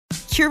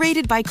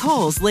Curated by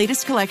Kohl's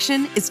latest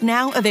collection is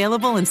now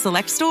available in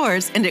select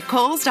stores and at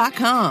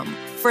Kohls.com.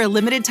 For a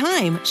limited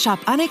time, shop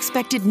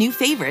unexpected new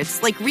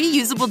favorites like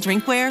reusable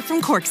drinkware from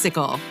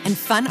Corkcicle and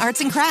fun arts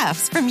and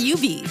crafts from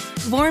Yubi.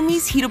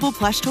 Vorme's heatable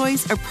plush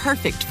toys are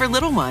perfect for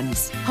little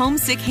ones.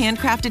 Homesick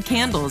handcrafted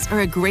candles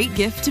are a great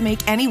gift to make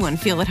anyone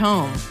feel at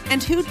home.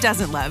 And who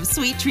doesn't love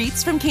sweet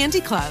treats from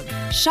Candy Club?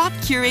 Shop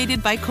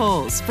Curated by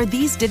Kohl's for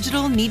these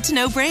digital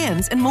need-to-know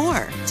brands and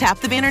more. Tap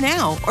the banner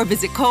now or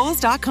visit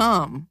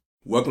Kohls.com.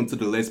 Welcome to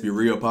the Let's Be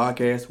Real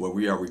podcast, where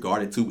we are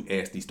regarded to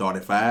as the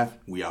starting five.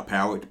 We are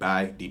powered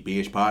by the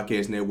Binge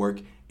Podcast Network,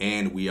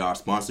 and we are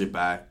sponsored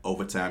by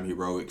Overtime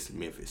Heroics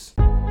Memphis.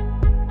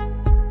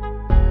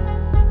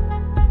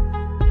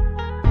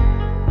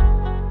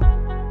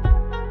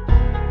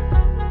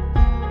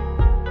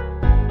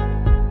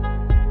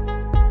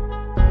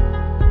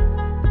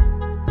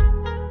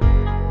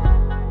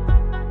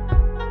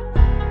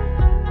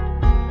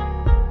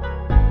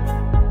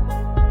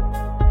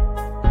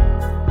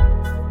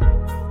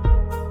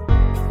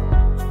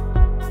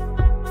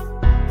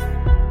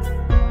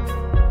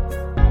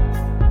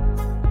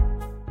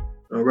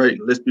 All right,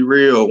 let's be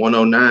real.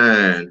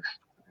 109.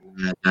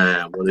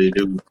 What do you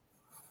do?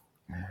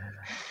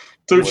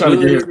 Two trying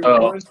to get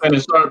his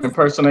Spanish Sharp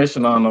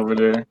impersonation on over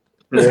there.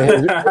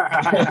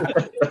 Yeah.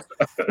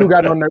 Who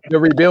got on the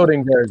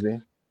rebuilding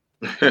jersey?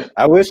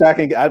 I wish I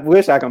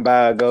can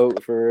buy a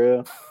goat for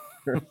real.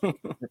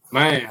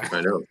 Man,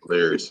 that was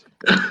hilarious.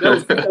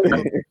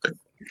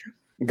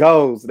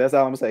 Goals. That's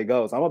all I'm gonna say.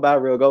 Goals. I'm gonna buy a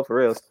real goat for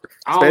real.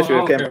 Especially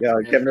if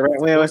Kevin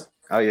Durant wins.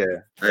 Oh yeah.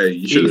 Hey,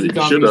 you should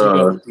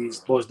these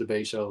sports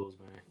debate shows,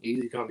 man.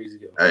 Easy come, easy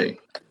go. Hey,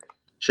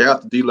 shout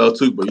out to D-Lo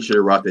too, but you should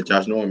have rocked that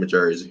Josh Norman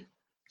jersey.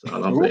 That's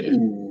all I'm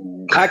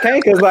saying. I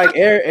can't because like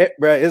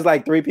bro, it's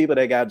like three people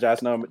that got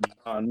Josh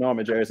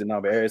Norman jersey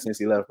number ever since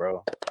he left,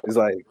 bro. It's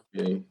like,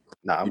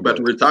 nah, I'm about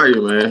to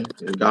retire, man.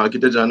 You gotta get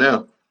that job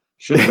now.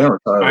 Should have been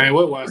retired. I ain't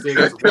what watch they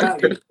got some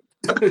value.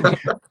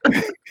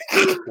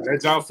 That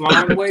y'all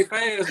flying away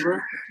fast, bro.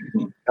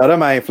 Oh, that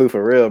man flew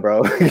for real,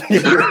 bro.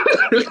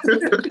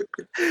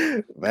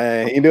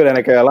 Man, he do that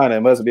in Carolina.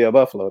 It must be a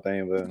Buffalo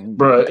thing, but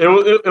bro, it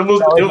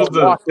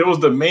was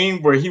the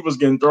meme where he was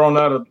getting thrown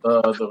out of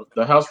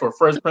the house for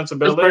Fresh Prince of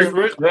Bel-Air.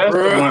 That's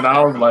the one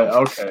I was like,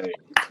 okay.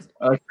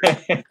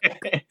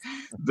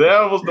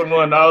 That was the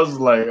one I was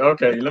like,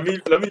 okay, let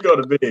me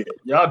go to bed.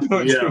 Y'all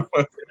doing too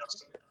much.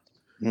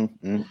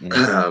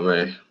 Oh,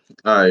 man.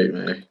 All right,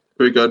 man.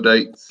 Quick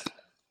updates.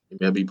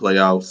 MLB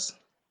playoffs.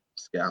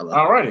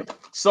 All righty.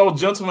 So,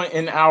 gentlemen,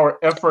 in our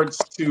efforts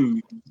to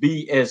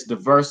be as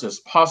diverse as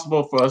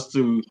possible for us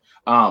to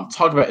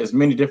talk about as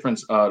many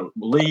different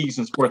leagues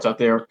and sports out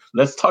there,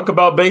 let's talk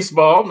about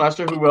baseball. I'm not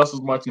sure who else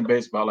is watching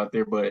baseball out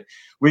there, but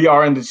we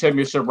are in the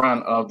championship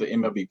round of the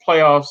MLB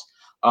playoffs.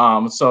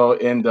 So,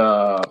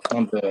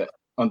 on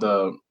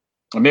the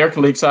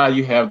American League side,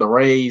 you have the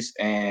Rays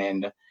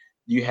and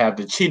you have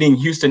the cheating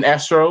Houston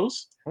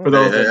Astros. For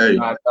those that do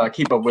not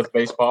keep up with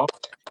baseball.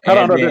 Hold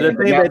on, the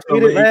team that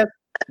cheated last,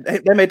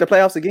 they made the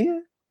playoffs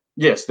again?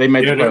 Yes, they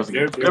made the playoffs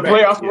again. The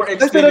playoffs were extended.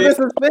 They should have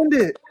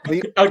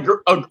been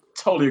suspended.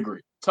 Totally agree.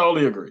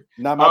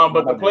 But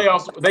the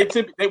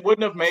playoffs, they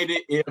wouldn't have made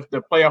it if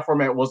the playoff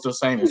format was the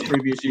same as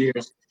previous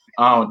years.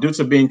 Due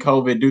to being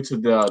COVID, due to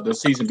the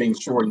season being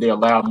shortened, they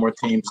allowed more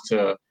teams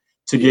to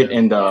get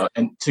into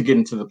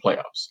the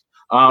playoffs.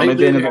 And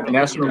then in the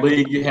National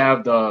League, you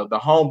have the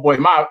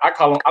homeboy. I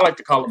like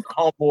to call them the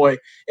homeboy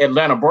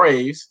Atlanta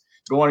Braves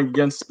going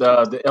against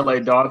the LA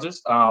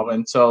Dodgers.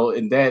 And so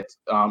in that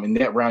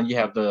round, you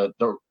have the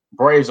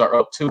Braves are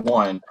up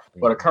 2-1,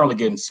 but are currently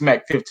getting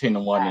smacked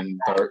 15-1 in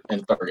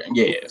third.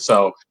 Yeah.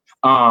 So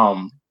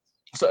and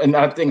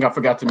I think I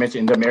forgot to mention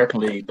in the American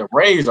League, the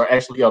Rays are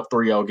actually up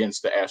 3-0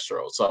 against the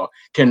Astros. So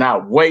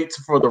cannot wait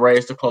for the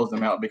Rays to close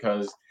them out,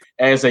 because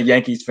as a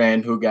Yankees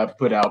fan who got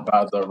put out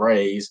by the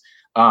Rays,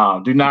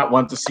 do not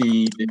want to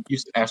see the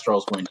Houston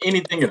Astros win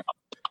anything at all.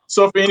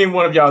 So for any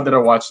one of y'all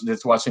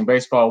that's watching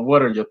baseball,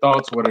 what are your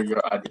thoughts? What are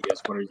your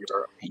ideas? What are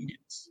your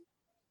opinions?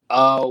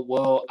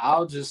 Well,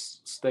 I'll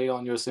just stay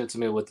on your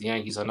sentiment with the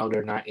Yankees. I know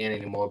they're not in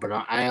anymore, but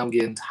I am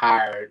getting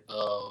tired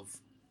of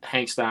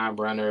Hank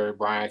Steinbrenner,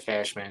 Brian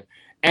Cashman,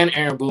 and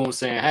Aaron Boone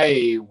saying,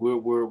 "Hey,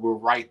 we're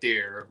right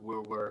there.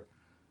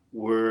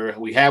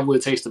 We have what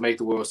it takes to make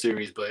the World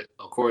Series, but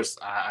of course,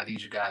 I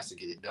need you guys to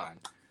get it done."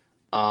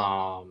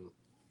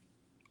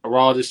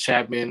 Aroldis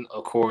Chapman,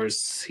 of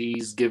course,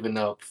 he's given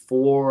up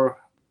 4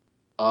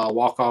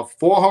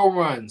 home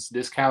runs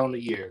this calendar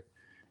year,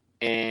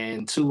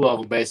 and 2 of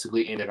them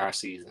basically ended our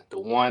season. The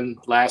one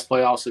last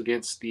playoffs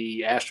against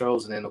the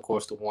Astros, and then, of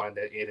course, the one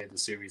that ended the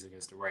series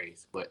against the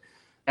Rays. But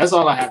that's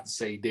all I have to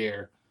say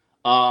there.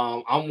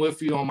 I'm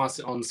with you on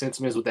the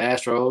sentiments with the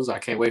Astros. I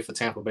can't wait for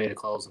Tampa Bay to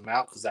close them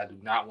out, because I do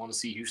not want to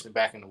see Houston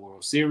back in the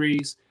World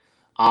Series.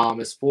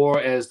 As far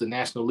as the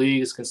National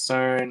League is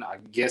concerned, I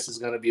guess it's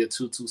going to be a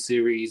 2-2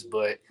 series,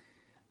 but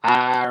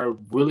I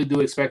really do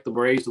expect the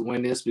Braves to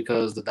win this,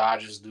 because the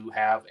Dodgers do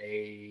have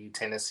a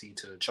tendency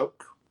to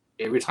choke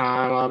every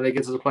time they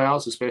get to the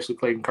playoffs, especially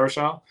Clayton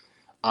Kershaw.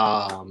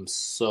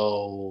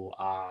 So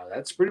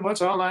that's pretty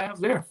much all I have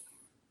there.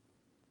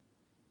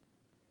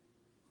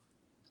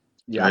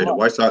 Yeah, hey, the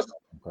White Sox.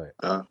 Go ahead.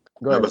 I'm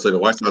about to say the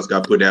White Sox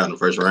got put out in the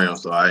first round,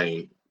 so I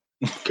ain't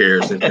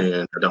care since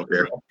then. I don't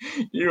care.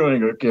 You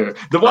ain't gonna care.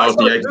 The White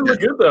Sox do look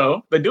good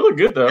though. They do look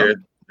good though. Yeah,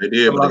 they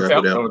did, but they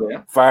got put out.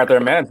 There. Fired their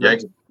manager.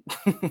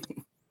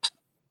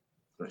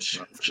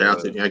 Shout out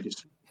to the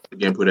Yankees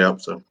again, put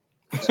out. So,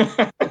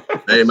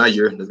 hey, my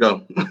year. Let's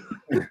go.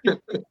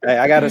 Hey,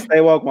 I got a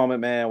stay woke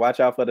moment, man. Watch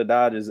out for the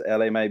Dodgers.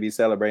 LA may be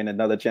celebrating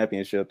another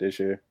championship this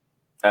year.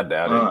 I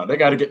doubt it. They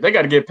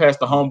got to get past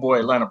the homeboy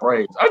Atlanta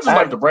Braves. I just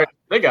like the Braves.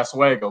 They got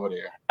swag over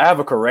there. I have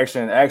a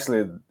correction.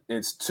 Actually,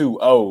 it's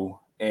 2-0,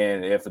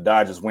 and if the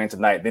Dodgers win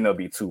tonight, then it'll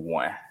be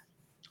 2-1.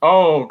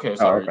 Oh, okay.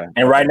 Sorry. Okay.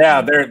 And right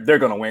now, they're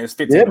gonna win. It's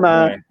 15.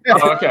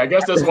 Okay, I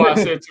guess that's why I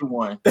said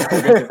 2-1.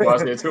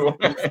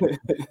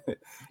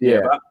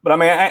 Yeah, but I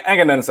mean, I ain't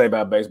got nothing to say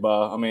about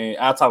baseball. I mean,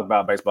 I'll talk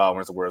about baseball when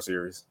it's the World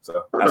Series.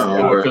 So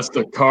because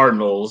the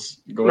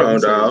Cardinals go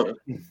ahead.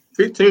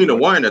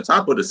 15-1, the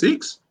top of the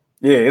six.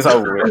 Yeah, it's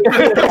over with.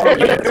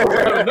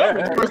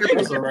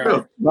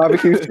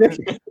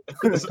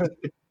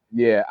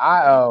 Yeah,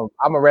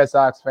 I'm a Red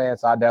Sox fan,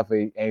 so I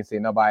definitely ain't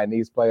seen nobody in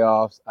these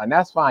playoffs, and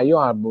that's fine. You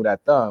don't have to move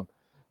that thumb,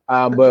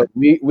 but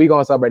we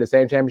gonna celebrate the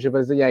same championship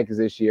as the Yankees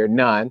this year.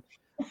 None,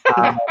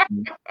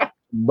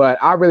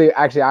 but I really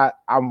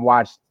I'm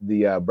watched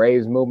the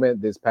Braves movement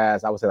this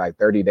past, I would say, like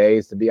 30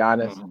 days. To be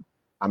honest,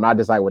 I'm not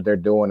just like what they're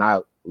doing.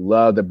 I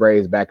love the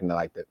Braves back in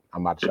the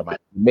I'm about to show my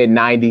mid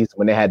 '90s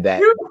when they had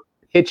that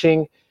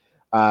pitching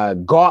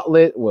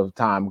gauntlet with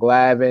Tom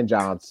Glavine,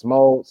 John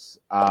Smoltz,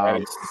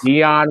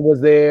 Dion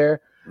was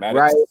there,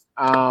 right?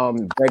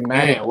 Greg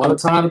Man, what a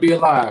time to be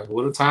alive!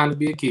 What a time to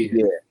be a kid!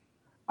 Yeah.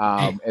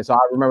 And so I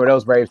remember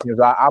those Braves teams.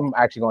 I'm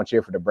actually going to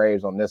cheer for the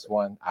Braves on this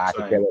one. I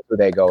can care who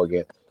they go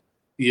against.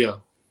 Yeah.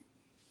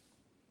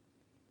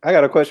 I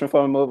got a question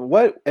for him.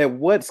 At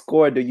what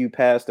score do you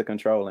pass the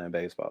control in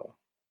baseball?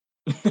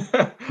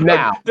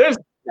 Now. This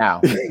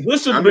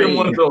should have been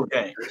one of those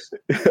games.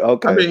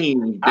 Okay. I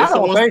mean, I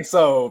don't think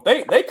so.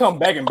 They come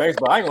back in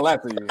baseball. I ain't gonna lie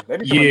to you.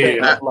 Like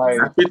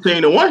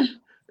 15-1.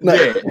 Yeah,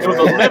 it was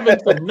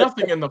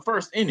 11-0 in the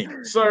first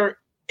inning, sir.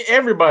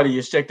 Everybody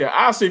is checked out.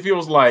 Honestly, if it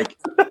was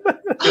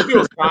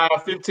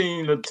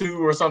 15-2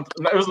 or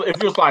something, if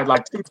it was like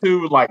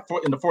 2-2, like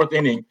in the fourth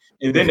inning,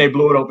 and then they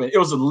blew it open. It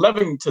was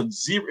 11-0.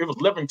 It was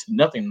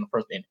 11-0 in the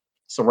first inning.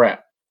 It's a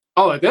wrap.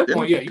 Oh, at that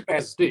point, yeah, you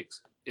pass the sticks.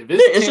 If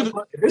it's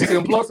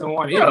 10 plus in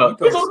one inning,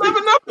 it's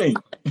 11-0.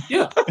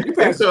 Yeah, you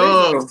pass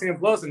the sticks. It's 10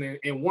 plus in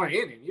one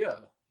inning. Yeah.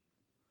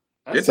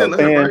 It's 10.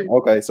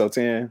 Okay, so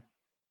 10.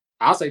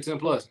 I'll say 10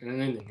 plus in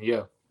an inning.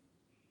 Yeah.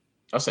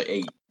 I'll say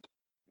 8.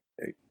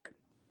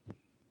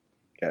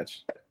 Gotcha.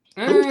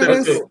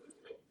 That's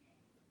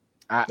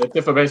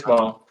it for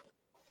baseball.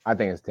 I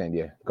think it's 10.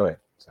 Yeah, go ahead.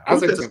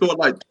 Who's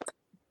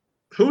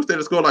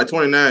that scored like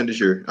 29 this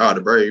year? Oh,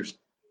 the Braves.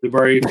 The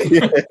Braves.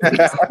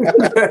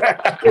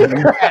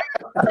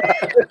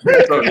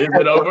 So is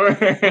it over?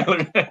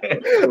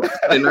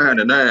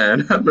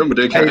 9-9. I remember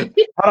that game.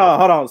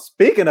 Hold on.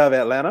 Speaking of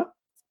Atlanta,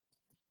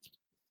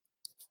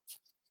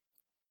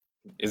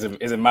 is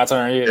it my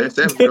turn here? Okay,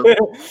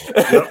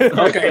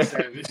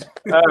 Savage.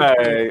 All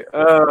right.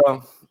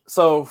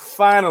 So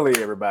finally,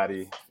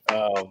 everybody,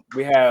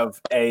 we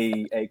have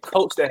a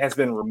coach that has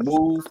been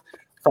removed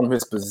from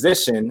his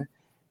position.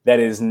 That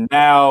is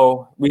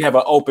now, we have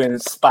an open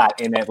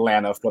spot in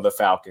Atlanta for the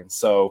Falcons.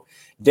 So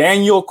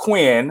Daniel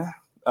Quinn,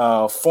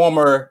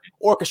 former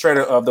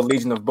orchestrator of the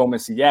Legion of Boom in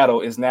Seattle,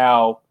 is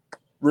now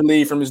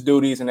relieved from his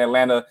duties, and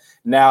Atlanta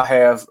now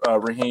have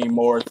Raheem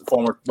Morris,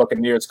 former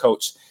Buccaneers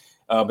coach,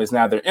 is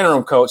now their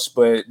interim coach.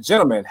 But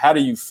gentlemen, how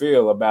do you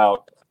feel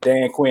about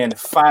Dan Quinn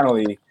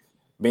finally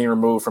being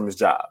removed from his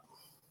job?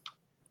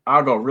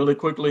 I'll go really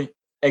quickly.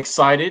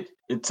 Excited.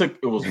 It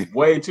was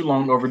way too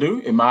long overdue.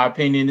 In my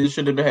opinion, it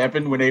should have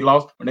happened when they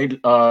let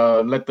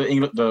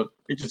the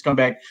Patriots come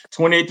back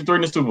 28-3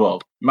 in the Super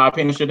Bowl. In my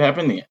opinion, it should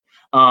happen then.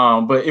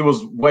 But it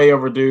was way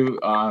overdue.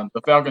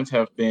 The Falcons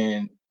have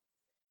been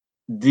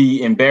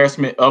the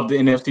embarrassment of the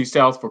NFC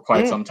South for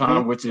quite some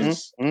time, which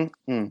is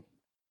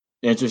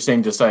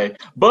interesting to say.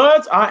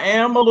 But I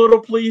am a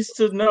little pleased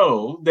to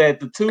know that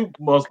the two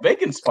most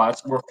vacant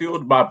spots were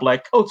filled by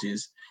Black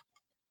coaches,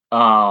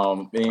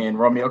 and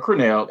Romeo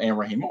Crennel and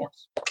Raheem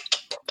Morris.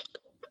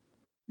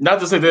 Not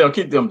to say they'll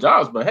keep them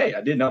jobs, but hey, I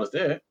did notice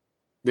that.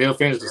 They'll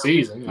finish the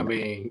season. I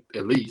mean,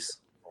 at least.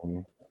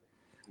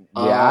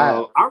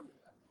 Yeah.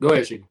 Go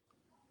ahead, Sheik.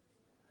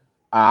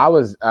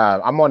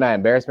 I'm on that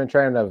embarrassment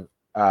train of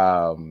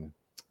I was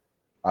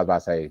about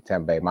to say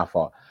Tampa Bay, my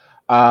fault.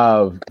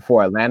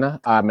 For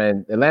Atlanta.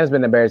 And Atlanta's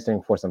been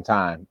embarrassing for some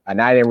time.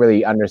 And I didn't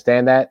really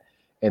understand that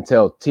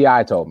until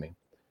T.I. told me.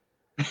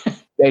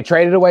 They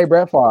traded away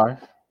Brett Favre.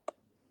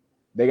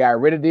 They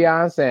got rid of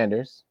Deion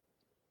Sanders.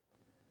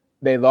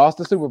 They lost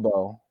the Super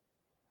Bowl,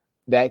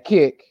 that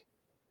kick,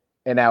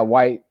 and that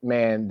white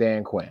man,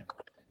 Dan Quinn.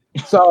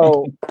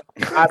 So,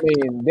 I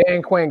mean,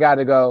 Dan Quinn got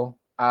to go.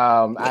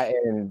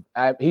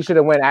 He should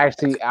have went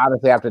actually,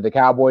 honestly, after the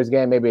Cowboys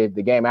game, maybe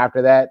the game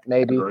after that,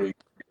 maybe.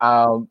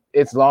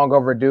 It's long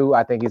overdue.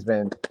 I think he's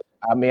been.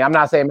 I mean, I'm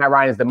not saying Matt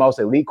Ryan is the most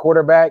elite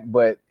quarterback,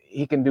 but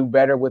he can do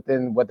better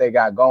within what they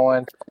got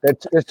going.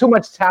 There's too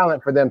much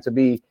talent for them to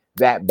be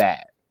that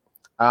bad.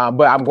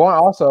 But I'm going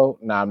also.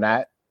 No, I'm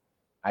not.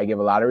 I give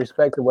a lot of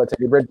respect to what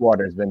Teddy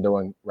Bridgewater has been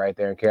doing right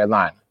there in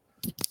Carolina.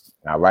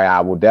 All right,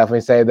 I will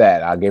definitely say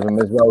that. I'll give him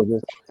his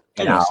roses.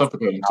 And I'll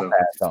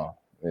pass on.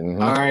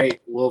 Mm-hmm. All right.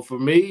 Well, for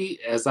me,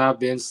 as I've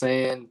been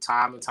saying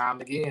time and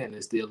time again,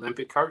 it's the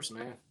Olympic curse,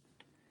 man.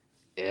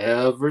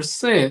 Ever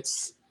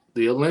since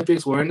the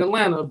Olympics were in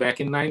Atlanta back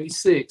in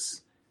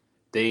 '96,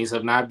 things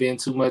have not been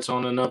too much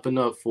on an up and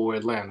up for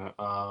Atlanta.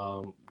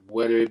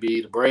 Whether it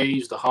be the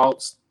Braves, the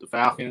Hawks, the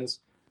Falcons,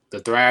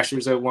 the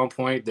Thrashers at one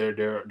point,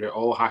 their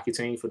old hockey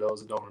team, for those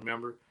that don't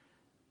remember,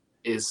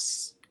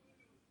 this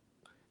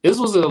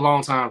was a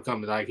long time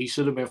coming. Like, he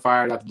should have been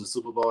fired after the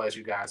Super Bowl, as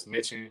you guys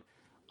mentioned.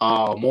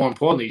 More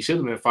importantly, he should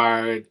have been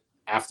fired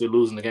after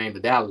losing the game to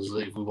Dallas,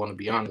 if we want to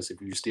be honest,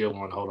 if you still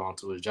want to hold on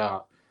to his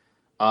job.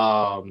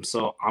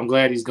 So I'm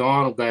glad he's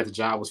gone. I'm glad the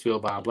job was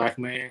filled by a black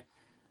man.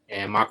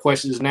 And my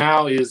question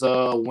now is,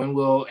 when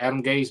will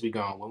Adam Gase be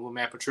gone? When will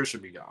Matt Patricia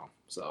be gone?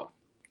 So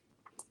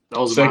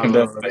those are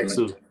my next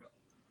two.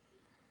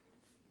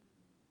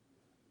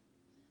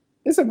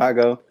 It's my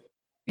go.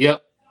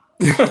 Yep.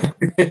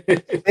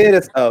 It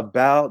is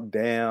about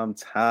damn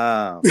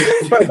time.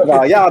 First of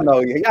all, y'all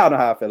know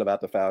how I feel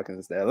about the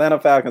Falcons. The Atlanta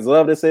Falcons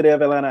love the city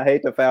of Atlanta. I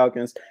hate the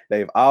Falcons.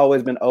 They've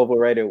always been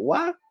overrated.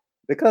 Why?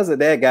 Because of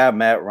that guy,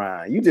 Matt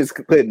Ryan. You just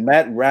put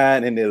Matt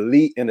Ryan and the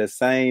elite in the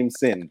same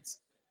sentence.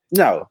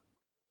 No.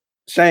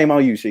 Shame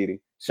on you, Sheedy.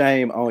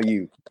 Shame on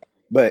you.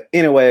 But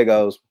anyway, it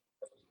goes.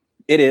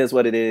 It is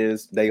what it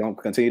is. They're going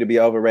to continue to be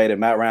overrated.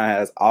 Matt Ryan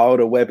has all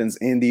the weapons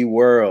in the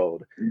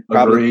world.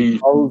 Probably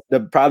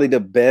the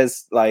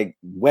best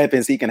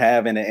weapons he can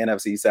have in the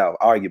NFC South,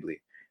 arguably.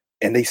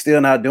 And they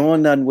still not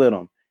doing nothing with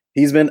him.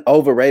 He's been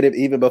overrated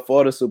even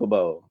before the Super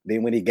Bowl.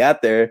 Then when he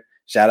got there,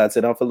 shout out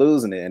to them for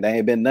losing it. And they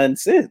ain't been nothing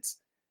since.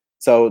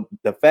 So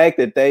the fact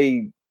that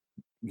they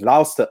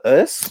lost to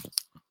us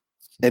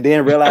and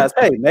then realized,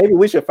 hey, maybe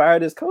we should fire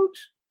this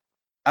coach.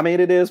 I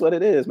mean, it is what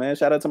it is, man.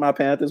 Shout out to my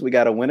Panthers. We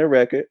got a winning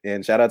record,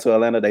 and shout out to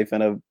Atlanta. They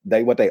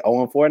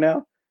 0-4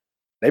 now.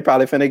 They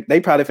probably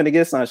finna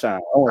get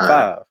Sunshine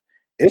 0-5.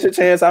 It's a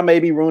chance I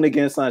may be rooting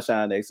against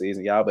Sunshine next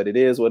season, y'all. But it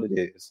is what it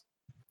is.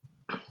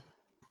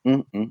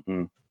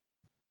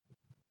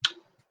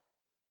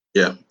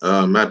 Yeah,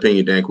 my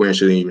opinion, Dan Quinn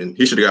should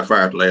have got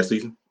fired last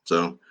season.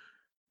 So,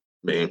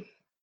 man,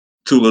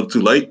 too little,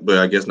 too late. But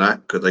I guess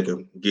not, because they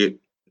could get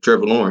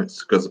Trevor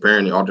Lawrence. Because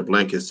apparently Arthur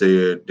Blank has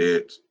said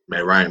that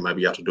Matt Ryan might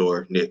be out the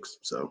door next,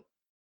 so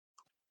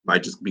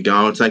might just be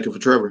gone tanking for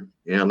Trevor.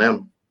 Yeah,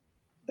 now.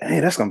 Hey,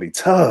 that's gonna be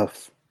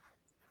tough.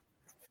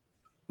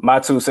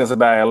 My 2 cents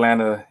about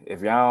Atlanta: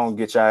 if y'all don't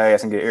get your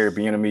ass and get Eric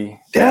Bieniemy,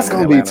 that's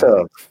gonna be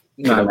tough.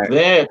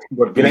 That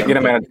would be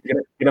unfair.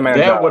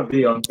 That would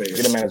be unfair.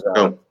 Get a man a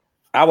job.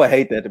 I would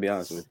hate that, to be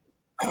honest with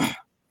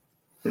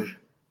you.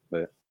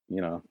 But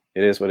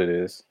it is what it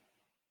is.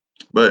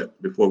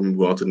 But before we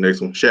move on to the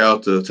next one, shout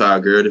out to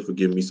Todd Gurley for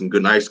giving me some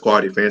good, nice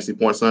quality fantasy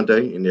points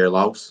Sunday in their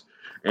loss.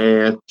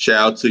 And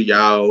shout out to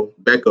y'all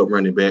backup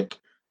running back,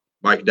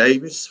 Mike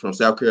Davis from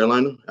South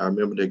Carolina. I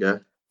remember that guy.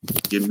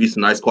 Giving me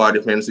some nice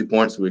quality fantasy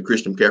points with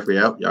Christian McCaffrey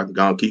out. Y'all can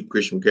go and keep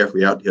Christian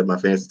McCaffrey out to help my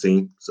fantasy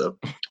team. So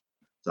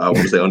I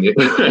want to say on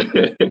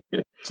that.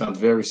 Sounds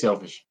very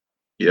selfish.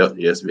 Yep,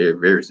 yes, very,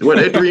 very. Well,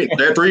 they're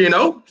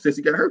 3-0 since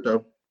he got hurt,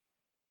 though.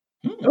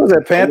 It was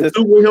at Panthers.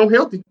 With him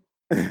healthy.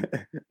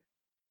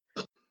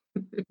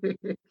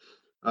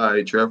 All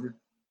right, Trevor.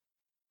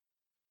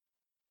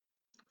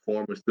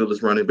 Former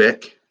Steelers running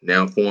back,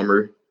 now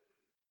former.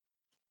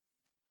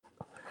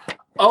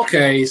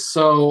 Okay,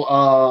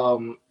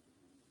 so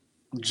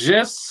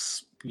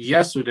just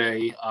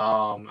yesterday,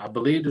 I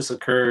believe this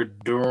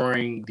occurred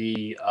during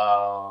the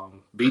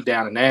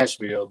beatdown in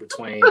Nashville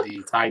between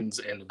the Titans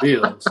and the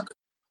Bills.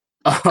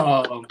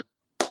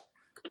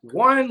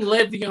 One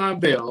Le'Veon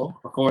Bell,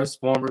 of course,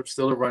 former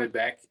Steelers running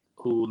back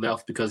who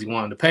left because he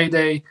wanted a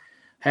payday,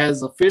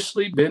 has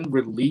officially been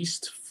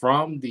released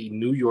from the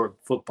New York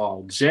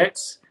Football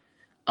Jets.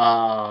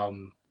 I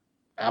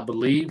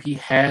believe he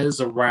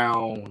has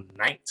around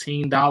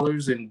 $19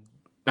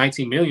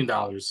 million,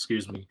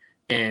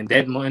 and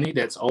that money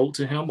that's owed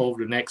to him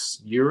over the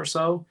next year or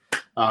so.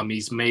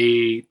 He's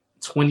made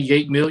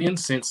 $28 million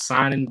since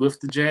signing with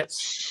the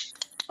Jets.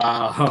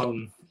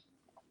 And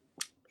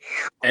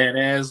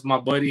as my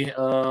buddy,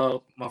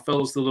 my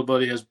fellow Steelers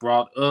buddy has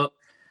brought up,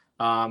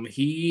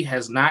 he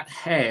has not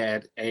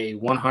had a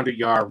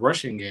 100-yard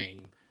rushing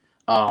game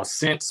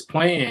since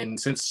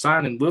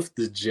signing with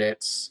the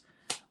Jets.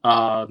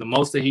 The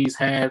most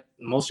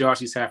yards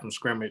he's had from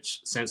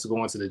scrimmage since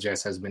going to the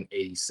Jets has been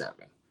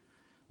 87.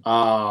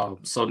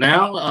 So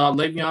now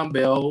Le'Veon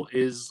Bell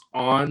is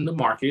on the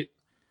market.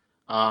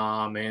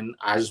 And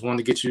I just want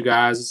to get you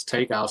guys'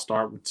 take. I'll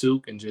start with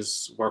Tuke and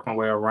just work my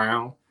way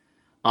around.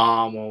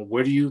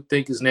 Where do you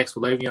think is next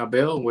for Le'Veon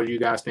Bell, and where do you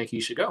guys think he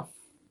should go?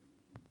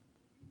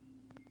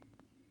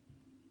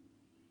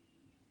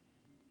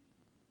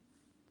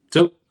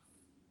 Two.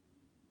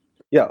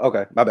 Yeah.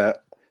 Okay. My bad.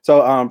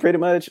 So, pretty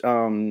much,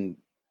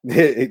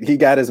 he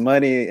got his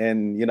money,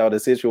 and the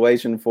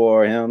situation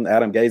for him,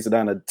 Adam Gase has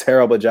done a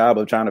terrible job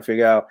of trying to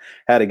figure out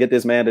how to get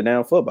this man to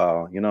damn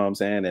football. You know what I'm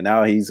saying? And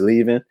now he's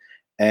leaving.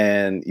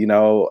 And,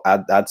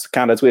 I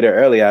kind of tweeted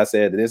earlier, I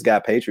said that this guy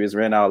Patriots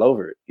ran all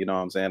over it. You know what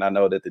I'm saying? I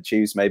know that the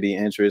Chiefs may be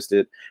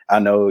interested. I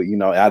know,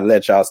 I'd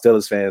let y'all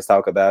Steelers fans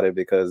talk about it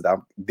because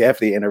I'm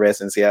definitely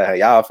interested in see how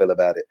y'all feel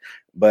about it.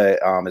 But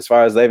as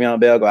far as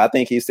Le'Veon Bell go, I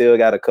think he still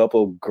got a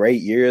couple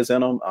great years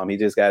in him. He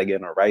just got to get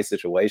in the right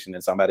situation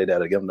and somebody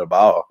that'll give him the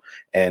ball.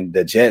 And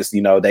the Jets,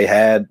 they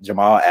had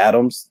Jamal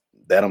Adams,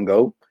 let him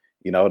go.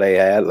 They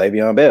had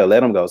Le'Veon Bell,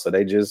 let him go. So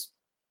they just,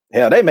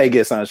 hell, they may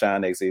get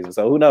sunshine next season.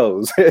 So who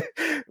knows?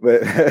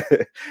 But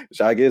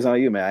Shaw gets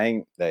on you,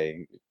 man.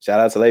 Shout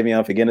out to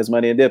Le'Veon for getting his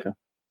money and dipping.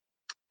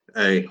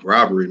 Hey,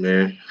 robbery,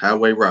 man.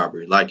 Highway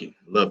robbery. Like it.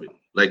 Love it.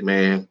 Like,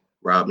 man,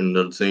 robbing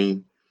another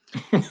team.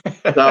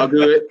 It's all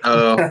good.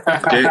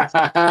 Yes.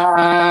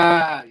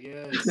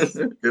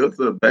 It was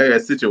a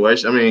bad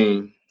situation. I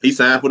mean, he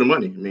signed for the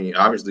money. I mean,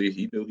 obviously,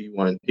 he knew he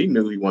wasn't getting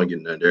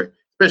nothing there.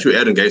 Especially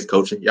with Adam Gase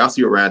coaching. Y'all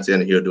see what Ryan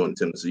Tannehill doing in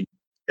Tennessee.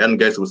 Adam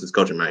Gase was his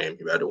coach in Miami,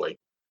 by the way.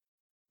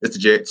 It's the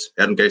Jets.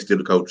 Adam Gase still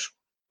the coach.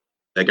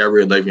 They got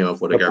rid of Le'Veon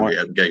before they got rid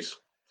of Adam Gase.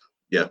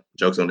 Yeah,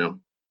 jokes on them.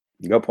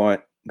 Good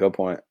point.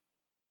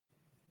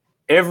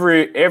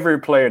 Every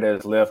player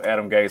that's left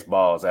Adam Gase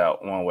balls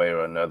out one way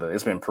or another.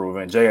 It's been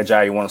proven. Jay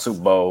Ajayi won a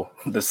Super Bowl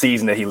the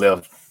season that he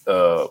left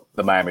the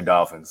Miami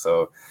Dolphins.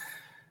 So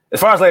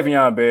as far as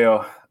Le'Veon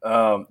Bell,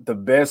 the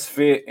best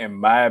fit, in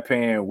my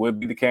opinion,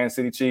 would be the Kansas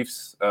City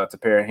Chiefs. To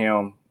pair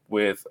him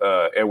with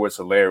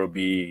Edwards-Helaire would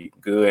be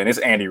good. And it's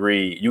Andy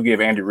Reid. You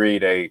give Andy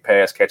Reid a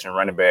pass-catching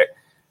running back,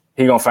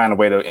 he's going to find a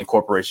way to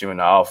incorporate you in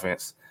the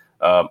offense.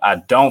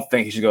 I don't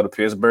think he should go to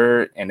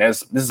Pittsburgh, and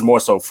this is more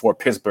so for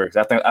Pittsburgh.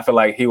 I feel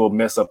like he will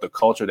mess up the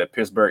culture that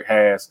Pittsburgh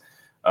has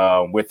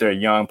with their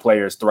young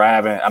players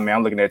thriving. I mean,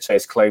 I'm looking at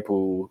Chase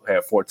Claypool, who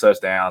had 4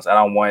 touchdowns. I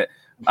don't want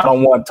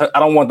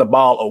the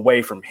ball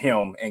away from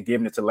him and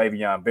giving it to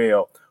Le'Veon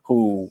Bell,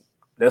 who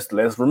let's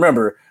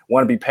remember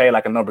want to be paid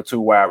like a number 2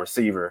 wide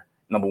receiver,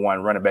 number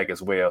 1 running back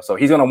as well. So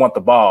he's going to want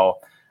the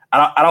ball.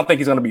 I don't think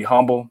he's going to be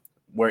humble.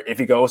 Where if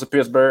he goes to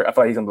Pittsburgh, I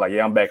feel like he's going to be like,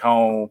 yeah, I'm back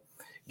home.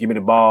 Give me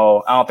the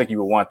ball. I don't think he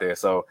would want that.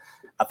 So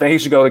I think he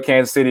should go to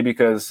Kansas City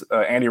because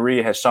Andy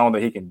Reid has shown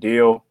that he can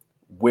deal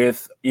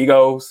with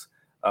egos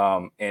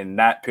and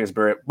not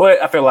Pittsburgh.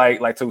 But I feel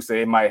like Tu said,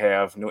 it might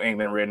have New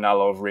England written all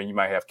over it. And you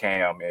might have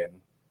Cam and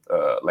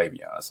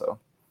Le'Veon. So.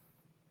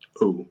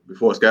 Ooh,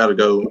 before Skyler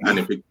go, I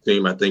didn't pick the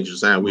team I think you should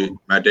sign with.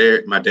 My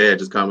dad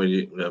just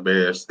commented the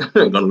Bears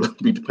going to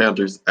beat the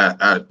Panthers.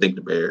 I think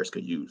the Bears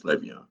could use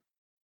Le'Veon.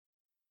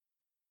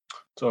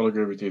 Totally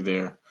agree with you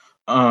there.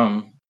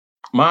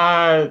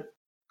 My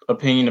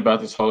opinion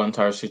about this whole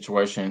entire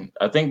situation,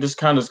 I think this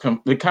kind of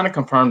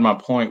confirmed my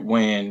point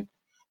when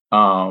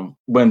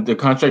the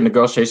contract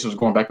negotiations was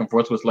going back and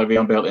forth with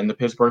Le'Veon Bell and the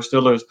Pittsburgh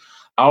Steelers.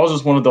 I was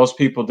just one of those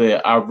people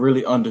that I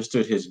really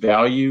understood his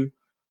value,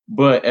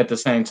 but at the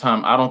same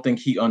time, I don't think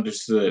he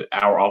understood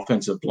our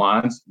offensive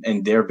lines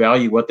and their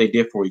value, what they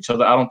did for each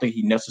other. I don't think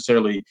he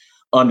necessarily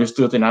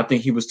understood, and I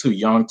think he was too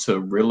young to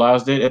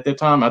realize that at the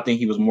time. I think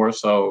he was more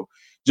so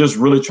just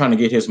really trying to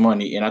get his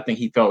money. And I think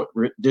he felt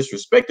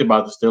disrespected by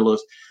the Steelers.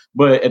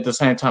 But at the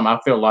same time, I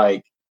felt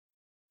like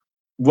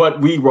what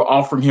we were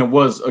offering him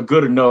was a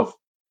good enough.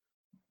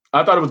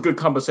 I thought it was good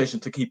compensation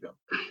to keep him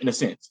in a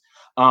sense.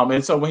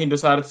 And so when he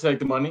decided to take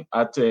the money,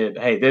 I said,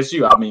 hey, that's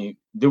you. I mean,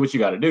 do what you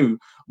got to do.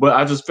 But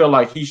I just felt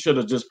like he should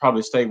have just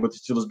probably stayed with the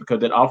Steelers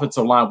because that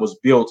offensive line was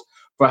built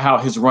for how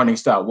his running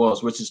style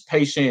was, which is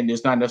patient.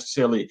 It's not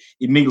necessarily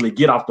immediately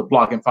get off the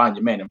block and find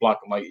your man and block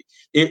him. Like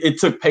it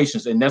took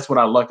patience, and that's what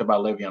I liked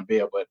about Le'Veon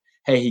Bell. But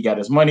hey, he got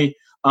his money.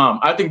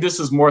 I think this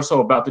is more so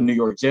about the New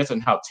York Jets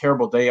and how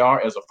terrible they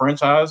are as a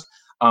franchise.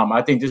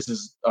 I think this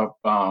is a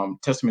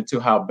testament to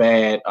how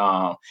bad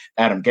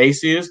Adam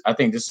Gase is. I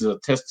think this is a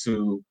test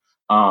to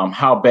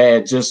how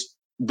bad just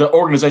the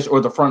organization or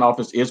the front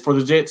office is for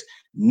the Jets.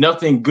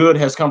 Nothing good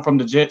has come from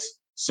the Jets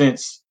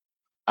since,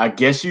 I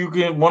guess you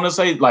can want to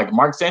say, like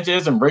Mark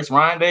Sanchez and Rex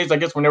Ryan days, I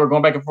guess, when they were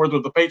going back and forth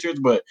with the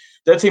Patriots. But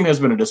that team has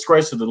been a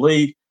disgrace to the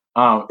league.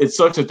 It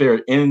sucks that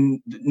they're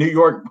in New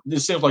York. It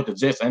seems like the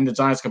Jets and the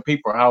Giants compete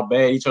for how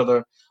bad each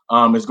other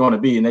is going to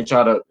be, and they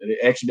try to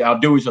actually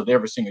outdo each other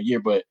every single year.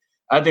 But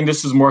I think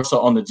this is more so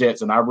on the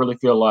Jets, and I really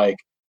feel like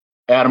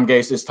Adam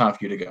Gase, it's time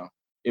for you to go.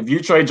 If you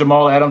trade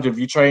Jamal Adams, if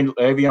you trade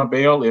Le'Veon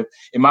Bell, if,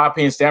 in my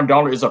opinion, Sam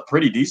Darnold is a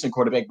pretty decent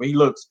quarterback, but he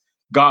looks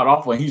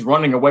god-awful, and he's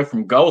running away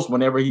from goals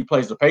whenever he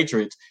plays the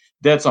Patriots,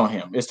 that's on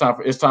him. It's time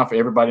for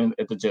everybody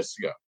at the Jets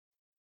to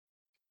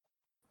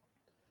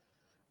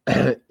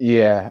go.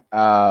 Yeah.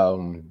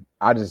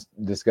 I'll just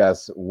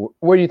discuss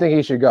where do you think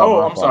he should go?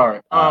 Oh, I'm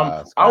sorry.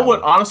 I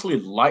would honestly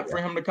like for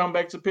him to come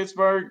back to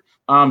Pittsburgh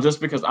just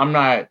because I'm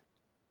not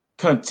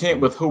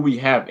content with who we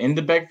have in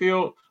the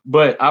backfield,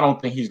 but I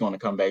don't think he's going to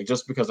come back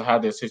just because of how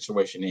that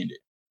situation ended.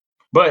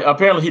 But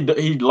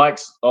apparently he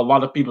likes a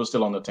lot of people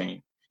still on the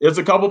team. There's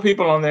a couple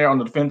people on there on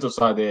the defensive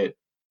side that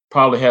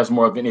probably has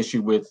more of an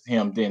issue with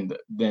him than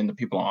the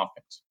people on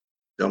offense.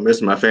 Don't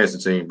miss my fantasy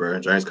team, bro.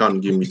 James Conner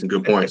giving me some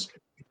good points.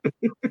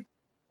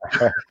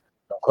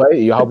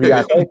 Clay, you hope you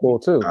got Claypool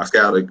too. I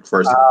scouted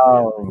first.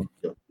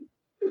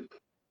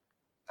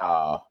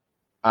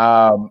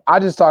 I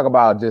just talk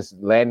about just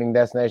landing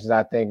destinations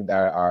I think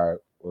that are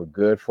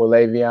good for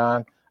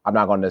Le'Veon. I'm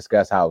not going to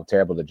discuss how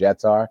terrible the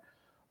Jets are.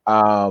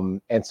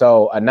 And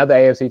so another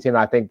AFC team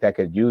I think that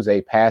could use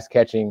a pass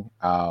catching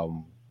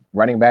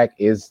running back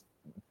is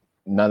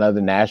none other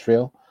than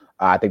Nashville.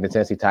 I think the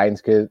Tennessee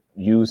Titans could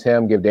use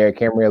him, give Derrick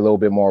Henry a little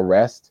bit more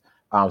rest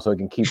so he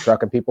can keep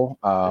trucking people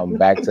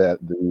back to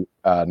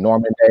the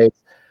Norman days.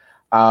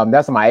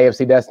 That's my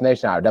AFC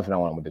destination. I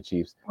definitely want him with the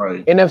Chiefs.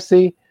 Right.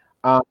 NFC,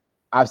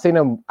 I've seen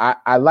him.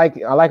 I like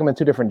him in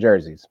two different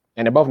jerseys,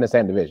 and they're both in the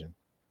same division.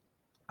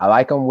 I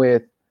like him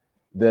with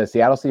the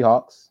Seattle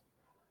Seahawks,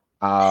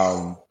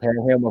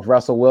 pairing him with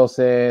Russell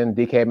Wilson,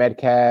 DK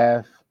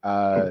Metcalf,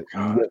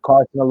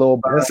 Carson a little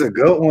bit. That's a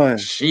good one.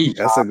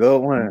 That's a good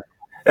one.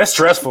 That's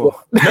stressful.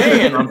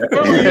 Man, I'm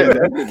telling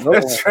you.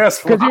 That's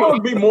stressful. I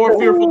would be more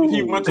fearful if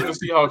he went to the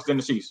Seahawks than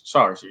the Chiefs.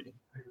 Sorry, Sheedy.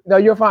 No,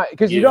 you're fine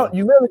because you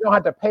really don't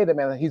have to pay the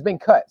man. He's been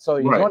cut, so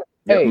he's going to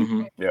pay.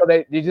 Yeah.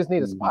 So you just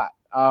need a spot.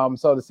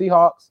 So the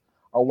Seahawks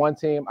are one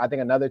team. I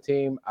think another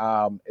team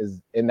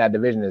is in that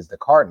division is the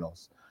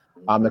Cardinals.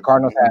 The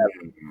Cardinals have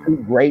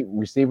two great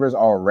receivers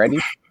already,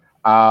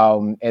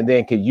 and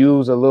then could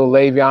use a little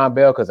Le'Veon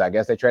Bell because I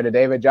guess they traded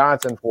David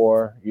Johnson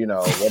for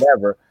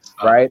whatever,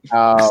 right?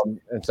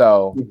 And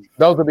so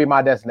those would be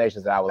my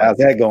destinations that I would. How's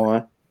that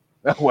going?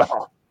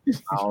 Well,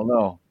 I don't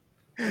know.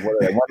 What are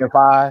they,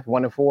 1-5,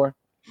 1-4,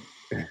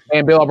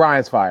 and Bill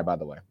O'Brien's fired, by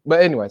the way.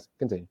 But anyways,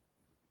 continue.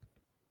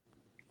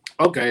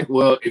 Okay,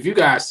 well, if you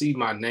guys see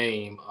my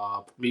name,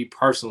 me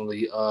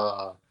personally,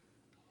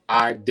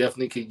 I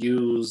definitely could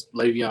use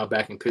Le'Veon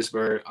back in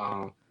Pittsburgh.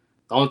 The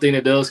only thing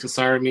that does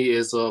concern me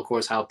is, of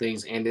course, how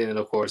things ended, and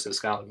of course, as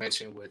Skyler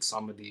mentioned, with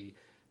some of the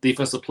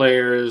defensive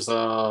players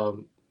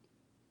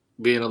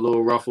being a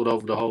little ruffled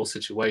over the whole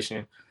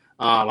situation.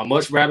 I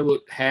much rather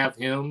would have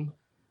him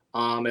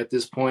at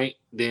this point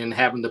than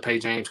having to pay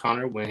James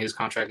Conner when his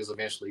contract is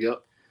eventually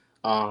up.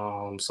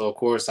 So, of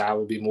course, I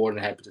would be more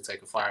than happy to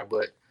take a flyer,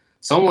 but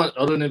someone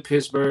other than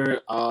Pittsburgh,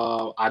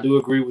 I do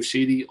agree with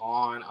Sheedy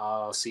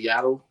on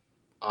Seattle.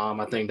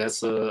 I think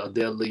that's a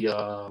deadly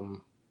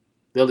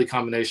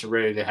combination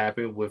ready to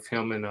happen with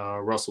him and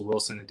Russell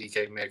Wilson and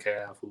DK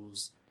Metcalf,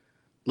 who's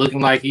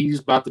looking like he's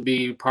about to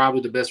be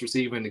probably the best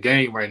receiver in the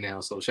game right now.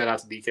 So shout out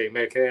to DK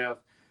Metcalf.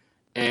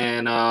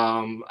 And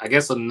I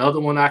guess another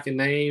one I can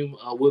name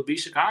would be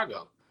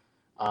Chicago.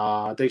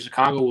 I think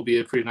Chicago will be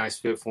a pretty nice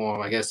fit for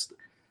him. I guess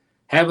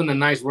having a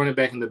nice running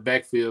back in the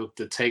backfield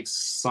to take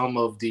some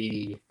of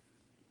the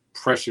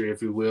pressure,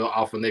 if you will,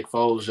 off of Nick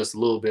Foles just a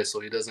little bit so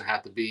he doesn't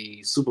have to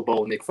be Super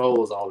Bowl Nick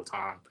Foles all the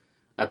time.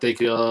 I think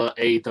he'll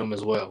aid them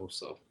as well.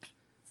 So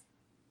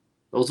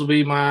those will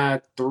be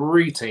my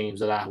three teams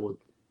that I would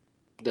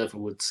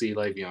definitely would see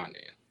Le'Veon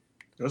in.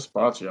 Good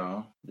spots,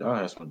 y'all. Y'all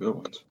had some good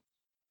ones.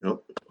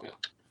 Yep. Yeah.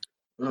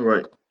 All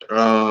right.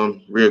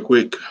 Real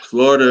quick,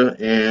 Florida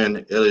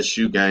and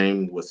LSU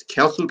game was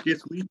canceled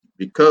this week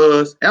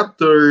because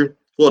after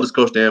Florida's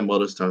coach Dan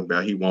Muller's talking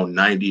about he won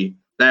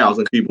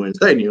 90,000 people in the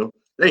stadium,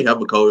 they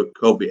have a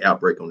COVID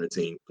outbreak on the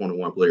team.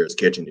 21 players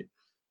catching it.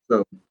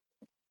 So,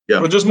 yeah.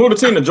 Well, just move the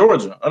team to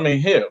Georgia. I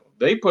mean, hell,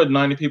 they put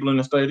 90 people in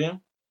the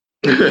stadium.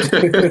 or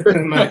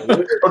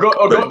go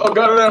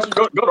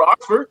to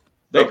Oxford.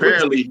 They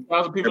apparently, put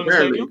 2,000 people in the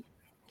stadium.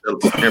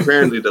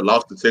 Apparently, the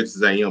loss to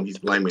Texas A&M, he's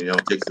blaming it on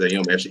Texas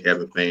A&M actually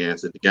having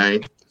fans at the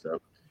game.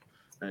 So,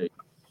 hey,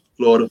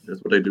 Florida,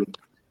 that's what they do.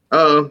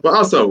 But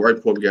also, right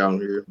before we got on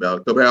here,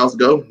 about a couple hours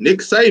ago, Nick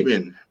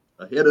Saban,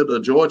 ahead of the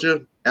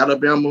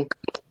Georgia-Alabama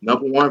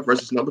 #1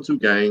 versus #2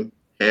 game,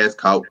 has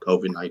caught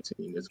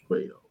COVID-19 as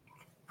well.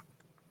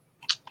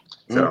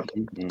 So,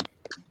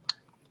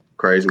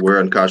 crazy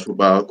world in college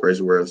football,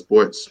 crazy world in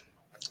sports.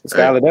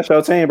 Skyler, that's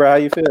your team, bro. How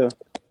you feel?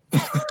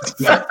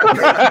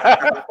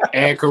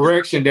 And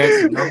correction,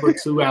 that's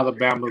 #2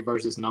 Alabama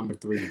versus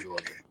 #3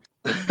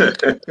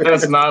 Georgia.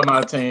 That's not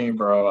my team,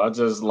 bro. I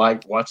just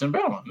like watching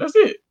Bama. That's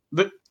it.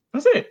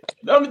 That's it.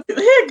 I mean,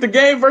 heck, the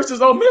game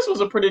versus Ole Miss was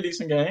a pretty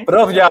decent game. For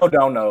those of y'all who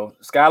don't know,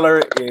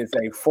 Skyler is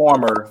a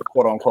former,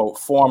 quote-unquote,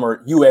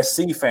 former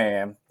USC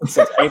fan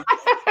since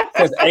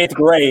eighth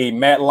grade.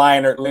 Matt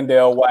Leinart,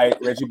 Lindell White,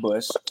 Reggie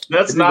Bush.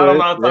 That's not on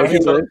our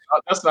topic.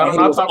 That's not on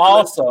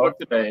our topic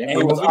today. And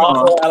he was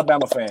also an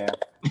Alabama fan.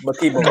 But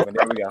keep moving.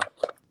 There we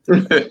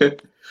go.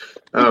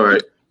 All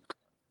right.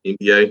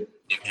 NBA.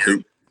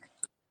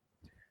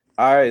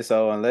 All right,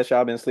 so unless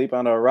y'all been sleeping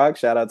on a rock,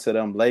 shout out to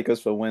them Lakers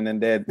for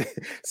winning that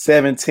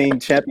 17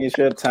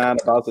 championship, time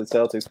the Boston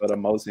Celtics for the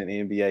most in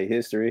NBA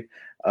history.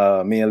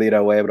 Me and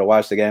Lito were able to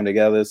watch the game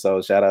together,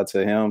 so shout out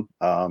to him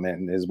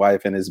and his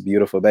wife and his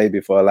beautiful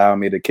baby for allowing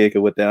me to kick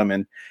it with them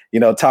and,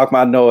 talk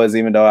my noise,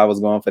 even though I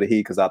was going for the Heat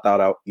because I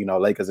thought,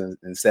 Lakers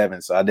in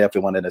 7, so I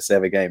definitely wanted a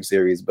 7-game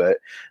series, but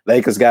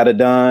Lakers got it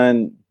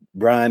done.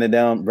 Brian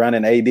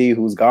and AD,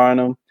 who's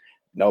guarding them.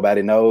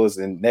 Nobody knows.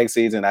 And next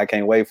season, I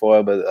can't wait for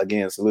it. But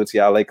again, salute to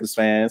y'all Lakers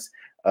fans.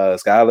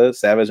 Skylar,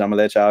 Savage, I'm going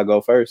to let y'all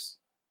go first.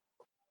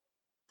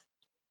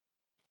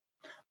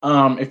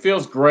 It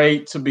feels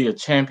great to be a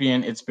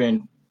champion. It's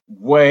been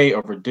way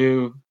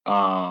overdue.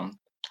 I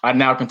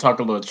now can talk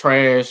a little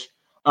trash,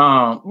 but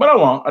I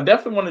won't. I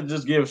definitely want to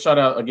just give a shout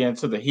out again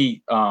to the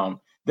Heat.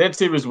 That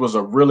series was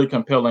a really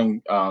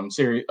compelling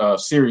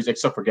series,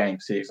 except for Game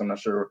 6. I'm not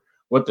sure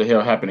what the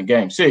hell happened in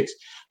Game 6.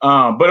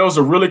 But it was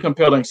a really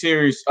compelling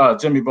series.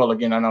 Jimmy Butler,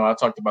 again, I know I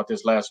talked about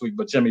this last week,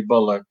 but Jimmy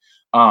Butler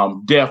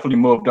definitely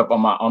moved up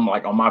on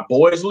my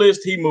boys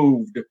list. He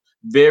moved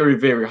very,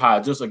 very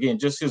high. Just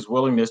his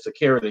willingness to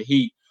carry the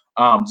Heat,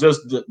 just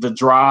the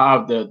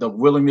drive, the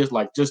willingness,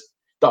 like just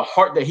the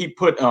heart that he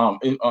put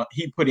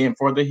in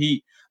for the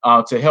Heat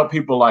to help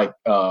people like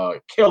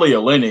Kelly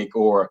Olynyk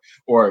or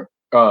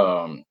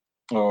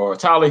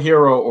Tyler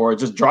Hero or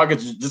just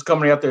Dragic just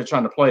coming out there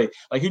trying to play.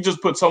 Like he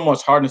just put so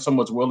much heart and so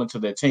much will into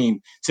their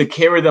team to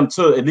carry them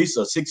to at least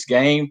a 6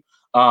 game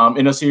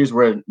in a series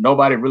where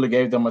nobody really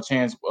gave them a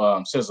chance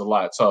says a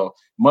lot. So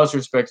much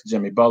respect to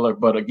Jimmy Butler.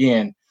 But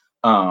again,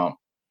 I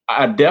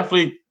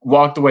definitely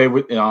walked away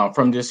with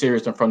from this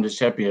series and from this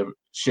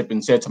championship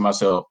and said to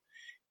myself,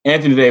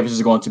 Anthony Davis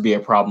is going to be a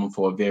problem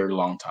for a very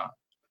long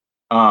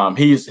time.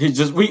 He's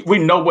just we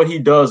know what he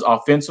does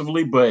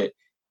offensively, but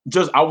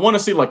just I want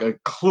to see like a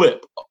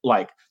clip,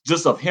 like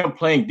just of him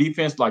playing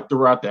defense like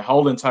throughout the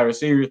whole entire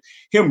series,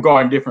 him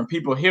guarding different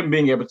people, him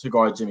being able to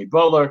guard Jimmy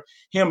Butler,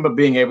 him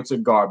being able to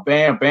guard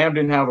Bam. Bam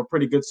didn't have a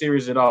pretty good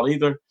series at all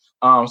either.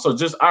 So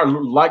just I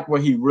like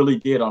what he really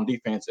did on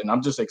defense, and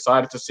I'm just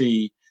excited to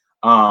see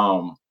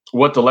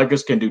what the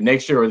Lakers can do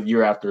next year or the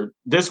year after.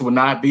 This will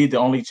not be the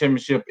only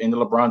championship in the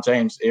LeBron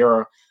James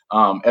era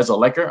as a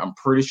Laker. I'm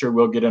pretty sure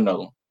we'll get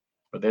another one,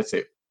 but that's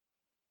it.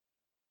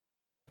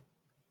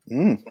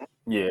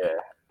 Yeah,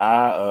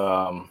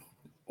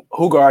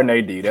 who guarding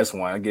AD? That's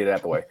one. I'll get it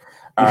out the way.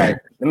 All right,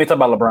 let me talk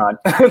about LeBron.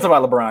 Let's talk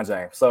about LeBron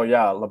James. So,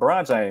 y'all,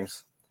 LeBron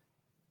James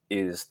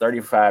is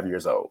 35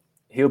 years old.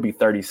 He'll be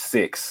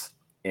 36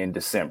 in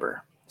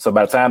December. So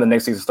by the time the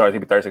next season starts,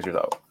 he'll be 36 years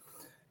old.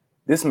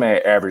 This man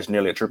averaged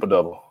nearly a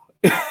triple-double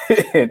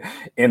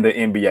in the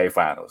NBA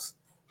Finals.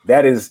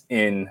 That is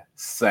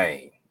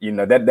insane.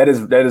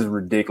 That is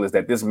ridiculous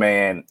that this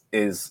man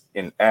is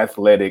an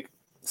athletic.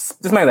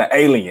 This man's an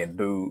alien,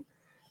 dude.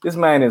 This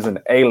man is an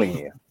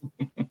alien.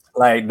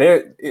 Like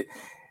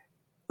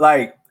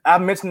I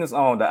mentioned this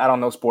on the I Don't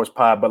Know Sports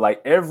Pod, but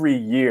like every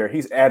year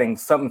he's adding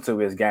something to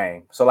his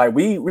game. So like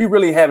we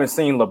really haven't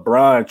seen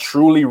LeBron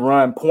truly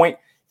run point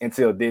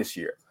until this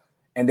year.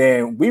 And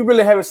then we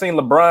really haven't seen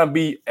LeBron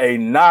be a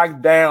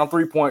knockdown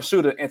 3-point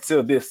shooter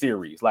until this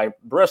series. Like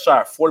Bruh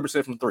shot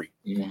 40% from 3.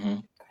 Mm-hmm.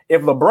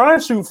 If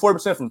LeBron shooting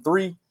 40% from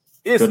 3,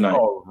 it's a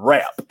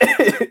wrap.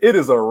 It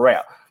is a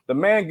wrap. The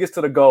man gets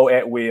to the goal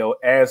at will,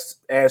 as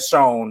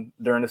shown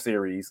during the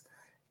series.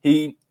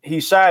 He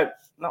shot,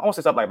 I want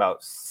to say something like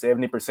about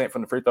 70%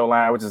 from the free throw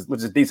line, which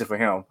is decent for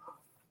him.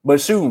 But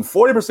shooting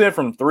 40%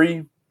 from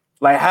 3,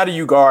 like how do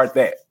you guard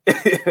that?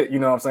 You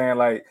know what I'm saying?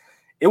 Like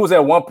it was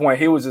at one point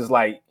he was just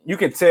like you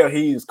can tell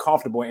he's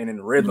comfortable and in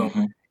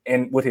rhythm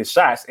and with his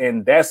shots,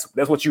 and that's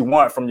what you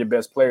want from your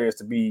best players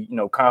to be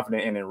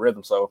confident and in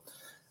rhythm. So,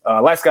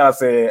 like Scott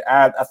said,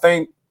 I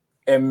think.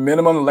 At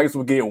minimum, the Lakers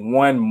will get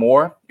one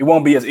more. It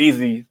won't be as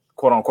easy,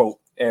 quote unquote,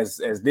 as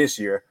this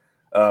year,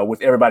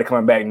 with everybody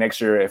coming back next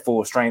year at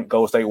full strength.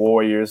 Golden State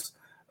Warriors.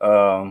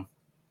 It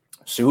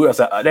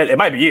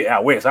might be it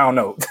out west. I don't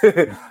know,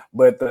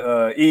 but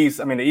the East.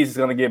 I mean, the East is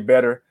going to get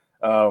better.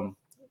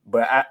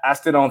 But I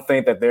still don't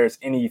think that there's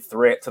any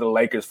threat to the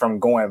Lakers from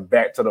going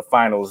back to the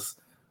finals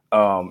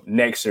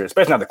next year,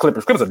 especially not the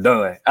Clippers. Clippers are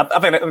done. I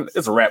think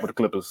it's a wrap with the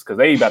Clippers because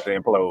they about to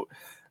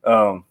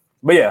implode.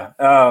 But yeah,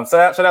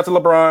 shout out to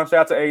LeBron, shout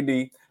out to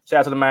AD,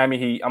 shout out to the Miami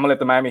Heat. I'm gonna let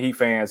the Miami Heat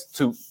fans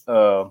toot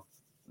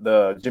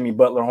the Jimmy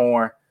Butler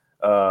horn.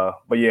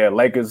 But yeah,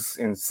 Lakers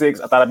in 6.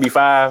 I thought it'd be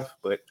 5,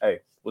 but hey,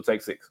 we'll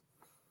take 6.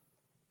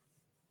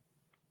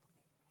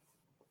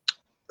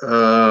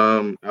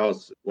 I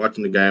was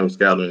watching the game with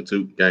Skyler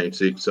in game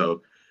 6,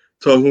 so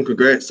told him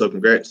congrats. So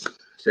congrats,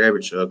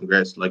 Savage.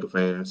 Congrats, Laker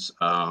fans.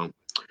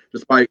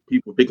 Despite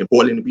people picking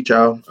Portland to beat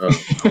y'all,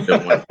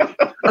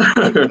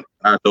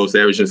 I throw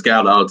Savage and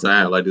Skyler all the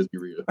time. Like, just be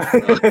real.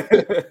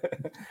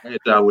 And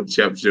y'all with the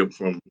championship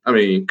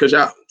because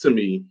y'all, to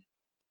me,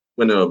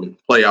 when the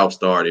playoffs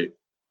started,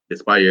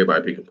 despite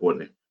everybody picking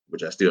Portland,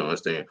 which I still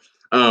understand,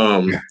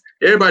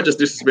 everybody just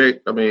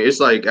disrespect. It's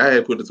like I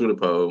had put it to the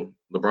poll: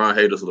 LeBron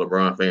haters or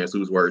LeBron fans,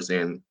 who's worse?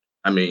 And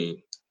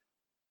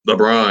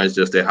LeBron is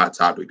just that hot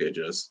topic that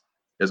just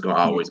it's gonna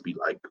always be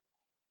like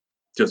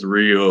just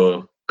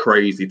real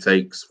crazy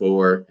takes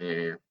for,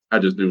 and I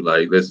just do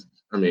like this.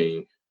 I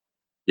mean,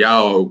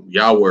 y'all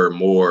were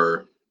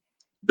more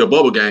the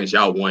bubble games.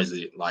 Y'all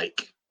wasn't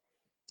like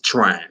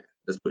trying.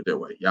 Let's put it that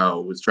way.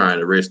 Y'all was trying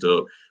to rest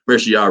of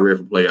y'all ready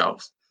for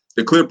playoffs.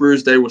 The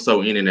Clippers, they were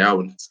so in and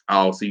out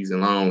all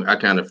season long. I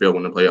kind of felt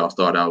when the playoffs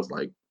started, I was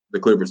like, the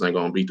Clippers ain't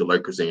gonna beat the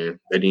Lakers, and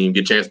they didn't even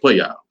get a chance to play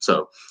y'all.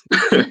 So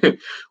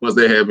once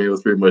they had me, it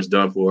was pretty much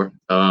done for.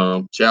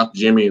 Shout out to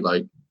Jimmy,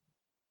 like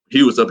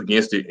he was up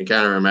against it and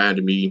kind of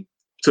reminded me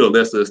to a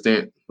lesser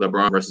extent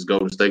LeBron versus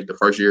Golden State the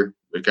first year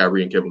with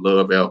Kyrie and Kevin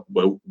Love out,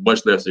 but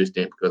much lesser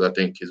extent because I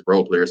think his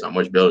role players are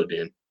much better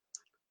than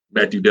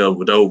Matthew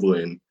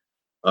Dellavedova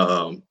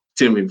and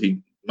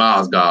Timothy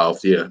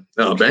Mozgov. Yeah,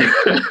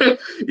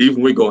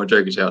 even we go and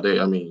Dragic out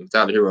there. I mean,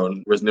 Tyler Hero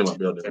and Rest of them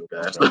are better than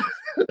guys.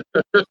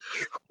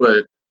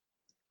 But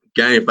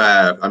Game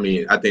 5, I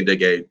mean, I think they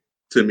gave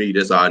to me.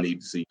 That's all I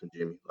need to see from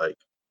Jimmy. Like,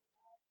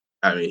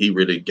 I mean, he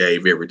really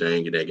gave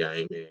everything in that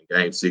game. And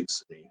Game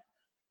 6, I mean,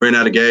 ran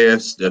out of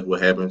gas. That's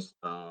what happens.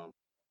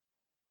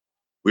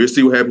 We'll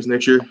see what happens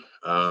next year.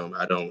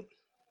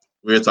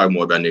 We'll talk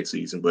more about next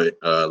season, but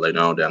later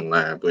on down the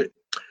line. But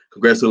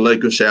congrats to the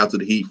Lakers. Shout out to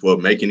the Heat for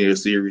making it a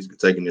series,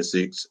 taking it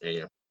 6.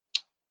 And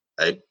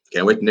hey,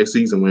 can't wait the next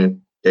season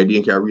when KD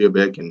and Kyrie are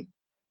back and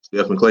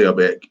Steph and Clay are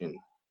back, and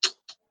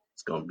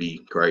it's gonna be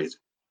crazy.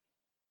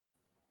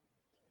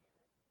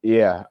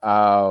 Yeah.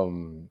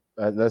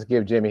 Let's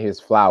give Jimmy his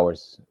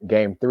flowers.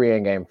 Game 3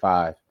 and Game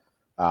 5.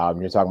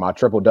 You're talking about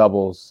triple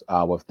doubles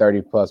with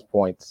 30+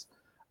 points,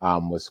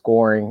 with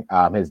scoring,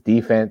 his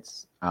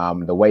defense,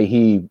 the way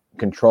he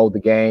controlled the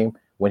game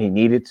when he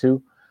needed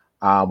to,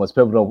 was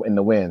pivotal in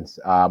the wins.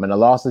 And the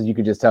losses, you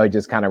could just tell he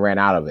just kind of ran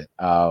out of it.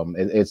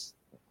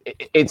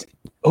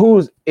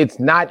 It's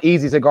not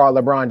easy to guard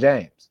LeBron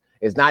James.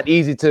 It's not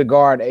easy to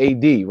guard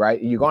AD,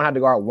 right? You're gonna have to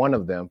guard one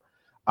of them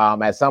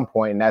at some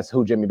point, and that's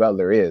who Jimmy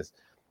Butler is.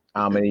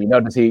 And you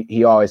notice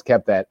he always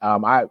kept that. I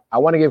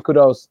want to give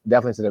kudos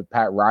definitely to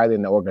Pat Riley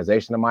and the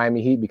organization of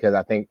Miami Heat because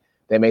I think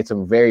they made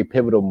some very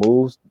pivotal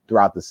moves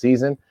throughout the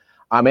season.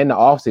 In the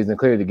offseason,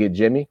 clearly to get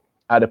Jimmy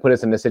to put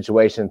us in the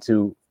situation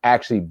to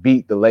actually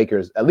beat the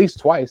Lakers at least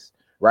twice,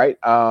 right?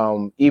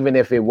 Even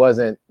if it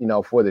wasn't,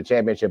 for the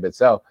championship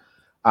itself.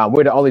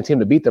 We're the only team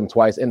to beat them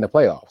twice in the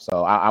playoffs.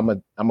 So I'm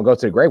gonna go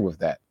to the grave with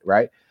that,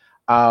 right?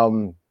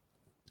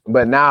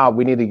 But now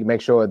we need to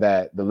make sure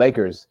that the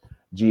Lakers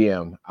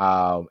GM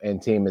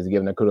and team is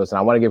giving the kudos. And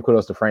I want to give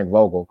kudos to Frank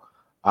Vogel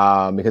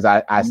because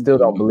I still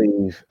don't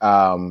believe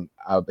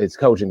it's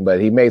coaching,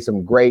 but he made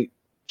some great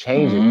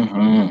changes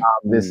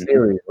this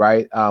series,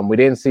 right? We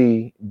didn't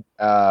see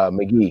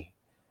McGee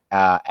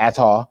at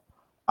all.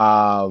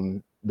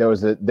 There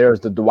was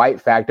the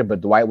Dwight factor,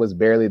 but Dwight was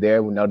barely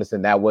there. We're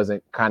noticing that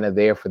wasn't kind of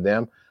there for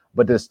them.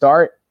 But to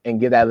start and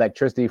get that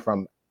electricity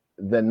from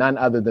none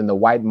other than the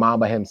White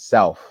Mamba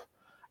himself,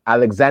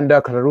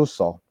 Alexander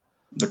Caruso.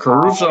 The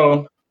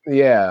Caruso.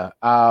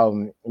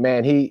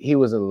 Man, he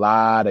was a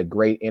lot of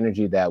great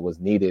energy that was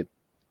needed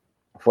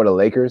for the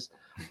Lakers.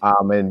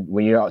 And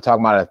when you're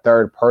talking about a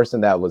third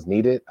person that was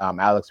needed,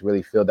 Alex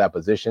really filled that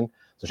position.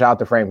 So shout out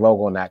to Frank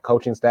Vogel and that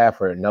coaching staff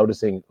for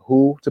noticing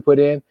who to put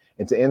in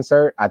and to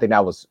insert. I think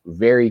that was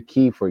very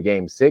key for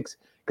Game 6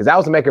 because that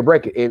was a make or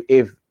break.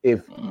 If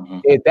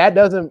that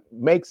doesn't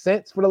make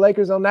sense for the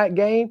Lakers on that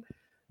game,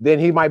 then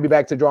he might be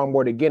back to drawing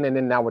board again. And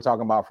then now we're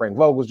talking about Frank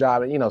Vogel's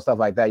job and stuff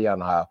like that. Y'all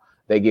know how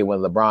they get when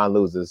LeBron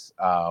loses.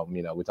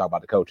 We talk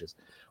about the coaches.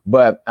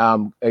 But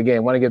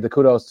again, want to give the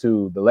kudos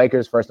to the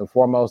Lakers first and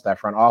foremost, that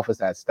front office,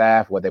 that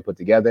staff, what they put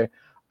together.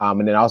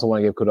 And then also want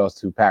to give kudos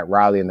to Pat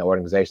Riley and the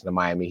organization of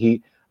Miami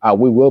Heat.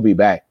 We will be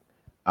back.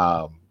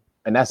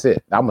 And that's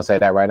it. I'm going to say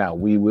that right now.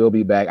 We will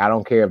be back. I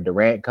don't care if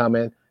Durant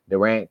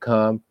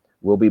come.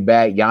 We'll be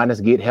back.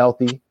 Giannis get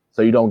healthy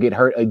so you don't get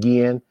hurt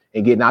again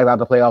and get knocked out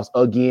the playoffs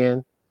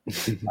again.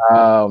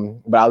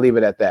 But I'll leave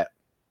it at that.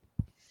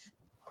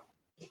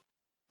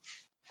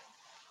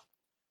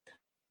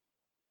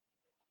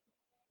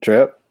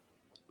 Trip.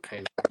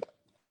 Okay.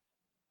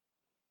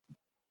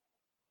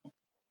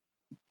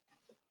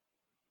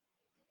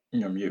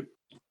 You're on mute.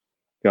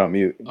 You're on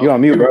mute. You're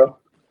on mute, bro.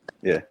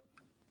 Yeah.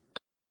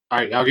 All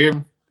right, y'all hear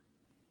me?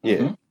 Yeah.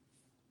 Mm-hmm.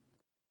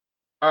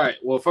 All right.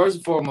 Well, first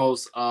and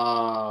foremost,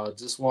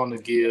 just want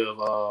to give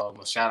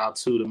a shout out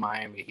to the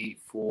Miami Heat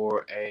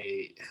for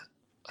a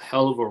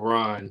hell of a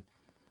run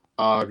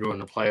during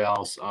the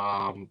playoffs.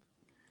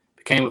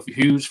 Became a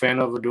huge fan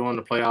of it during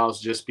the playoffs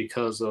just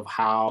because of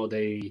how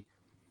they,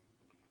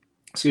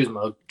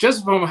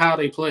 just from how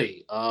they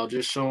play.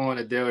 Just showing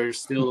that there is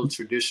still a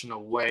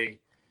traditional way.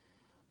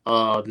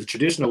 The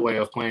traditional way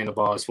of playing the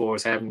ball as far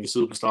as having your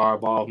superstar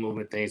ball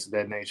movement, things of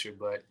that nature.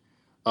 But,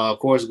 of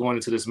course, going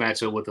into this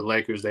matchup with the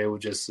Lakers, they were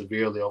just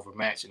severely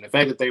overmatched. And the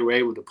fact that they were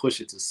able to push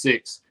it to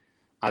 6,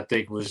 I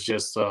think was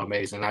just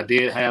amazing. I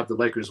did have the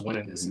Lakers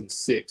winning this in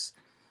 6.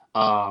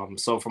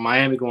 So for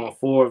Miami going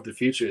forward, the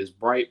future is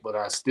bright, but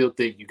I still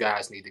think you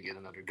guys need to get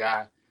another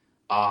guy,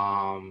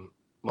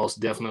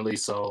 most definitely.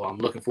 So I'm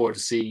looking forward to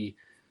see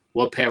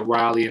what Pat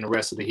Riley and the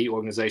rest of the Heat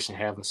organization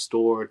have in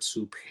store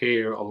to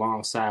pair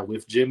alongside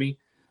with Jimmy.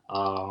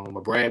 A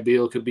Brad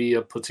Beal could be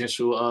a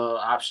potential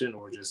option,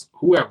 or just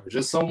whoever,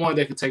 just someone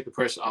that could take the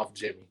pressure off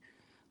Jimmy.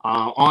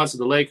 On to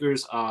the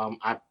Lakers.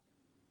 I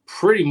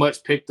pretty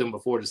much picked them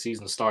before the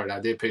season started. I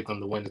did pick them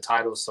to win the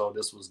title, so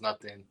this was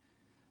nothing,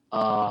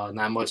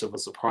 not much of a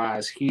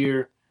surprise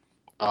here.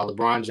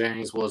 LeBron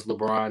James was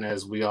LeBron,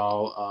 as we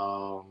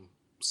all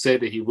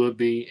said that he would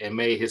be, and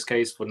made his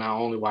case for not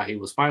only why he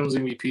was Finals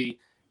MVP,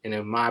 and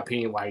in my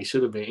opinion, why he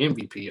should have been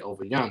MVP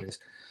over Giannis.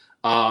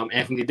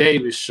 Anthony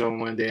Davis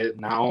showing that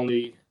not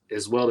only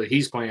as well that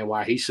he's playing,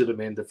 why he should have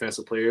been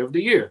Defensive Player of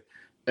the Year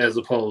as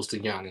opposed to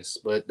Giannis,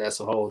 but that's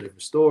a whole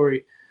different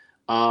story.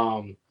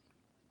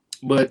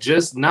 But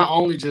just not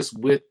only just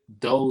with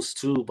those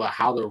two, but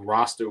how the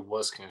roster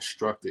was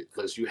constructed,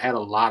 because you had a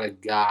lot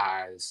of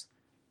guys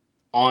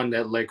on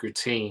that Laker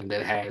team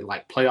that had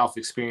like playoff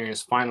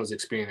experience, finals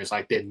experience,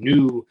 like that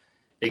knew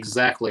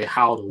exactly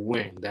how to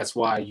win. That's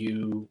why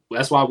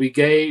we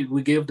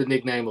give the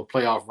nickname of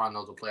Playoff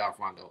Rondo to Playoff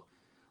Rondo.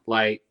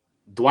 Like,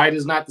 Dwight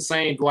is not the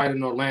same Dwight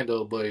in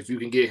Orlando, but if you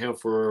can get him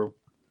for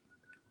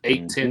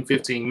 8, 10,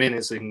 15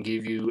 minutes, it can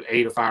give you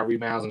 8 or 5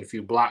 rebounds and a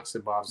few blocks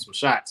and some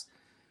shots.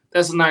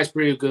 That's a nice,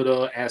 pretty good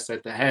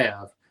asset to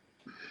have.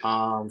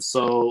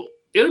 So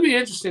it'll be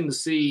interesting to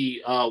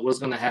see what's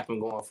going to happen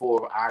going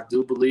forward. I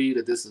do believe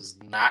that this is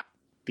not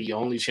the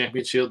only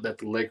championship that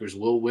the Lakers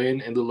will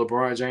win in the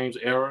LeBron James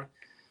era.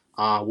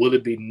 Will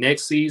it be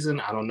next season?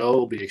 I don't know.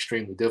 It'll be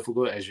extremely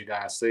difficult, as you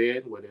guys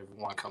said, with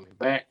everyone coming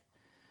back.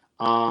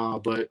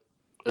 But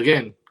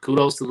again,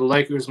 kudos to the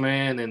Lakers,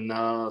 man,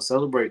 and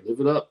celebrate, live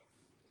it up.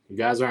 You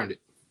guys earned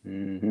it.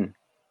 Mm-hmm.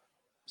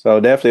 So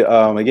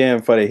definitely,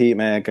 again, for the Heat,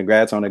 man,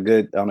 congrats on a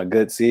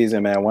good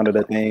season, man. One of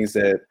the things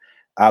that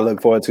I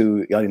look forward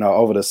to,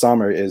 over the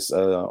summer is,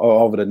 or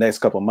over the next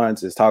couple of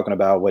months, is talking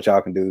about what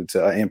y'all can do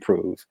to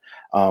improve.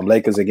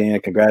 Lakers, again,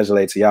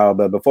 congratulate to y'all.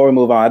 But before we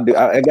move on,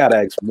 I gotta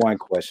ask one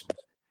question.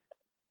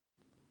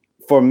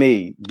 For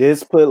me,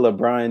 this put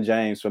LeBron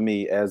James for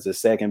me as the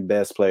second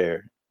best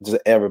player to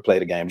ever play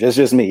the game.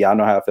 Just me. Y'all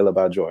know how I feel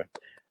about Jordan.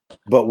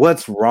 But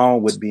what's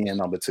wrong with being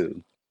number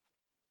 2?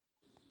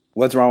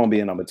 What's wrong with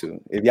being number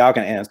 2? If y'all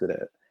can answer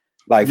that.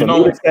 Like, for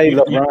me to say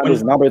LeBron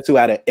is number 2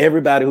 out of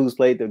everybody who's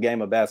played the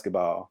game of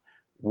basketball,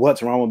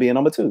 what's wrong with being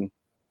number 2?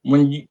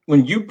 When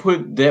you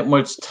put that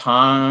much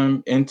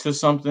time into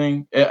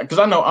something, because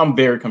I know I'm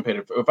very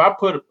competitive. If I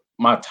put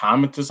my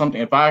time into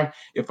something,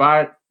 if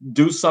I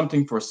do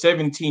something for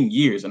 17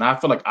 years and I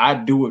feel like I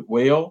do it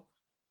well,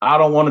 I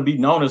don't want to be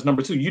known as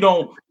number 2. You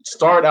don't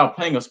start out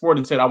playing a sport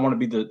and say I want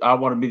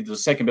to be the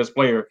second best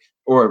player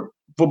or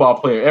football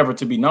player ever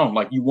to be known.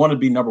 Like, you want to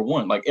be number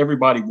 1. Like,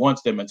 everybody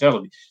wants that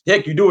mentality.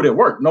 Heck, you do it at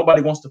work.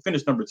 Nobody wants to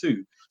finish number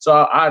 2.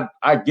 So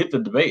I get the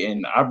debate,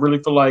 and I really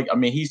feel like, I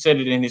mean, he said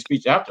it in his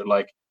speech after,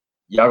 like,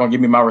 y'all gonna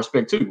give me my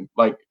respect too.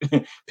 Like,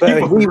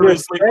 people really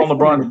sleep on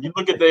LeBron. If you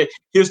look at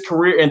his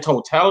career in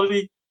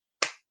totality,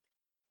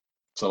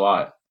 it's a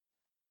lot.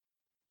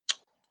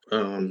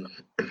 We're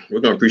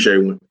gonna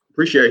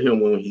appreciate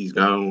him when he's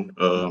gone.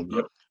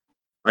 Yep.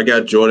 I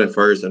got Jordan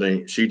first. I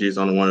think she's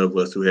only one of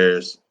us who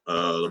has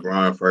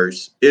LeBron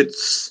first.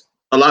 It's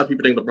a lot of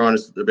people think LeBron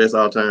is the best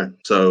all time.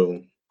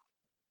 So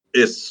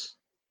it's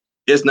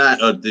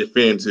not a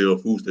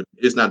definitive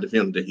it's not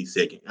definitive that he's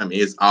second. I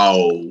mean, it's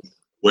all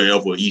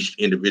wherever each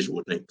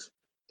individual thinks.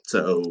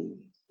 So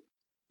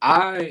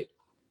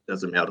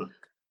doesn't matter.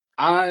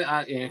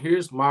 And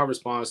here's my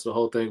response to the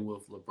whole thing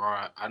with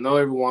LeBron. I know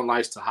everyone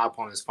likes to hop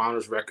on his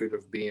finals record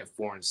of being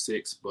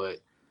 4-6, but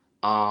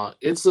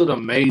it's an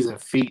amazing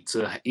feat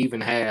to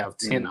even have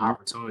 10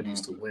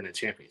 opportunities to win a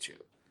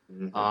championship.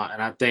 And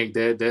I think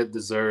that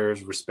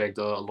deserves respect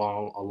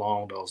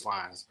along those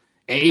lines.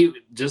 And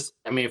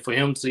for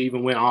him to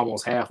even win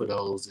almost half of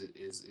those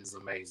is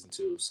amazing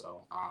too.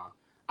 So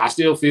I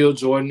still feel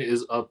Jordan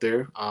is up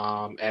there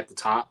at the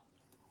top.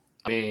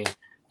 I mean,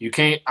 you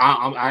can't.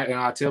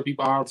 I tell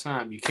people all the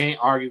time, you can't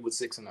argue with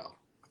 6-0.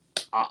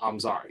 I'm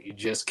sorry, you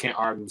just can't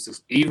argue with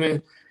 6.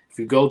 Even if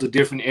you go to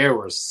different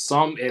eras,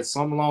 some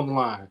along the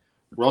line,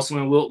 Russell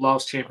and Wilt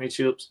lost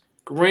championships.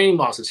 Kareem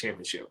lost a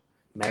championship.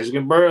 Magic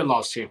and Bird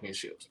lost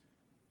championships.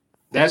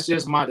 That's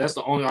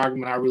the only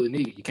argument I really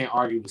need. You can't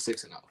argue with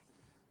 6-0.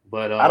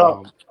 But I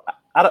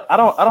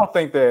don't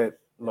think that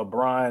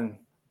LeBron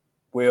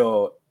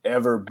will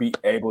ever be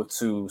able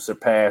to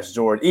surpass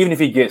Jordan, even if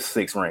he gets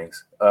 6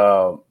 rings.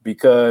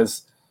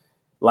 Because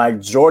like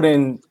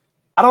Jordan,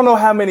 I don't know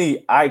how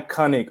many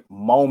iconic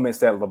moments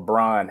that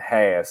LeBron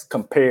has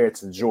compared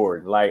to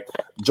Jordan. Like,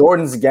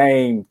 Jordan's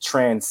game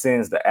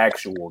transcends the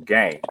actual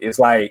game. It's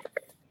like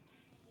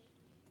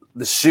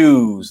the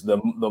shoes, the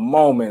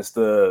moments,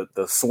 the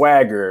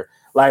swagger.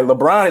 Like,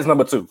 LeBron is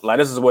number 2. Like,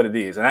 this is what it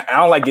is. And I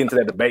don't like getting into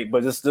that debate,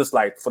 but just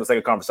like for the sake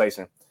of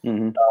conversation.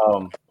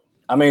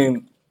 I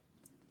mean,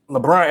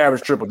 LeBron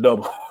averaged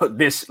triple-double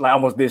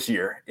almost this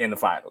year in the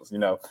finals,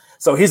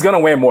 So he's going to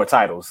win more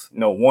titles,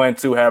 1,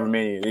 2, however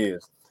many it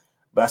is.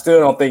 but I still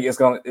don't think it's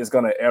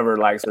gonna ever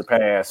like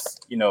surpass,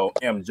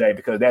 MJ,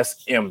 because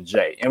that's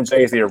MJ. MJ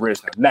is the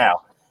original.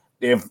 Now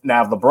if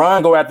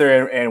LeBron go out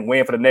there and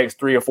win for the next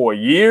 3 or 4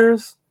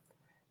 years,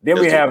 then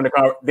we having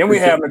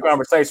the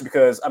conversation,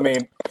 because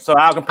so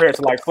I'll compare it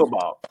to like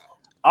football.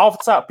 Off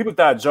the top, people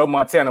thought Joe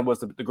Montana was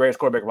the greatest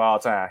quarterback of all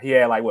time. He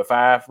had like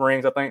 5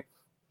 rings, I think,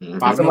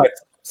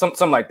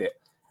 something like that.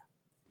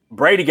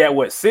 Brady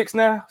got 6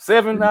 now,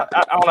 7. I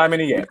don't know how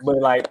many yet, but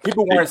like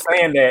people weren't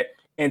saying that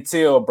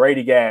until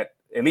Brady got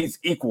at least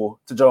equal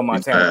to Joe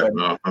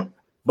Montana.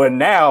 But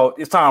now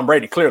it's Tom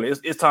Brady. Clearly,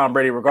 it's Tom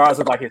Brady, regardless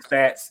of like his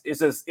stats.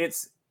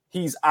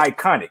 He's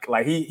iconic.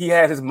 Like he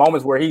has his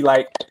moments where he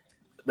like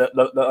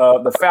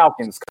the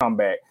Falcons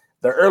comeback,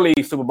 the early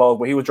Super Bowls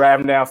where he was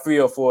driving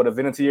downfield for the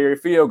Vinatieri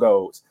field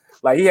goals.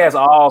 Like he has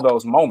all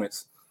those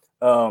moments.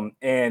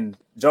 And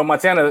Joe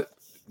Montana,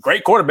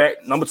 great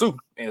quarterback, number 2, and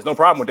there's no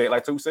problem with that,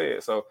 like 2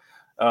 said. So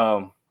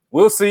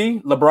we'll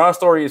see. LeBron's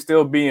story is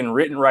still being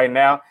written right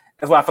now.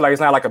 That's why I feel like it's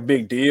not like a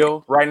big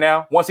deal right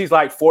now. Once he's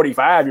like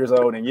 45 years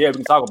old, and we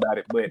can talk about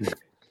it. But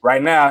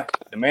right now,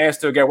 the man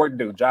still got work to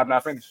do. Job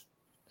not finished.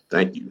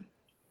 Thank you.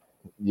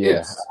 Yeah,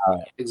 yes,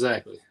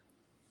 exactly.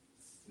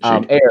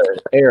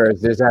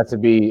 Errors. There's has to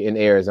be in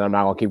errors, and I'm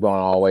not gonna keep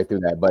going all the way through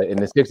that. But in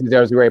the 60s,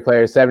 there was great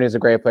players. 70s, are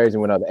great players,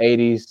 and we know the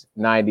 80s,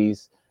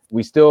 90s.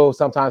 We still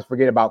sometimes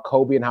forget about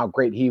Kobe and how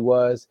great he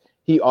was.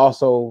 There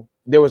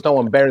was no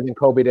one better than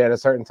Kobe at a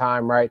certain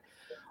time, right?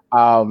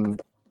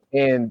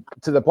 And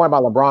to the point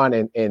about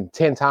LeBron and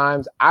 10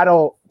 times,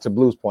 to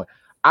Blue's point,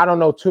 I don't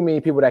know too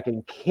many people that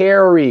can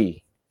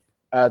carry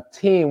a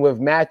team with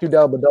Matthew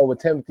Dellavedova, with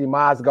Timothy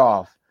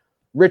Mozgov,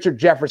 Richard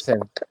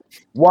Jefferson,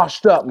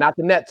 washed up, not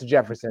the Nets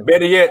Jefferson.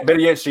 Better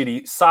yet,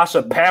 Sheedy,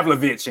 Sasha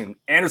Pavlovich and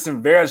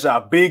Anderson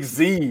Varejao, Big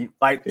Z,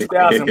 like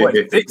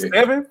 2006,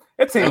 7?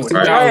 That team was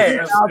trash.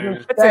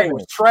 That team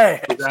was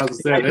trash.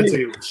 2007, that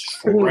team was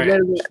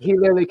trash. He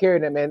literally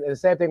carried them, man. And the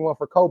same thing went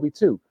for Kobe,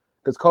 too,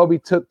 because Kobe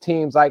took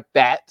teams like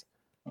that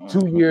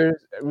 2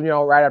 years,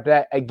 right after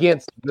that,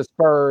 against the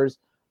Spurs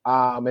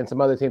and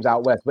some other teams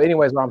out west. But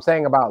anyways, what I'm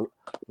saying about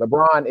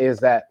LeBron is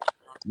that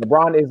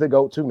LeBron is the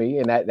GOAT to me,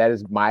 and that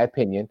is my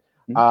opinion.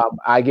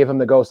 I give him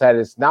the GOAT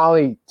status not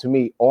only to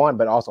me on,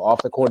 but also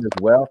off the court as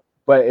well.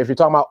 But if you're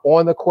talking about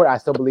on the court, I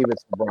still believe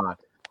it's LeBron.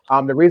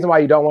 The reason why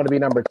you don't want to be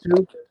number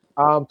 2,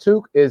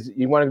 Took, is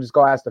you want to just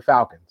go ask the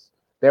Falcons.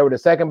 They were the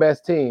second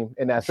best team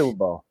in that Super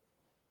Bowl.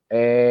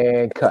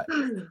 And cut.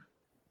 It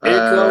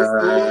goes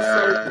full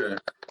circle.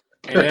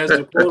 And as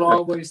the quote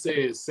always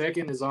says,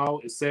 second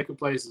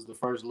place is the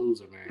first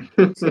loser,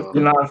 man. So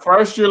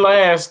first you're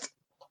last.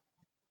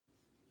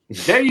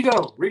 There you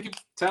go, Ricky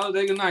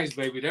Talladega Nights,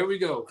 baby. There we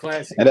go,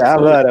 classic. And I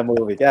love that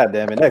movie. God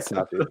damn it, next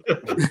topic.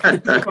 I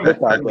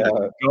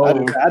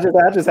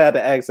just had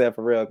to ask that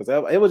for real, because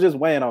it was just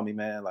weighing on me,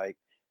 man. Like,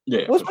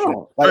 what's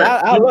wrong? Like,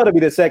 I'd love to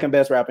be the second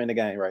best rapper in the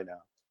game right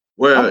now.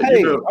 Well,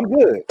 I'm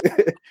good.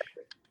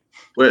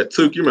 Well,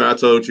 Took, I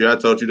told you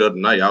the other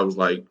night, I was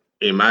like,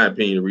 in my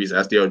opinion, the reason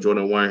I still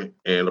Jordan 1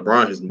 and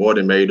LeBron has more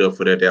than made up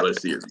for that Dallas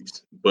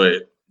series,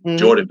 but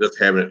Jordan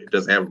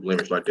doesn't have a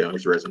blemish like that on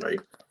his resume.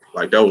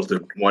 Like, that was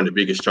one of the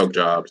biggest choke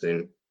jobs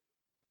in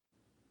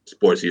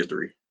sports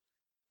history.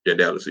 Yeah,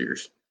 Dallas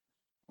series.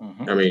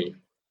 And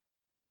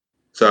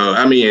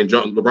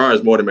LeBron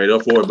is more than made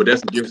up for it, but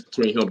that's the difference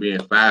between him being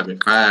 5-5 and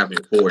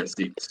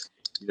 4-6.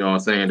 You know what I'm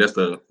saying? That's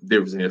the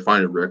difference in his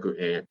final record.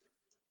 And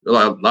a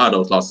lot of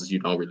those losses, you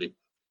don't really.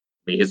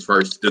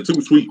 The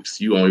 2 sweeps,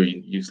 you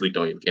usually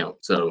don't even count.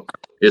 So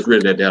it's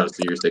really that Dallas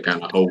series that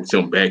kind of holds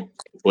him back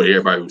for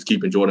everybody who's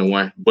keeping Jordan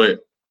 1. But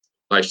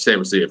like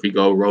Sam said, if he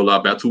go roll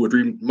out about 2 or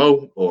 3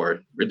 more,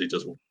 or really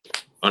just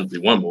honestly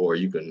 1 more,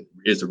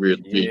 it's a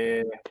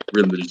really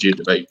legit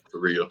debate for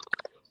real.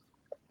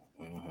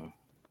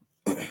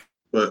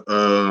 But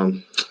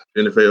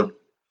NFL.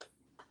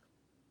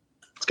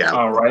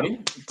 All righty.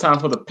 Time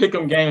for the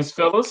pick'em games,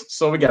 fellas.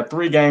 So we got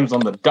 3 games on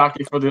the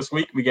docket for this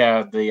week. We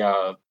got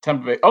the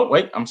Tampa Bay. Oh,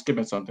 wait, I'm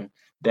skipping something.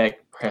 Dak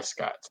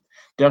Prescott.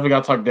 Definitely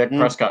got to talk Dak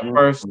Prescott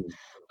first.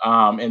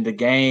 In the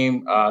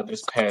game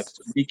this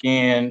past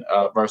weekend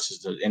versus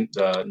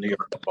the New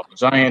York Football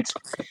Giants,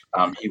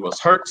 he was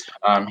hurt.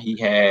 He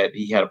had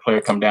a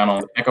player come down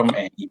on Beckham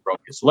and he broke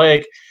his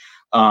leg.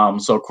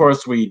 So of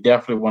course we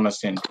definitely want to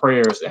send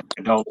prayers and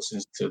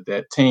condolences to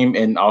that team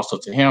and also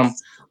to him,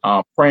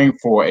 praying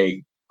for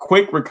a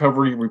quick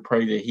recovery. We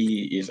pray that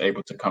he is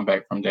able to come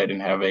back from that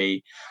and have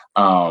a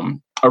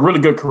really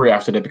good career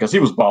after that, because he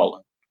was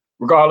balling.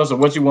 Regardless of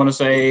what you want to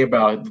say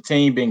about the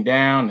team being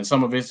down and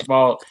some of his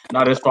fault,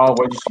 not his fault,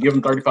 whether you should give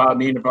him $35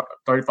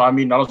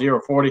 million a year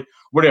or 40,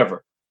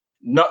 whatever.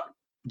 No,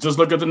 just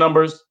look at the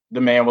numbers. The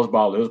man was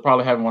balling. It was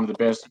probably having one of the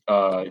best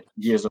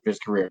years of his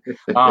career.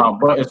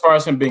 But as far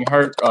as him being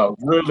hurt,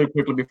 really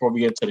quickly before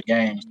we get to the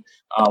games,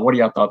 what are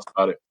y'all thoughts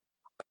about it?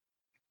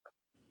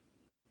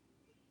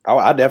 Oh,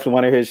 I definitely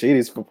want to hear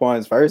Sheedy's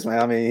points first, man.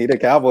 I mean, he's the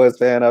Cowboys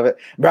fan of it.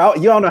 Bro,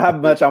 you don't know how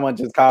much I want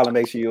to just call and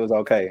make sure you was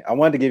okay. I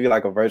wanted to give you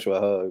like a virtual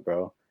hug,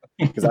 bro,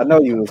 because I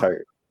know you was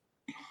hurt.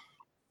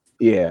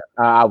 Yeah,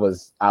 I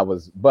was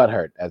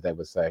butthurt, as they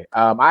would say.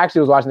 I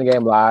actually was watching the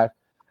game live.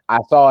 I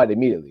saw it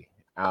immediately,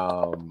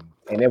 and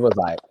it was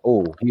like,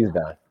 oh, he's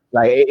done.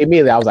 Like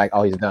immediately, I was like,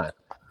 oh, he's done.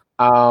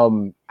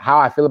 How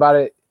I feel about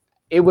it,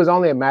 it was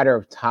only a matter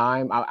of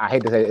time. I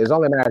hate to say it was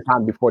only a matter of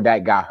time before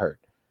Dak got hurt.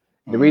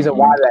 The reason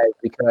why that is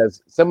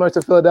because similar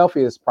to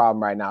Philadelphia's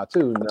problem right now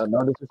too.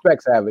 No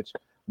disrespect, Savage,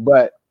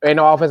 but ain't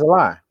no offensive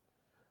line.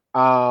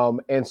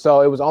 And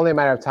so it was only a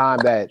matter of time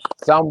that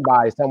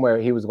somebody somewhere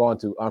he was going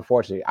to,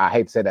 unfortunately, I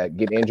hate to say that,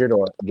 get injured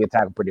or get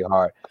tackled pretty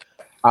hard.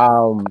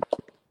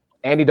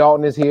 Andy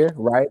Dalton is here,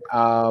 right?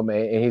 And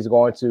we're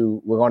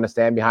going to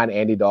stand behind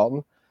Andy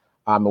Dalton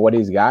and what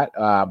he's got.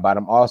 But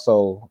I'm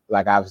also,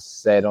 like I've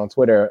said on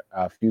Twitter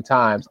a few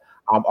times,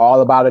 I'm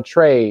all about a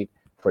trade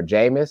for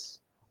Jameis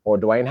or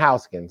Dwayne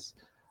Haskins,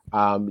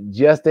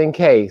 just in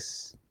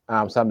case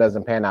something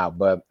doesn't pan out.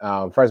 But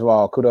first of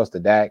all, kudos to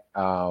Dak.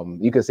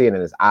 You can see it in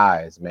his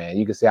eyes, man.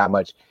 You can see how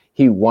much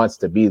he wants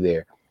to be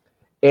there.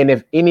 And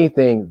if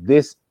anything,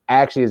 this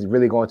actually is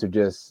really going to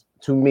just,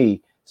 to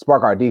me,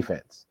 spark our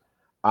defense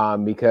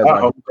because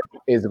our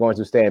defense is going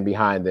to stand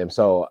behind them.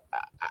 So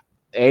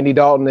Andy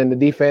Dalton in the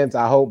defense,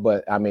 I hope.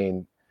 But, I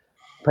mean,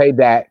 pay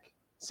Dak.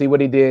 See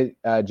what he did,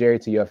 Jerry,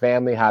 to your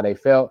family, how they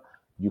felt.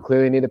 You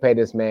clearly need to pay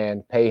this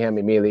man. Pay him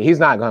immediately. He's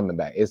not coming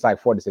back. It's like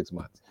 4 to 6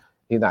 months.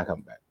 He's not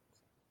coming back.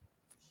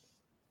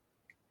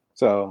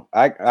 So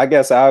I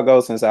guess I'll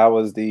go since I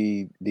was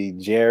the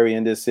Jerry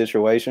in this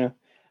situation.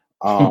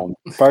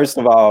 First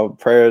of all,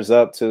 prayers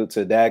up to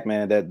Dak,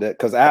 man. That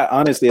because I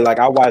honestly, like,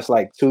 I watched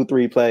like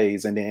 2-3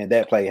 plays and then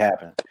that play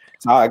happened.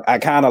 So I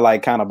kind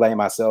of blame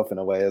myself in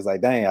a way. It's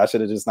like, dang, I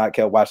should have just not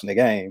kept watching the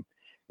game.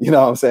 You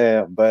know what I'm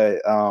saying?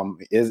 But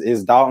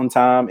it's Dalton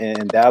time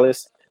in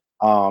Dallas.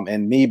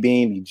 And me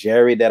being the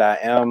Jerry that I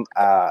am,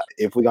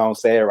 if we're gonna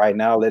say it right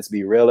now, let's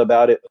be real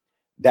about it.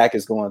 Dak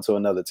is going to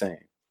another team.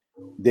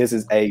 This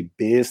is a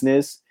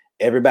business.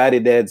 Everybody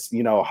that's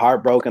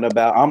heartbroken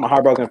about, I'm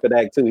heartbroken for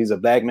Dak too. He's a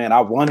black man.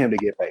 I want him to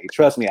get paid.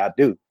 Trust me, I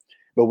do.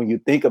 But when you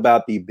think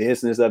about the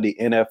business of the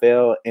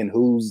NFL and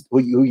who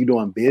you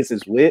doing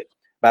business with,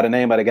 by the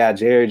name of the guy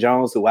Jerry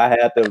Jones, who I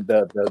had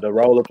the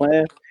role of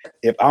playing,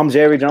 if I'm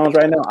Jerry Jones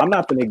right now, I'm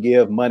not going to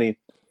give money.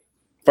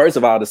 First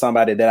of all, to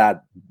somebody that I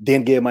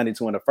didn't give money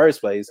to in the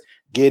first place,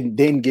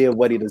 didn't give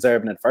what he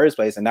deserved in the first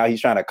place, and now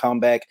he's trying to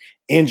come back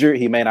injured.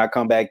 He may not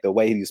come back the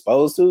way he's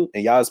supposed to,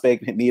 and y'all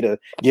expect me to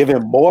give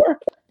him more?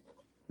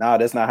 No,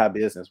 that's not how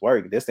business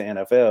works. This the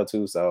NFL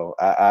too, so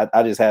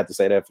I just had to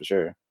say that for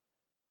sure.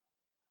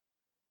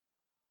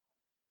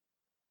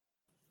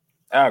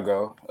 I'll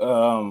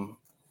go.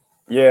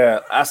 Yeah,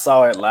 I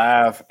saw it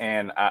live,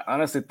 and I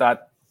honestly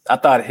thought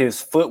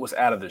his foot was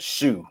out of the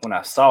shoe when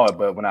I saw it,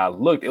 but when I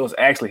looked, it was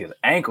actually his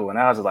ankle, and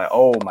I was just like,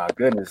 "Oh my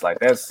goodness!" Like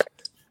that's,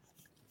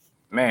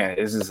 man,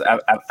 it's just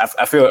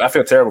I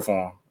feel terrible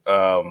for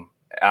him.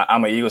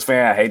 I'm an Eagles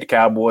fan. I hate the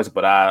Cowboys,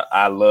 but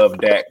I love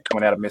Dak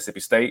coming out of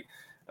Mississippi State.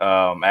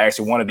 I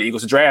actually wanted the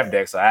Eagles to draft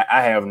Dak, so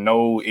I have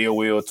no ill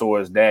will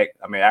towards Dak.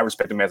 I mean, I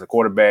respect him as a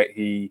quarterback.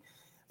 He,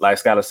 like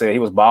Skylar said, he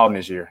was balling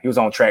this year. He was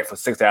on track for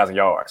 6,000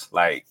 yards,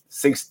 like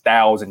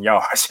 6,000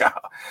 yards,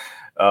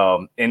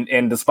 y'all.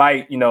 And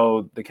despite,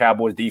 the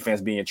Cowboys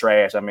defense being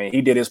trash, I mean,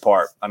 he did his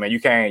part. I mean,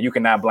 you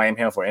cannot blame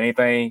him for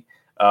anything.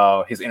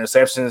 His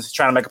interceptions,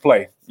 trying to make a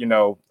play,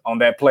 on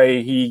that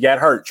play, he got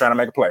hurt trying to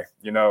make a play,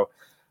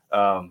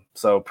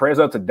 so prayers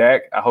up to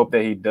Dak. I hope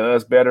that he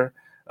does better,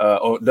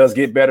 or does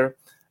get better.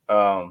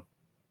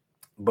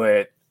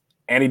 But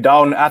Andy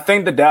Dalton, I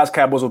think the Dallas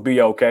Cowboys will be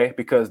okay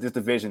because this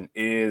division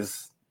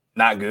is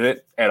not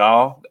good at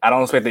all. I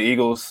don't expect the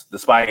Eagles,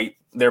 despite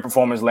their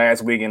performance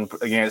last week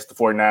against the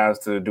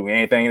 49ers, to do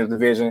anything in this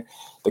division.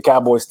 The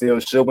Cowboys still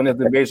should win this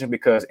division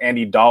because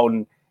Andy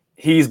Dalton,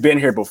 he's been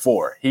here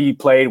before. He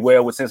played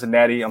well with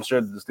Cincinnati. I'm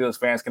sure the Steelers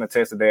fans can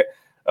attest to that.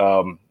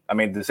 I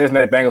mean, the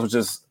Cincinnati Bengals were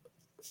just,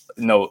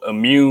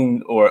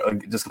 immune or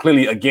just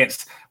completely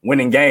against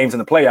winning games in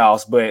the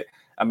playoffs. But,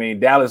 I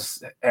mean,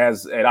 Dallas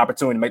has an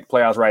opportunity to make the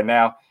playoffs right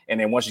now. And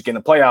then once you get in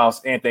the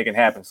playoffs, anything can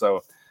happen.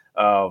 So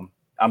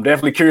I'm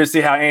definitely curious to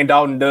see how Andy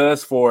Dalton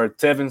does for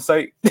Tevin's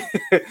sake.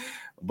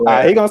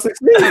 But he gonna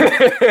succeed.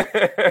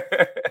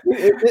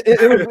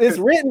 It's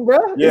written, bro.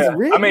 Yeah, it's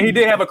written. I mean, he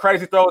did have a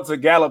crazy throw to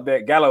Gallup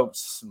that Gallup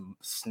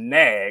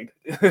snagged.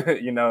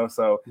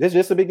 So this is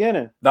just the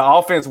beginning. The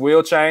offense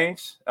will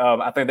change.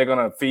 I think they're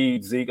gonna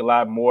feed Zeke a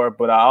lot more,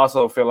 but I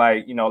also feel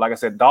like, like I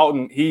said,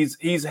 Dalton,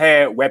 he's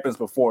had weapons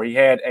before. He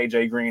had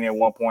AJ Green at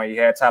one point. He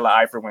had Tyler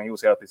Eifert when he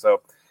was healthy. So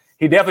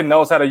he definitely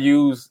knows how to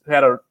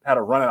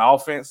run an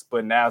offense.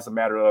 But now it's a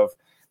matter of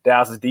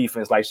Dallas'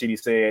 defense, like Sheedy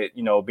said,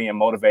 being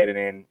motivated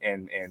and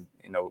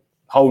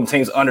holding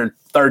teams under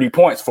 30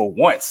 points for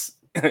once,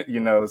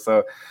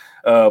 So,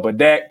 but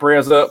Dak,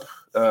 prayers up,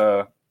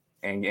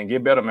 and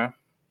get better, man.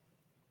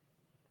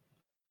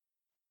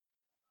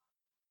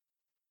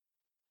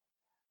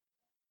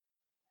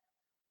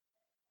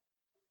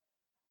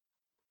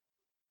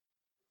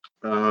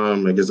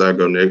 I guess I'll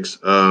go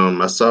next.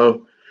 I saw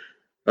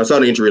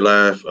the injury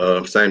live.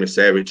 Same as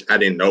Savage. I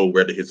didn't know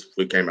whether his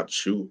foot came out the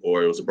shoe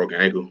or it was a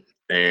broken ankle.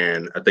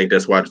 And I think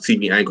that's why the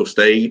TV angle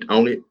stayed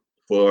on it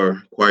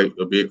for quite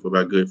a bit, for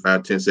about a good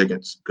 5-10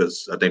 seconds,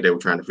 because I think they were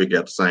trying to figure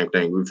out the same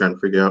thing we were trying to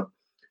figure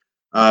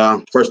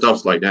out. First off,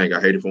 it's like, dang,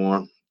 I hated for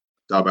him.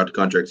 Talk about the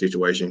contract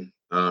situation.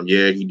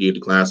 Yeah, he did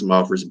decline some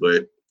offers,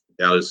 but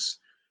Dallas,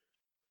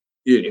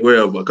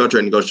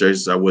 contract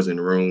negotiations, I was in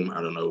the room.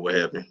 I don't know what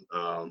happened.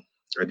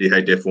 I did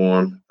hate that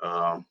for him.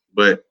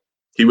 But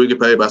he will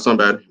get paid by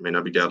somebody. It may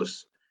not be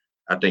Dallas.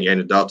 I think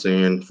Andy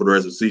Dalton, for the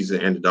rest of the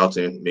season, Andy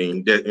Dalton, I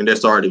mean, in that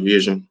starting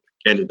division,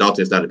 Andy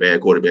Dalton's not a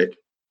bad quarterback.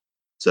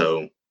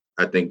 So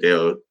I think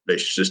they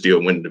should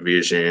still win the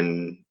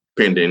division,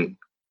 pending.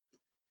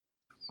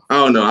 I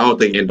don't know. I don't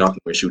think Andy Dalton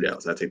win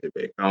shootouts. I take that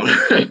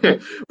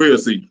back. We'll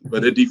see.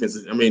 But the defense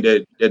is, I mean,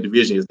 that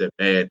division is that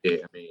bad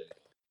that, I mean,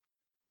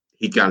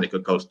 he kind of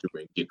could coast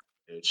through and get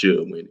and should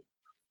win it.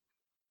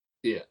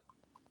 Yeah.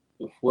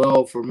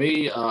 Well, for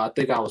me, I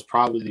think I was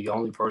probably the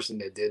only person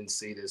that didn't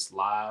see this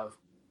live.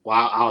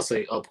 Well, I'll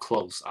say up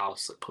close. I'll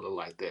put it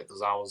like that,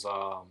 because I was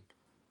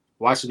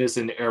watching this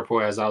in the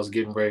airport as I was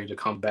getting ready to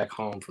come back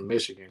home from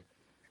Michigan.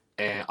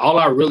 And all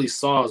I really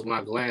saw is when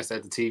I glanced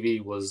at the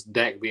TV was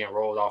Dak being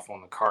rolled off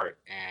on the cart.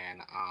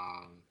 And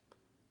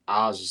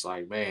I was just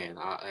like, man,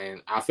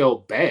 I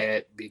felt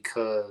bad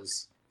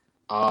because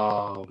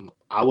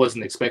I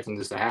wasn't expecting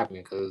this to happen,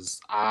 because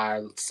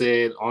I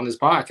said on this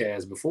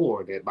podcast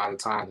before that by the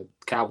time the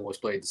Cowboys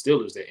played the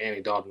Steelers that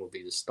Andy Dalton would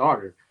be the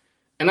starter.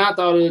 And I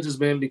thought it would just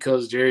been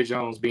because Jerry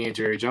Jones being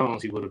Jerry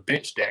Jones, he would have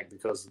benched Dak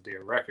because of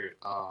their record.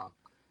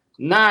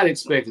 Not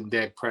expecting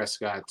Dak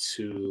Prescott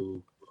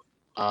to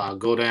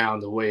go down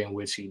the way in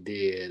which he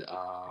did.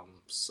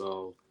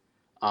 So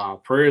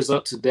prayers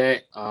up to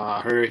Dak.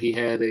 I heard he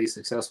had a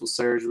successful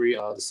surgery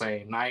the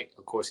same night.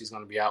 Of course, he's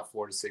going to be out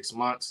 4 to 6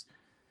 months.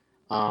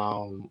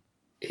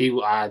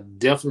 I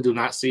definitely do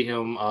not see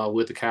him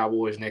with the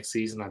Cowboys next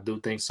season. I do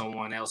think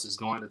someone else is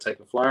going to take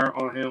a flyer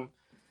on him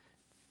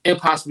and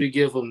possibly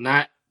give him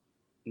not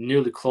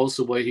nearly close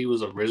to what he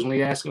was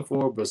originally asking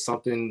for, but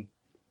something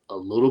a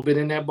little bit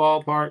in that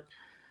ballpark.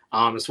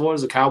 As far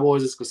as the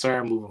Cowboys is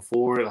concerned, moving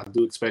forward, I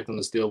do expect them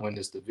to still win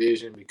this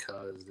division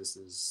because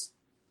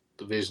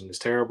division is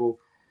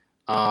terrible.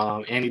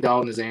 Andy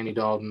Dalton is Andy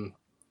Dalton,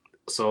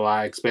 so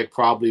I expect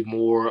probably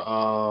more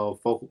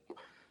focal.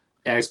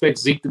 I expect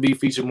Zeke to be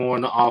featured more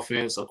in the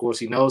offense. Of course,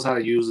 he knows how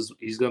to use this.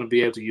 He's going to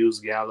be able to use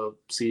Gallup,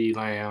 CeeDee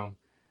Lamb,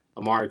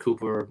 Amari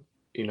Cooper,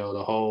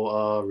 the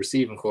whole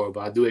receiving core.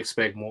 But I do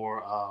expect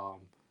more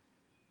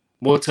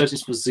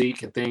touches for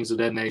Zeke and things of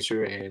that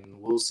nature. And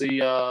we'll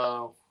see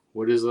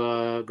what his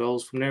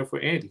goes from there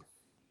for Andy.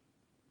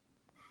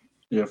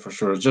 Yeah, for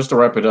sure. Just to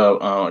wrap it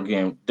up,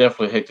 again,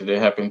 definitely hate that it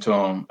happened to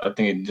him. I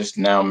think it just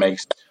now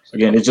makes,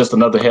 again, it's just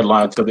another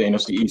headline to the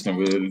NFC East, and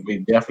it'll be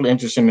definitely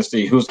interesting to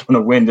see who's going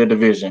to win the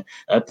division.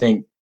 I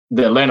think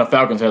the Atlanta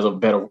Falcons has a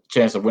better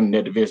chance of winning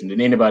their division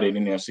than anybody in the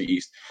NFC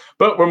East.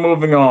 But we're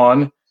moving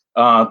on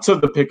to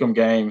the Pick'em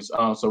games.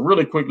 So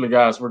really quickly,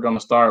 guys, we're going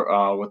to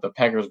start with the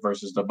Packers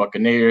versus the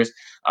Buccaneers.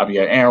 I'll be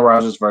at Aaron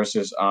Rodgers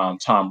versus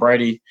Tom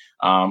Brady.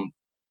 Tell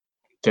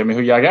me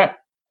who y'all got.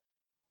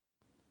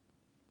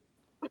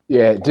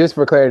 Yeah, just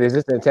for clarity, is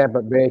this in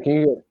Tampa Bay? Can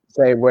you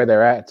say where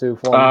they're at too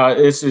for me?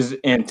 This is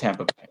in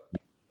Tampa Bay.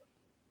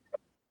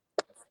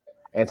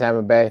 In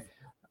Tampa Bay.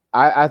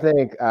 I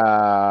think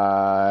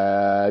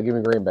give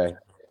me Green Bay.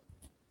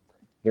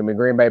 Give me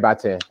Green Bay by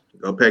 10.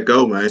 Go Pack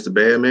Go, man. It's a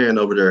bad man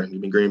over there.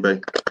 Give me Green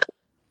Bay. I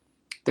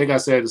think I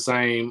said the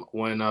same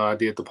when I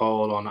did the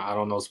poll on the I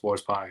Don't Know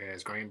Sports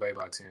podcast. Green Bay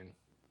by 10.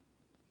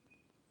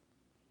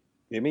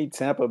 Give me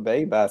Tampa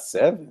Bay by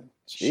 7.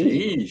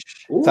 Jeez.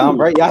 Tom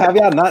Brady. Have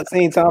y'all not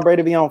seen Tom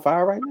Brady be on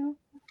fire right now?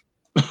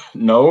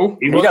 No.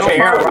 He got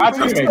Aaron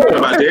Rodgers. You talking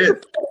about this?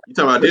 You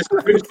talking about this?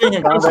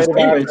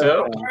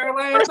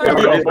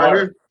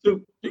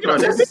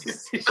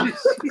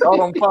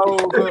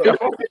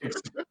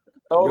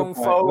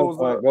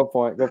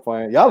 Good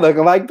point. Y'all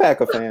looking like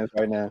Packer fans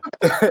right now.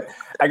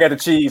 I got the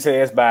Chiefs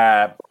heads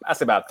by, I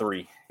say about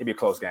 3. It'd be a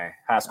close game,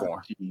 high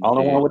scoring.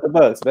 Only one with the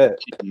Bucks, bet.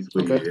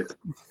 Okay.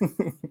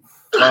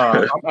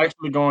 I'm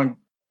actually going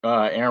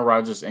Aaron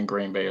Rodgers and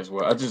Green Bay as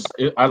well.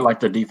 I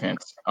like their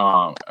defense.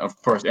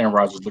 Of course, Aaron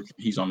Rodgers,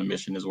 he's on the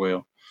mission as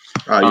well.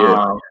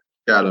 Oh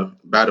yeah.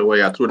 By the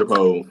way, our Twitter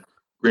poll,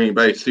 Green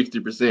Bay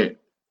 60%.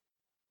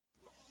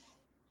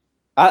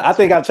 I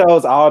think I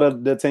chose all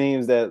the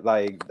teams that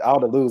all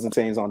the losing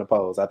teams on the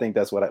polls. I think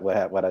that's what I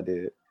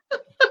did.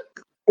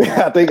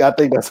 I think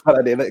that's what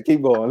I did. Let's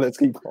keep going.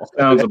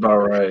 Sounds about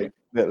right.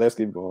 Let's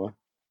keep going.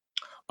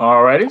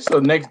 All righty. So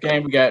next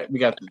game we got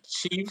the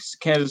Chiefs,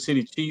 Kansas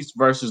City Chiefs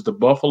versus the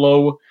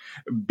Buffalo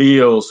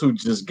Bills, who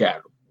just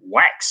got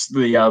waxed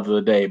the other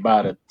day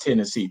by the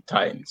Tennessee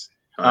Titans.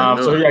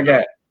 So who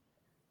y'all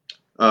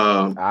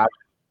got?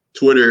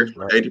 Twitter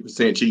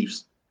 80%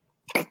 Chiefs.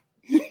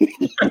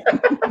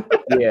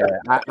 Yeah,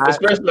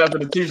 especially after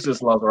the Chiefs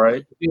just lost,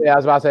 right? Yeah, I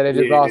was about to say they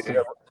just lost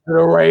to the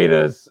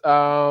Raiders.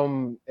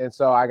 And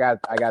so I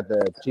got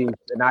the Chiefs,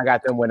 and I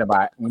got them winning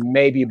by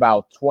maybe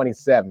about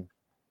 27.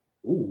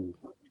 Ooh.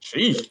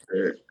 Sheesh.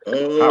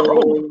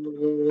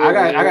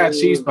 I got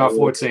Chiefs by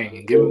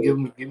 14. Give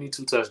me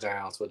 2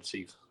 touchdowns for the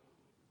Chiefs.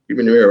 Give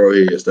me the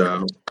Arrowhead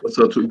style. What's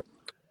up, Tweet?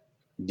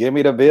 Give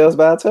me the Bills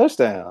by a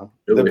touchdown.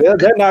 The Bills,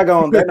 they're not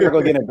gonna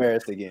get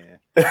embarrassed again.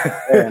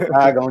 They're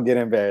not gonna get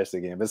embarrassed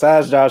again.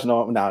 Besides Josh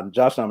Norman,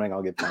 Josh Norman ain't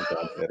gonna get punched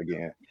out there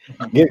again.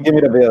 Give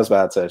me the Bills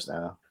by a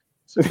touchdown.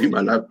 So he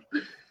might not.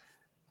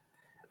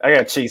 I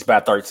got Chiefs by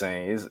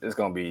 13. It's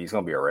gonna be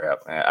a wrap.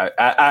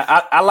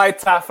 I like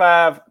top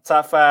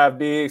five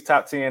Diggs,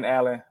 top 10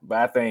 Allen, but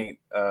I think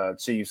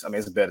Chiefs. I mean,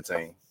 it's a better team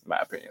in my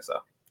opinion. So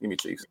give me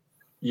Chiefs.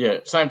 Yeah,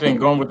 same thing.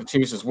 Going with the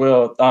Chiefs as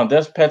well.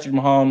 That's Patrick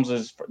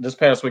Mahomes. This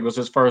past week was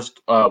his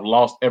first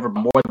loss ever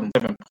more than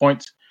 7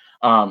 points.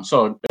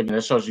 So again,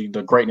 that shows you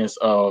the greatness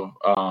of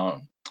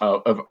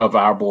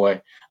our boy.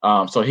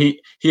 So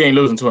he ain't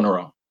losing 2 in a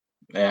row.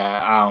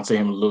 I don't see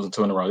him losing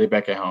 2 in a row. They're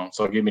back at home.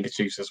 So give me the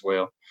Chiefs as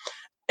well.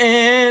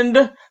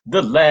 And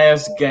the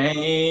last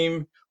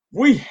game,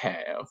 we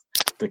have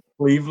the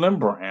Cleveland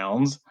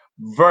Browns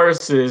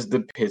versus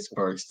the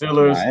Pittsburgh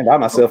Steelers. I ain't by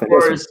myself in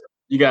this one.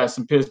 You got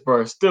some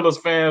Pittsburgh Steelers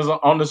fans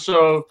on the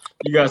show.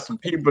 You got some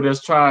people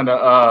that's trying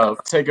to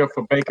take up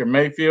for Baker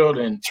Mayfield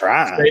and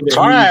trying to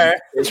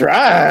say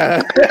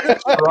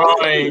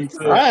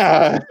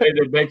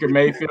that Baker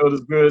Mayfield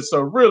is good. So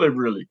really,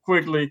 really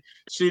quickly,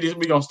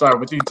 we're gonna start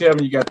with you. Tell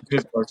me you got the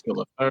Pittsburgh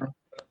Steelers.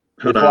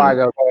 Before I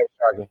go ahead,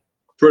 Sharky.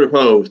 For the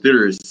poll,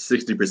 Steelers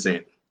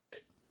 60%.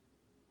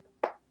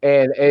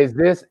 And is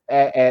this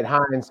at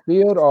Heinz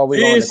Field or are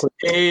we going to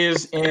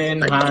is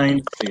in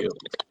Heinz Field.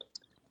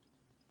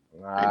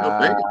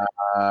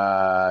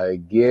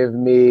 Give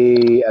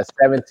me a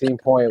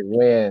 17-point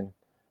win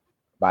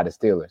by the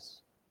Steelers.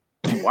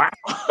 Wow.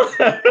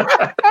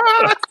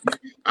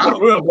 I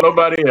will,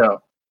 nobody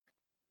else.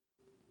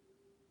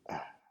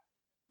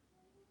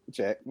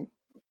 Check. You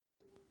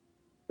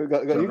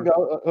can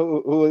go.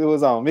 Who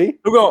was on me?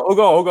 Who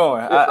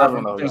going? I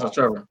don't know. It's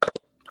Trevor.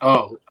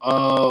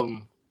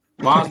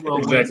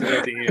 Boswell wins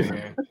at the end,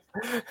 man.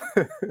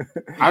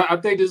 I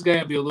think this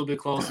game will be a little bit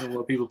closer than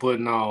what people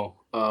putting on.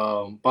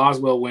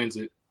 Boswell wins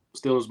it.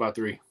 Steelers by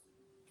 3.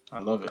 I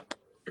love it.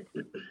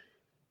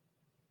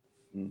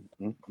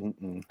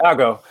 I'll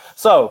go.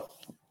 So,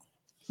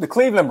 the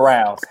Cleveland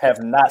Browns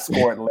have not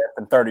scored less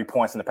than 30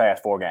 points in the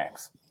past 4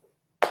 games.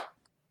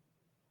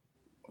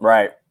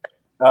 Right.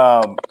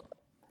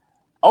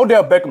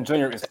 Odell Beckham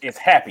Jr. is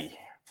happy,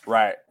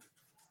 right?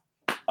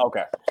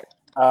 Okay.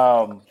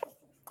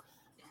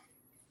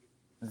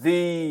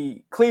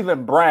 The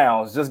Cleveland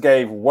Browns just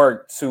gave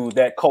work to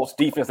that Colts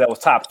defense that was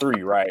top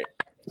 3, right?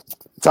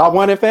 Top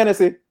 1 in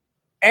fantasy.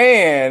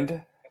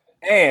 And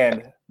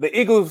the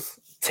Eagles'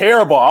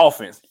 terrible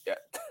offense.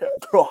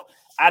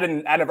 I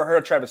never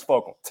heard Travis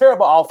Fulgham.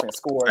 Terrible offense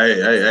scored.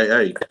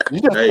 Hey.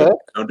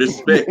 Don't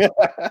disrespect.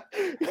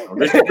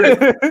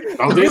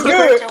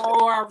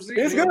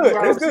 It's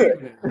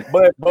good.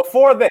 But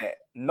before that,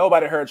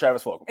 nobody heard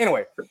Travis Fulgham.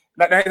 Anyway,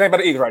 I ain't talking about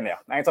the Eagles right now.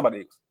 I ain't talking about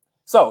the Eagles.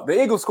 So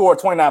the Eagles scored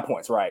 29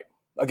 points, right?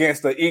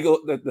 Against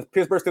the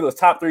Pittsburgh Steelers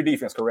top 3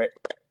 defense, correct?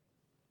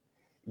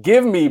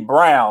 Give me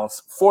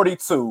Browns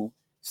 42,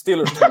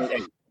 Steelers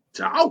 28.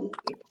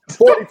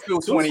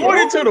 42-28.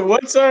 42 to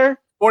what, sir?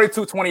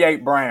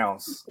 42-28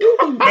 Browns.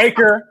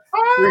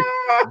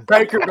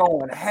 Baker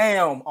going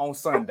ham on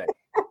Sunday.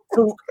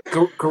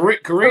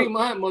 Kareem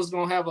Hunt was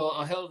going to have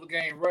a hell of a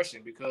game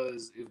rushing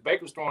because if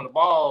Baker's throwing the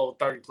ball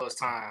 30-plus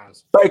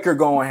times. Baker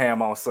going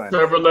ham on Sunday.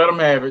 Trevor, let him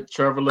have it.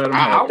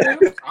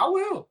 I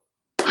will.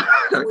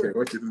 Okay,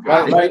 what you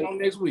got? On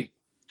next week.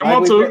 Come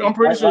on, too. I'm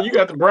pretty sure you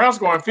got the Browns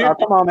going 50.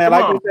 Come on, man.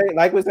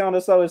 Like we say on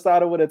the show, it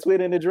started with a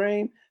tweet in the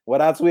dream. What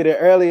I tweeted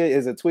earlier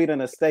is a tweet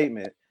and a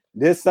statement.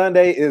 This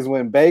Sunday is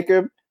when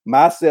Baker,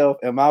 myself,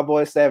 and my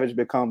boy Savage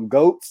become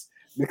GOATs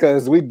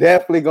because we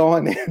definitely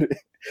going in.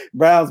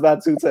 Browns by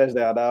 2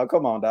 touchdowns, dog.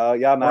 Come on,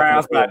 dog. Y'all not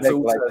Browns by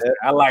 2 like that.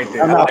 I like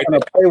that. I'm not going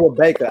to play with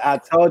Baker. I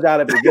told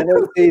y'all at the beginning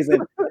of the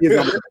season he's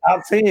going to be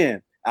top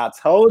 10. I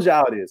told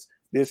y'all this.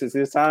 This is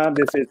his time.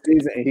 This is his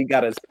season, and he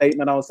got a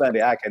statement on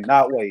Sunday. I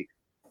cannot wait.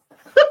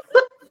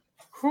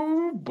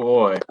 Oh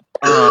boy,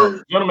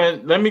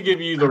 gentlemen, let me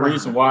give you the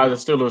reason why the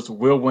Steelers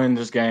will win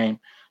this game.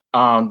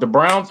 The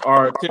Browns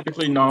are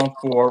typically known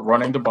for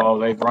running the ball.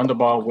 They've run the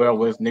ball well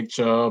with Nick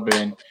Chubb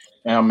and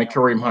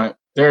Kareem Hunt.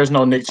 There is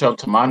no Nick Chubb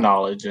to my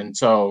knowledge, and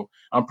so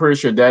I'm pretty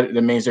sure that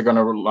means they're going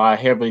to rely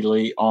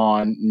heavily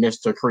on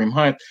Mr. Kareem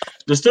Hunt.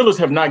 The Steelers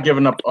have not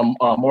given up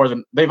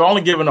they've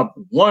only given up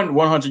one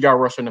 100-yard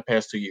rusher in the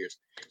past 2 years.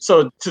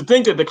 So to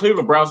think that the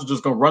Cleveland Browns are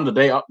just going to run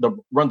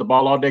the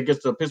ball all day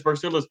against the Pittsburgh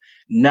Steelers,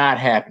 not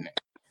happening.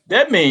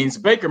 That means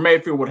Baker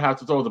Mayfield would have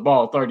to throw the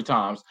ball 30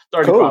 times,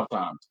 35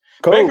 times.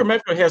 Cool. Baker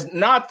Mayfield has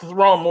not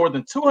thrown more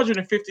than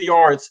 250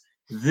 yards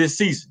this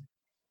season.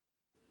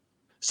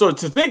 So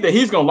to think that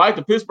he's going to light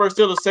the Pittsburgh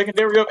Steelers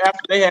secondary up after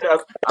they had,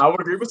 I would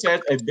agree with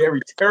Chad, a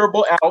very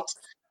terrible out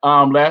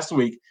last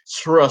week.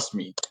 Trust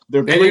me,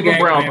 the Cleveland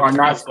Browns are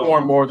not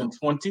scoring more than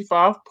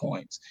 25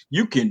 points.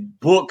 You can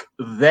book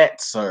that,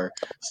 sir.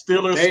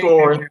 Steelers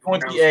score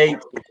 28.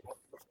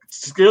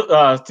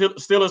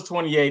 Steelers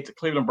 28,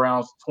 Cleveland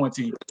Browns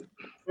 20.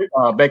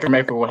 Baker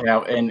Mayfield will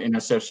have an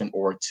interception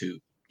or two.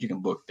 You can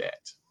book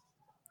that.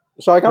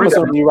 So I'm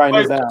assuming you writing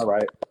this down,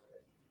 right?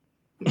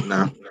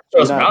 No.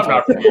 I'm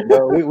not forgetting.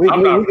 We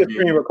can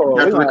screen record.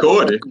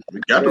 We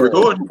got to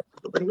record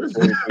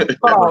it.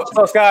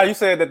 So Scott, you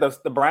said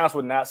that the Browns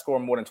would not score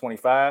more than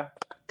 25?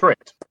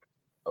 Correct.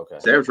 Okay.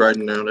 Savage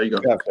writing down. There you go.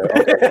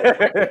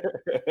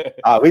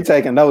 We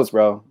taking notes,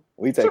 bro.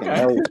 We taking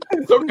notes.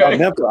 It's okay.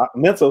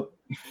 Mental.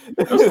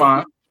 That's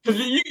fine. Because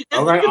you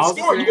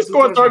can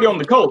score 30 on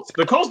the Colts.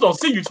 The Colts don't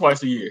see you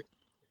twice a year.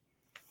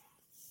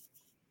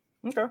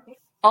 Okay.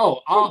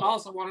 Oh, I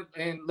also wanted,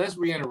 and let's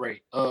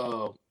reiterate,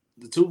 the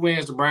 2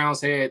 wins the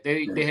Browns had,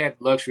 they had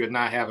the luxury of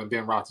not having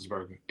Ben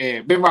Roethlisberger.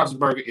 And Ben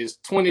Roethlisberger is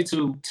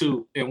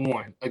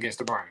 22-2-1 against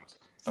the Browns.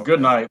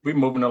 Good night. We're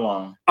moving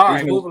along. All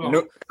right, moving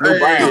on.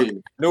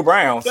 New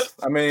Browns.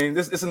 I mean,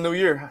 this is a new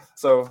year.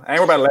 So I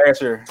ain't worried about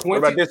last year. What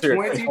about this year?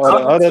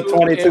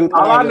 22.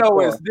 All I know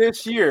is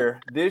this year,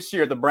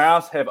 the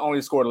Browns have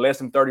only scored less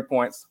than 30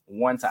 points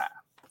one time.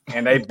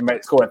 And they've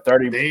scored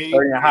 30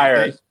 and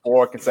higher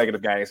 4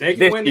 consecutive games. They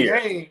can win the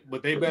game,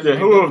 but they better.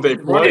 Who have they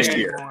played this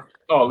year?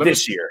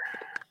 This year.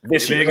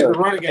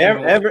 Look,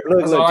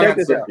 check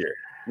this out.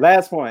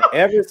 Last point.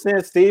 Ever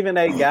since Stephen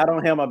A. got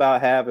on him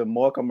about having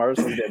more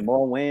commercials and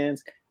more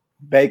wins,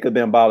 Baker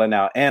been balling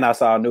out. And I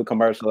saw a new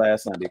commercial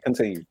last Sunday.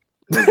 Continue.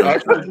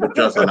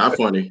 Just not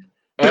funny.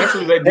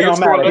 Actually, they did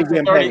score less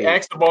than 30.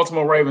 Ask the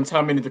Baltimore Ravens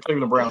how many the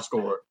Cleveland Browns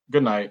scored.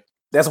 Good night.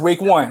 That's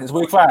week 1. It's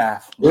week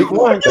 5. Week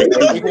one. Sharky,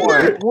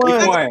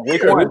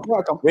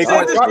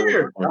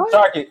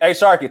 hey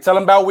Sharky, tell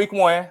them about week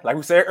 1. Like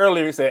we said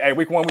earlier, we said, hey,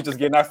 week 1 we just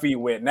getting our feet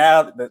wet.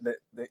 Now the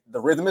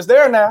rhythm is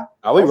there now.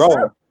 Are we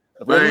rolling?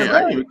 Man,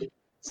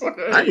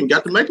 I even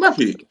got to make my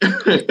pick. Go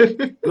ahead,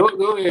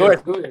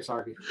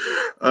 Sharky.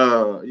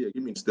 Yeah,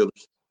 give me the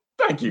Steelers.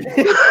 Thank you.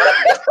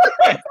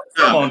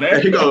 Come on, man.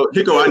 Here go.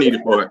 I need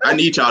it for it. I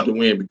need y'all to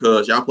win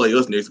because y'all play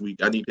us next week.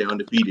 I need them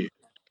undefeated.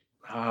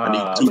 I need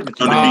 2 undefeated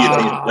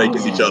teams to play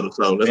against each other.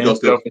 So let's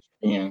go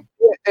Steelers.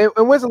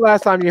 And when's the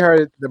last time you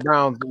heard the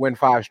Browns win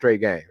 5 straight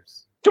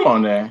games? Come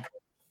on, man.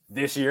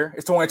 This year,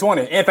 it's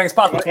 2020. Anything's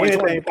possible.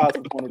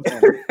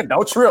 2020.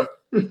 Don't trip.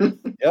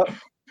 Yep.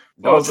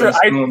 Don't trip.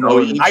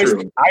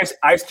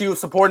 Ice Cube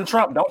supporting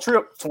Trump. Don't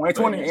trip.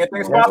 2020.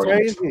 Anything's possible.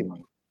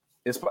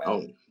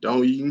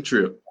 Don't even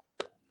trip.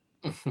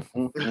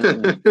 You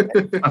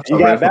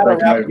got battle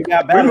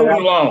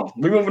rap.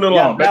 We're moving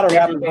along. Battle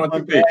rap.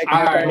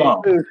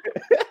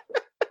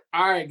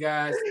 All right,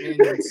 guys.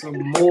 And some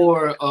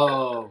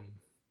more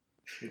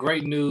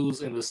great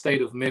news in the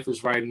state of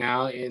Memphis right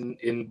now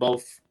in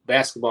both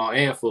basketball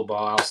and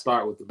football. I'll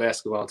start with the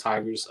basketball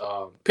Tigers.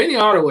 Penny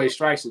Hardaway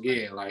strikes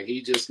again. Like,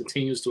 he just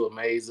continues to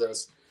amaze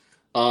us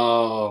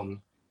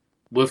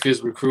with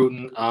his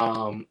recruiting.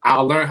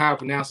 I'll learn how to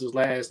pronounce his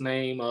last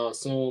name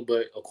soon,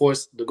 but of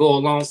course, to go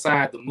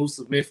alongside the Moose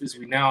of Memphis,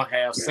 we now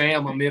have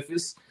Sam of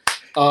Memphis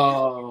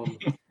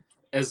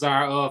as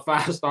our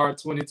 5-star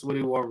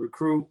 2021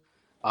 recruit.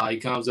 He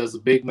comes as a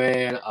big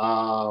man.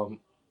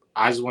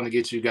 I just want to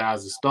get you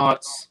guys'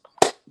 thoughts,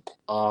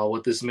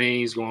 what this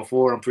means going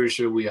forward. I'm pretty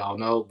sure we all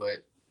know,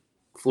 but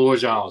floor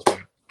is y'all's,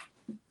 man.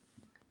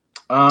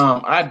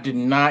 I did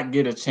not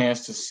get a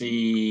chance to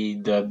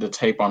see the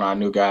tape on our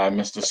new guy,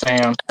 Mr.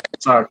 Sam.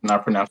 Sorry if I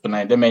not pronounce the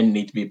name. That may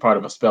need to be part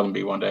of a spelling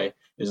bee one day,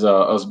 is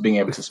us being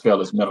able to spell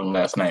his middle and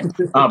last name.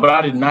 But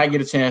I did not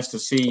get a chance to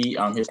see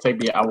his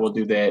tape yet. I will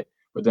do that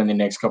within the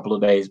next couple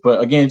of days.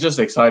 But again, just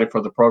excited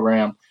for the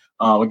program.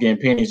 Again,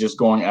 Penny's just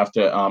going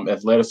after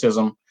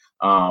athleticism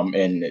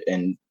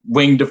and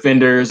wing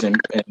defenders and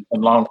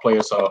long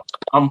players. So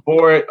I'm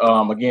for it.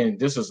 Again,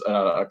 this is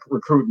a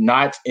recruit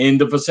not in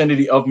the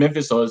vicinity of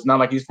Memphis, so it's not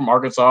like he's from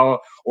Arkansas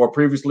or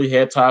previously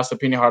had ties to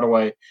Penny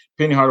Hardaway.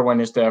 Penny Hardaway and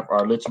his staff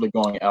are literally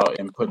going out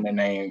and putting their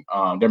name.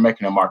 They're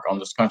making a mark on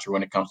this country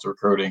when it comes to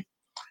recruiting.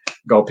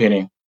 Go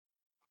Penny.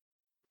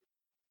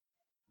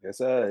 Yes,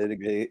 sir.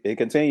 It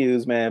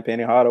continues, man.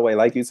 Penny Hardaway,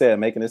 like you said,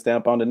 making a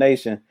stamp on the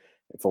nation.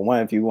 For one,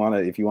 if you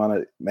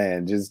wanna,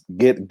 man, just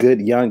get good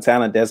young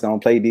talent that's gonna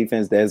play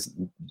defense. That's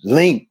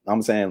linked.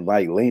 I'm saying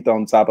like linked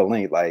on top of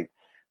linked. Like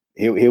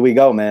here we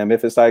go, man.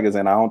 Memphis Tigers,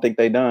 and I don't think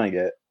they done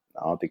yet.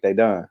 I don't think they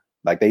done.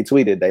 Like they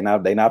tweeted, they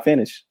not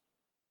finished.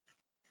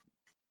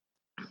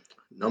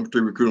 Number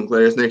 3 recruiting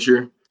class next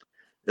year.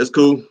 That's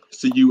cool.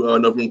 See you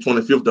November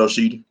 25th though,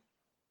 Sheedy.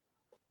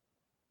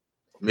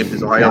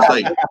 Memphis, Ohio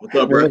State. What's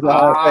up, bro?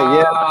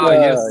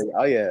 Yes.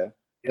 Oh yeah.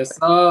 Yes,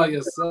 sir.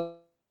 Yes, sir.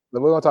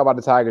 We're gonna talk about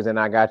the Tigers, and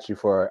I got you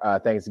for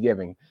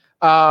Thanksgiving.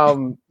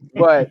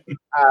 But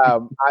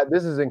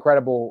this is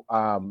incredible.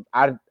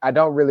 I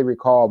don't really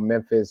recall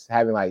Memphis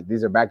having like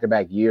these are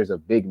back-to-back years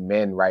of big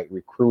men, right,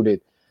 recruited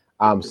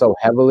so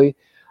heavily.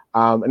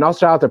 And also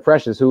shout out to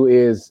Precious, who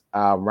is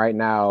right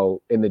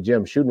now in the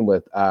gym shooting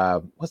with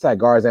what's that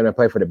guard's name that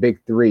played for the Big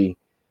Three?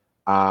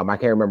 I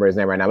can't remember his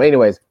name right now. But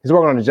anyways, he's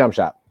working on the jump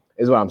shot,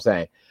 is what I'm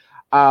saying.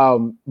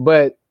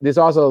 But this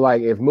also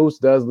like if Moose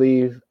does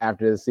leave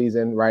after the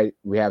season, right?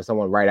 We have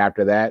someone right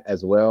after that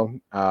as well.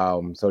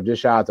 So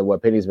just shout out to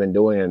what Penny's been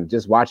doing and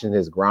just watching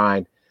his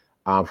grind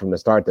from the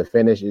start to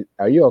finish.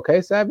 Are you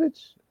okay,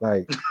 Savage?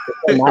 Like,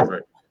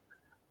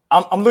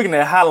 I'm looking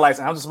at highlights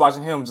and I'm just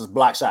watching him just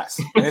block shots.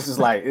 And it's just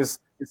like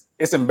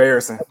it's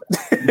embarrassing.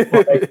 I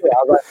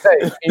was like, hey,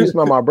 can you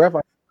smell my breath?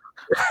 All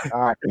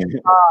right.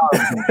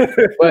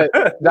 But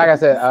like I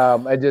said,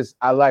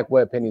 I like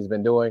what Penny's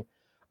been doing.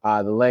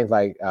 The length,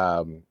 like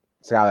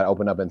Skylar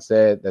opened up and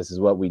said, this is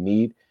what we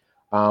need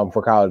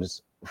for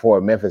college, for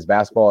Memphis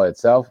basketball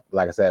itself.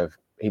 Like I said, if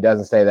he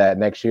doesn't say that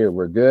next year,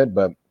 we're good.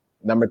 But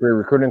number 3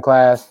 recruiting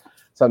class,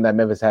 something that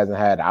Memphis hasn't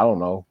had, I don't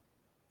know,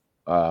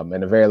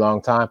 in a very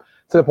long time.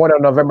 To the point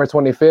of November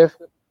 25th,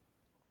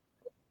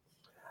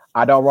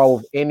 I don't roll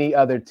with any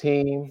other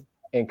team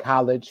in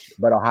college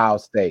but Ohio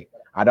State.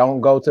 I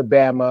don't go to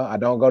Bama. I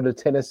don't go to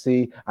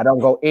Tennessee. I don't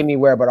go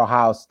anywhere but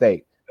Ohio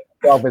State.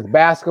 So if it's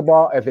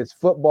basketball, if it's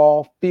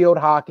football, field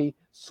hockey,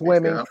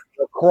 swimming,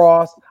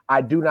 lacrosse,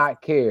 I do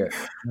not care.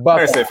 But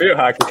I said field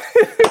hockey.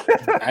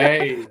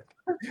 Hey,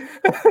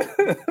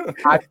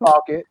 I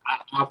talk it.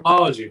 I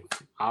applaud you.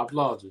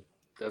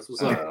 That's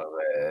what's up.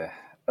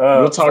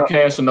 We'll talk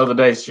cash another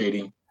day,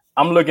 Streety.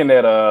 I'm looking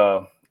at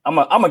I'm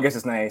gonna guess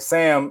his name,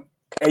 Sam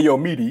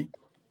Ayomide.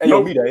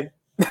 Ayomide.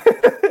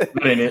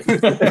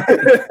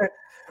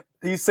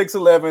 He's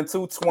 6'11",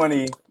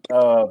 220,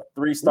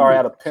 3-star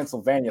out of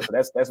Pennsylvania. So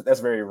that's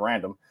very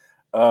random.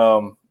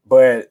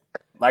 But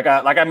like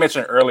I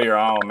mentioned earlier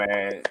on,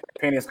 man,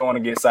 Penny's going to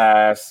get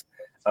size.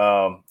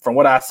 From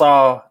what I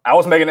saw, I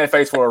was making that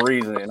face for a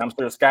reason, and I'm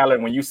sure Skylar,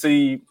 when you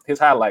see his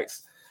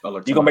highlights,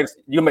 you gonna make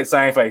the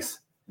same face.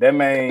 That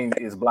man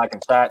is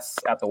blocking shots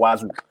at the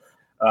wazoo.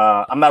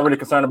 I'm not really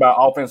concerned about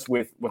offense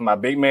with my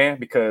big man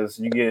because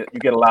you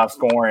get a lot of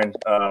scoring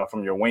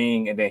from your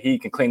wing, and then he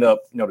can clean up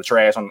the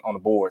trash on the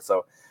board.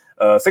 So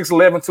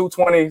 6'11",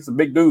 220 is a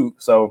big dude.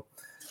 So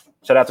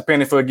shout out to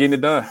Penny for getting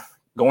it done.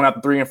 Going out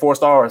to 3 and 4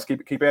 stars.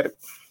 Keep at it.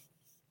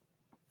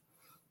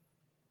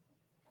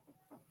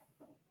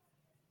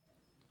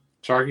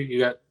 Sharky, you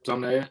got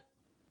something to add?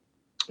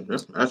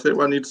 I said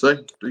what I need to say.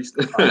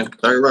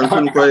 3rd round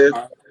recruiting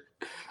class.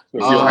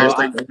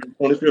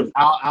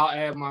 I'll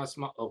add my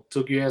small. Oh,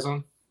 took you as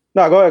on?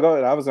 No, go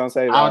ahead. I was gonna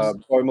say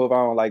before we move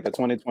on, like the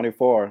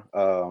 2024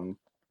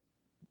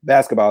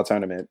 basketball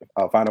tournament,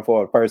 Final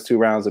Four, first 2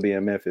 rounds will be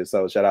in Memphis.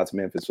 So shout out to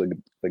Memphis for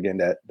getting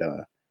that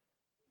done.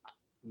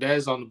 That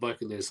is on the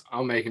bucket list.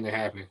 I'm making it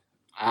happen.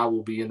 I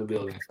will be in the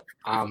building.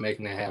 I'm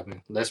making it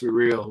happen. Let's be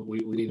real. We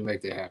need to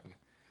make that happen.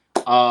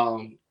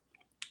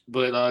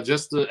 But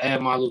just to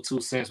add my little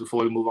 2 cents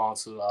before we move on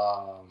to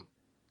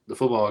the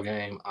football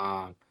game.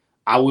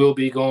 I will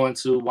be going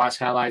to watch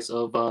highlights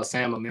of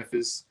Sam of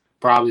Memphis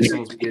probably as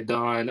soon as we get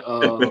done.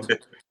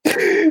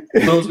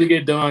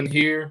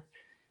 Here.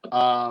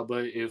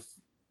 But if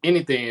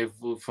anything,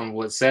 from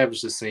what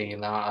Savage has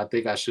seen, I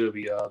think I should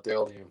be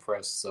thoroughly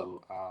impressed.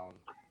 So,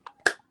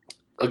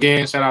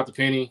 again, shout out to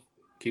Penny.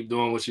 Keep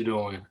doing what you're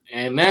doing.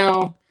 And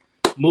now,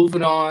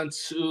 moving on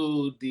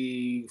to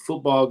the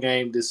football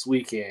game this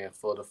weekend.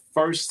 For the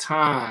first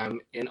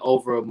time in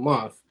over a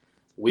month,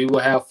 we will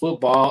have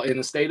football in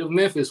the state of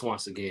Memphis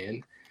once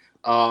again,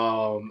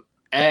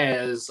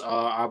 as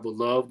our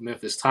beloved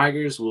Memphis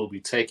Tigers will be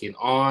taking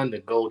on the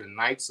Golden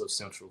Knights of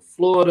Central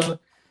Florida.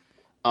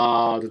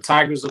 The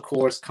Tigers, of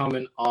course,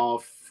 coming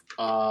off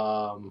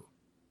a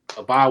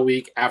bye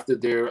week after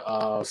their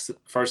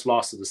first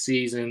loss of the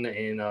season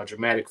in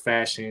dramatic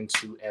fashion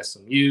to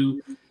SMU.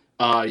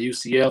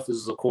 UCF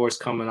is, of course,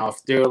 coming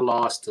off their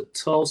loss to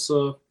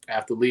Tulsa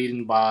after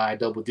leading by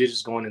double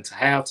digits going into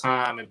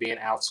halftime and being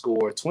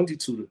outscored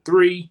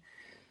 22-3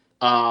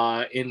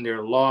 in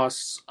their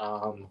loss.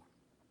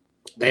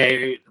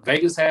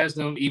 Vegas has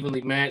them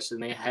evenly matched,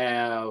 and they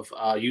have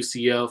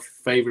UCF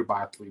favored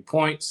by 3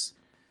 points.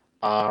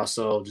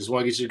 So just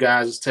want to get you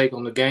guys' take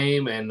on the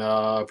game and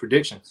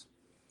predictions.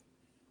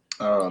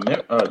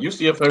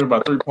 UCF favored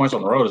by 3 points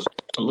on the road is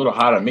a little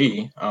high to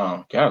me.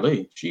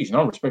 Golly, geez,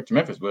 no respect to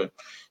Memphis, but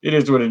it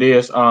is what it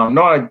is.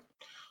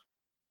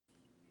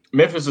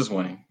 Memphis is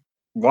winning.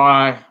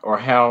 Why or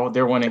how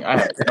they're winning, I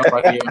have no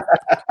idea.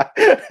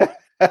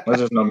 I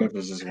just know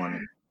Memphis is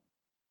winning.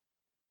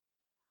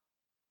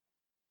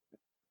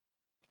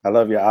 I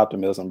love your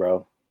optimism,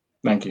 bro.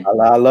 Thank you.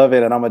 I love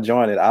it, and I'm gonna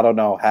join it. I don't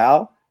know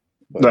how.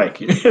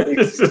 Thank you.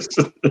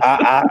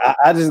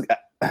 I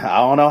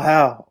don't know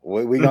how.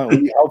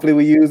 Hopefully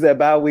we use that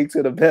bye week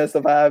to the best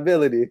of our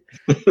ability.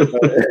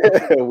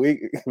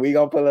 we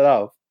gonna pull it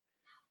off.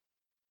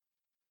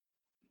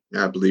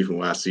 I believe in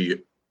when I see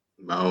it.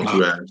 My own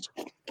 2 eyes.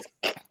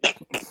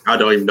 I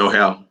don't even know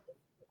how.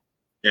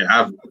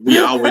 Yeah, we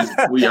always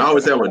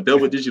have a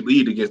double-digit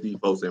lead against these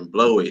folks and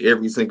blow it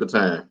every single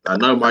time. I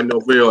know Mike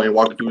Norvell ain't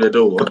walking through that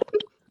door,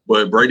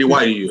 but Brady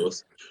White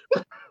is.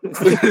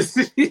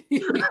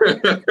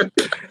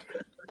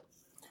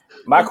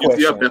 My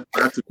question.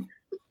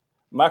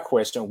 my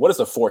question: what is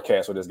the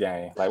forecast for this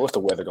game? Like, what's the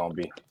weather gonna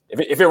be?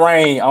 If it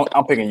rain,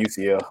 I'm picking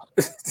UCF.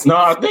 No,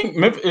 I think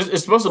Memphis,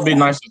 it's supposed to be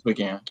nice this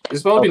weekend. It's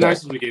supposed to be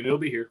nice this weekend. It'll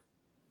be here.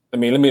 Let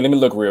me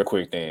look real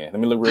quick then.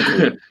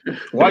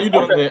 Why are you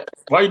doing that?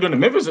 Why are you doing that?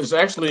 Memphis is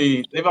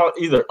actually they've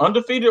either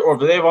undefeated or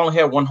they've only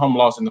had one home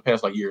loss in the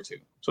past year or two.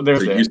 So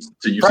there's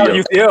that.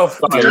 Probably UCF.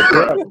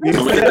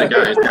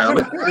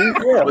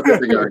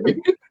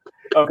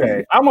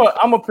 Okay,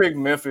 I'm a pick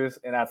Memphis,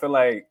 and I feel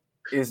like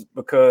it's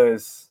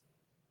because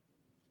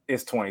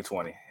it's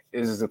 2020.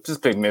 It's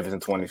just pick Memphis in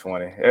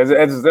 2020.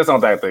 That's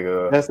all I think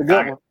of. That's a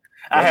good one.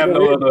 I have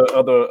no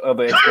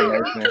other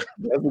explanation.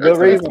 That's a good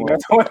reason.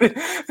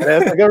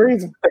 That's a good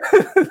reason.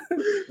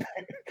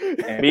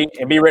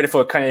 and be ready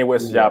for Kanye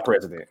West as y'all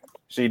president.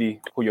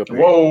 Sheedy, who your pick?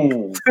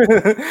 Whoa.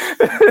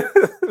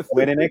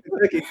 Winning in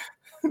Kentucky.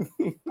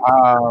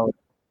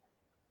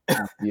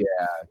 Yeah,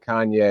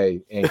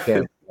 Kanye and Kim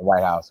in the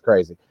White House,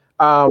 crazy.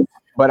 But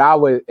I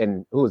would,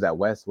 and who was that?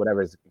 West, whatever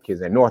his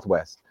kids in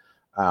Northwest,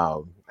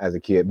 as a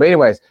kid. But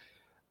anyways,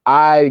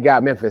 I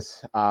got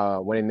Memphis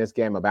winning this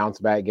game, a bounce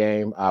back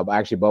game.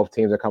 Actually, both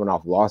teams are coming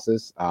off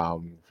losses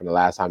from the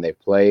last time they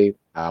played.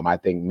 I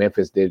think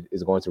Memphis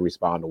is going to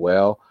respond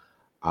well.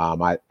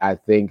 I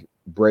think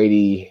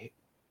Brady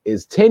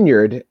is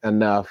tenured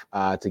enough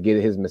to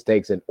get his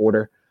mistakes in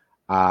order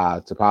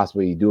to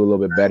possibly do a little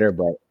bit better.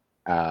 But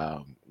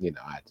I'm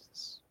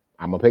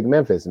gonna pick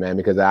Memphis, man,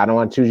 because I don't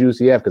want to choose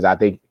UCF because I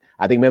think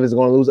Memphis is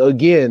going to lose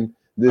again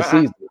this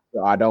season.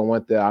 So I don't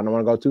want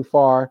to go too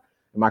far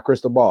in my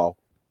crystal ball.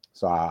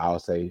 So I'll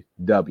say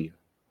W.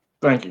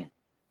 Thank you.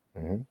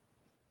 Mm-hmm.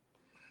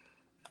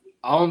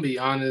 I'm gonna be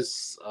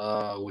honest.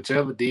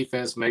 Whichever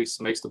defense makes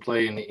the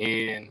play in the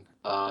end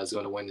is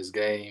going to win this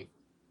game,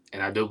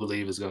 and I do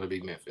believe it's going to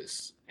be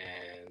Memphis,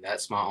 and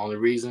that's my only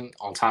reason.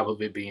 On top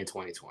of it being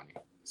 2020,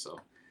 so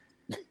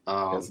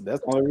that's the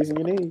only reason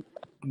you need.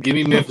 Give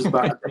me Memphis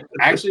by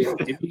actually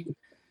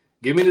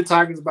give me the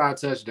Tigers by a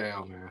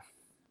touchdown, man.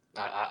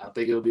 I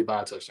think it'll be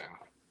by a touchdown.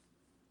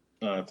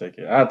 I'll take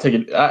it. I'll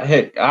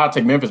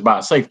take Memphis by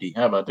a safety.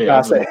 How about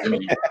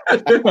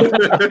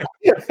that?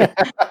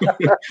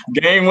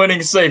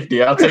 Game-winning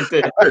safety. I'll take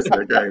that.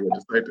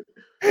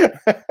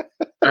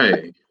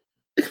 Hey,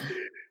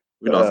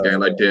 we lost a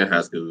game like that in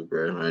high school,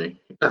 bro. Right?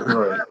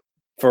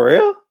 For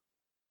real?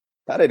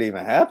 That didn't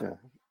even happen.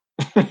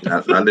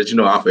 I'll let you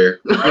know off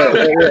air. I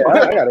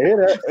gotta hear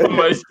that.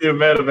 Somebody's still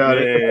mad about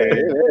it.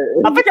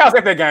 I think I was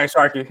at that game,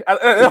 Sharky.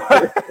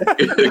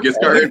 It gets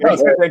started.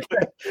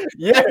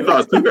 Yeah, we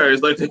lost 2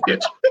 games like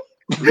that.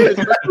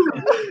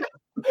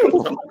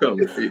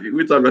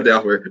 We talking about that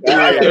off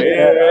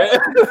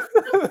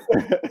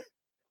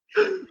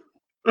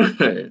air.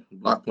 Hey,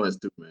 block points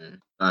too,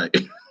 man. All right,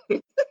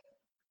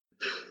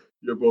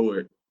 your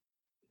boy.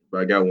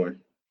 But I got one.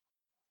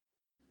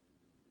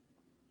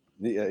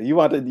 You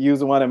want to use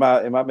the one in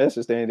my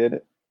message thing, didn't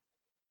it?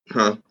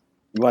 Huh?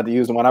 You want to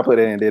use the one I put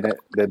in, didn't it?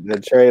 The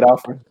trade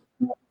offer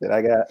that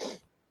I got.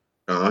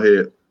 Oh,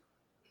 here.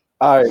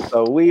 All right,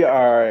 so we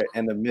are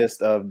in the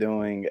midst of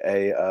doing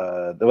a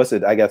a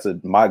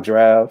mock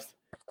draft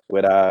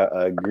with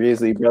our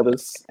Grizzly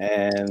brothers,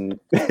 and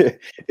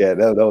yeah,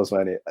 that was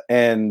funny.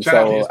 And shout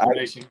out to SB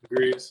Nation,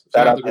 Grizz.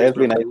 Shout out to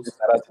SB Nation.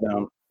 Shout out to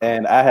them.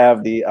 And I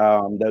have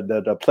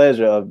the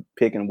pleasure of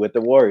picking with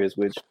the Warriors,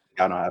 which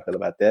y'all know how I feel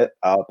about that.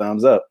 All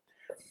thumbs up.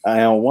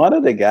 And one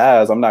of the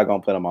guys, I'm not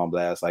gonna put him on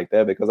blast like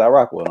that because I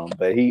rock with him,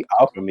 but he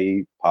offered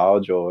me Paul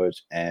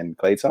George and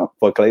Klay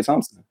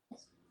Thompson.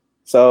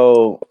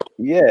 So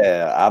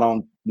yeah, I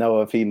don't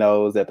know if he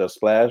knows that the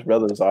Splash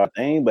Brothers are a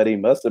thing, but he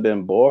must have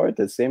been bored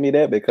to send me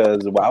that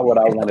because why would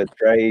I want to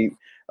trade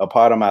a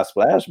part of my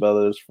Splash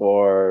Brothers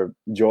for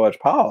George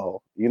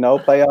Paul? You know,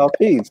 playoff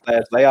P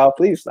 / layoff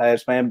P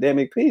 /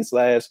 pandemic P /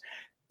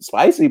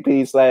 spicy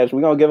P / we're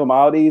gonna give him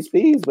all these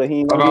P's, but he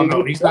ain't gonna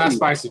no, he's not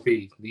spicy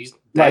P. He's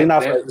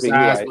not spicy P.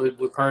 Right.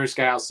 With Purge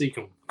Scout seek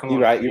him. You're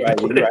right.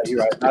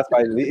 Not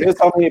spicy. It's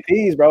so many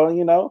P's, bro,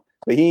 you know.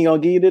 But he ain't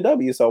gonna give you the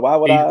W. So why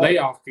would I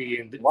layoff P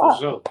and for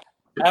sure.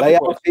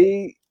 Layoff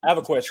P? I have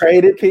a question.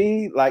 Traded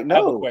P? Like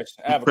no.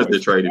 I have a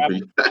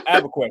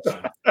question.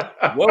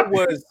 What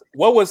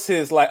was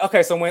his like?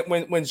 Okay, so when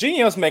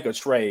GMs make a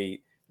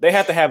trade, they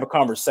have to have a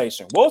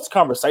conversation. What was the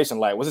conversation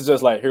like? Was it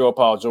just like, here go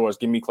Paul George,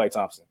 give me Klay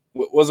Thompson?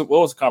 What was the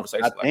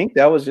conversation like? I think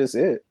that was just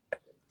it.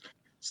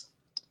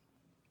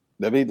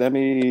 Let me tell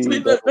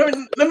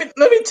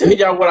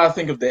y'all what I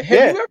think of that.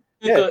 Have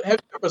you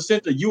ever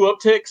sent a U up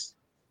text?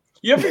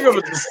 You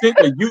ever sent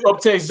a U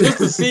up text just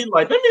to see,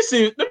 like, let me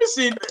see, maybe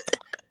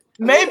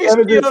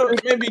still,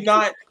 maybe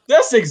not.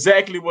 That's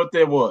exactly what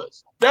that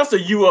was. That's a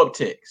U up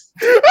text.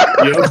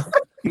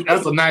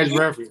 That's a nice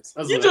reference.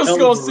 You just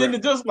gonna send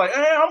it just like,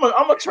 I'm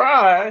gonna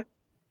try.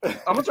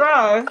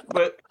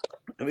 But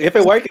if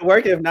it work, it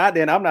work. If not,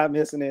 then I'm not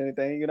missing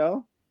anything, you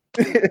know.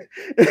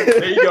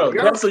 There you go.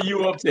 That's a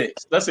U up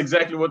text. That's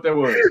exactly what that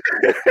was.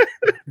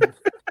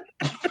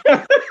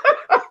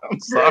 I'm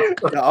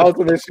The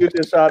ultimate shoot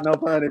your shot, no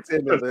pun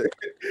intended.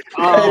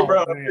 Hey,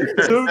 bro,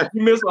 dude,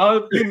 you miss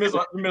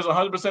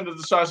 100% of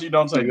the shots you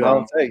don't take. You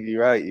don't take.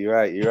 You're right.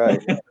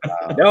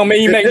 That don't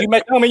mean you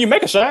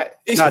make a shot.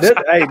 No, this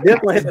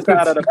one hit the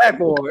side of the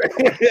backboard.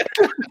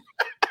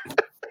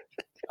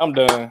 I'm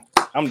done.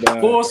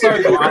 Full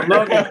circle. I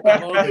love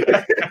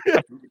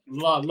it.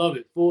 Love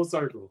it. Full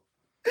circle.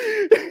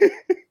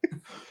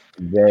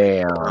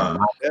 Damn.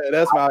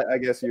 That's my, I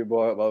guess, your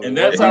boy. And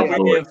that's how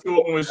we get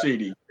fooling with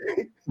Sheedy.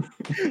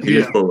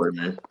 He's forward,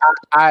 man.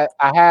 I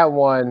had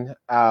one,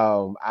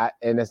 and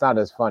it's not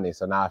as funny,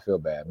 so now I feel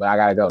bad, but I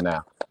gotta go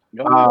now.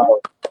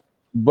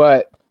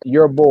 But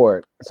you're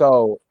bored.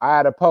 So I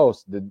had a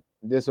post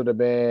this would have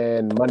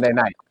been Monday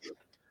night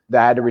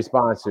that I had to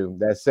respond to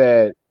that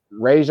said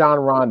Rajon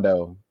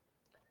Rondo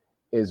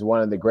is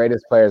one of the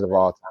greatest players of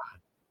all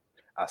time.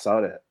 I saw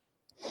that.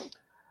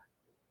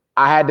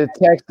 I had to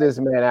text this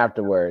man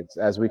afterwards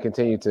as we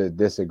continue to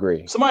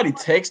disagree. Somebody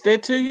text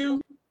that to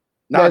you?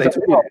 No, they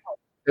tweeted.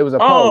 It was a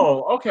post.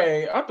 Oh,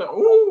 okay. I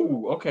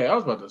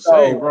was about to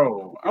say,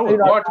 bro. I was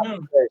watching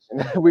him.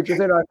 We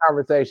considered our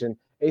conversation.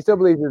 He still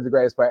believes he's the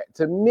greatest player.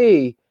 To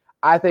me,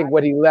 I think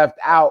what he left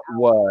out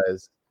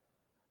was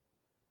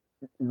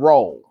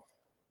role.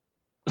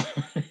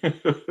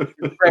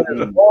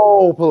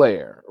 Role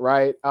player,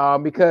 right?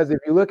 Because if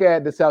you look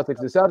at the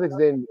Celtics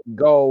didn't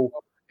go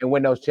and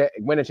win the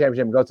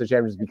championship and go to the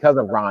championship because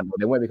of Rondo.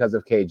 They went because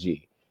of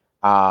KG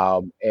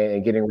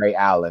and getting Ray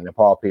Allen and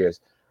Paul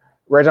Pierce.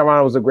 Rajon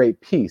Rondo was a great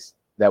piece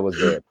that was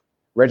there.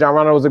 Rajon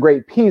Rondo was a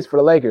great piece for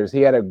the Lakers. He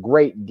had a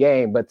great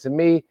game, but to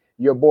me,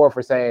 you're bored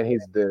for saying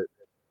he's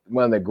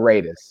one of the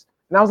greatest.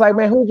 And I was like,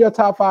 man, who's your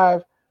top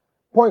 5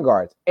 point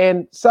guards?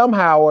 And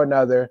somehow or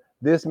another,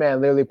 this man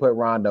literally put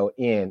Rondo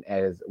in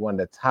as one of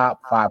the top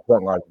 5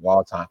 point guards of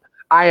all time.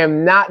 I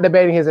am not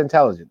debating his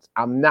intelligence.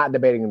 I'm not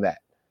debating that.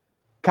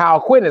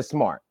 Kyle Quinn is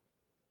smart,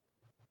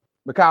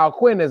 but Kyle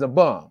Quinn is a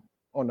bum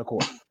on the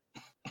court.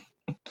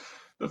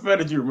 The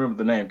fact that you remember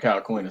the name Kyle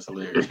Quinn is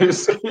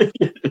hilarious.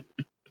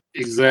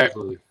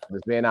 Exactly.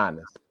 Just being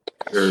honest.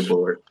 Very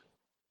bored.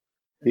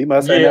 He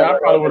must have. Yeah, I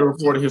probably would have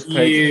reported his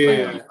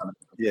page.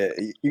 Yeah,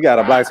 you got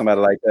to block somebody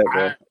like that,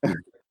 bro.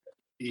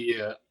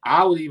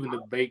 I would even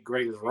debate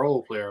greatest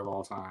role player of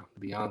all time, to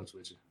be honest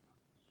with you.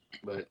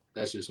 But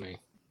that's just me.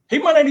 He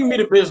might not even be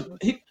the best.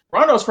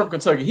 Rondo's from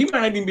Kentucky. He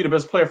might not even be the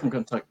best player from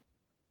Kentucky.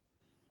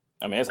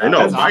 I mean,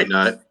 might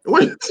not.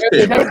 What's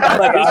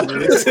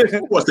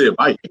it,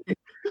 Mike?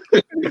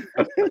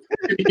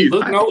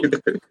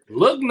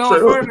 Look no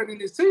further than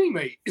his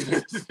teammate.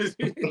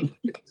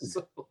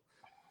 So.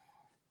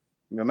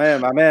 My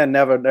man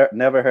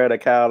never heard of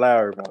Kyle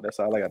Lowry, bro.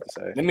 That's all I got to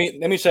say. Let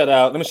me shout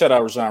out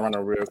Rajon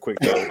Rondo real quick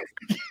though.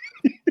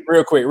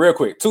 real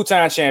quick.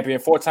 2-time champion,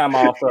 4-time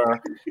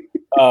All-Star,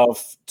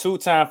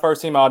 2-time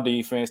first-team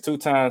All-Defense,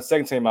 2-time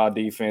second-team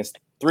All-Defense,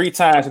 3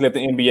 times he led the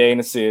NBA in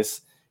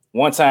assists,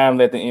 1 time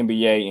led the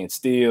NBA in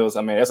steals.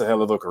 I mean, that's a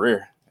hell of a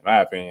career, in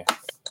my opinion.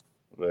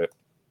 But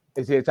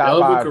is he a top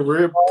 5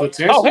 career?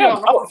 Potentially a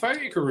Hall of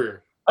Fame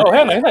career. Oh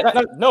hell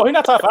no! He's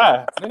not top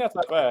 5. He's not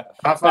top 5.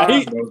 Top 5.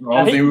 That's the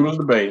only thing we was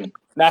debating.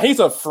 Now he's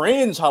a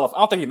fringe Hall of. I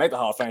don't think he made the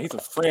Hall of Fame. He's a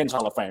fringe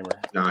Hall of Famer.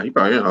 Nah, he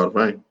probably in the Hall of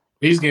Fame.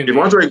 He's getting.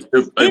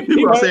 If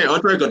people are saying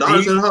Andre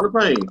Iguodala's in the Hall of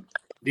Fame,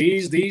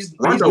 these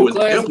Rondo is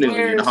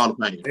definitely in the Hall of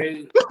Fame.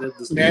 The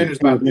standard's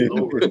about to be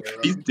lower.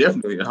 He's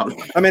definitely in the Hall of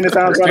Fame. I mean, the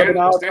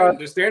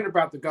standard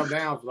about to come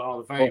down for the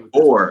Hall of Fame.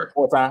 4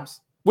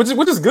 times, which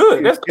is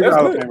good. That's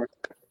good.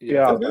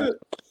 Yeah,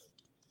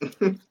 that's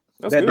good.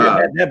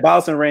 That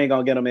Boston ring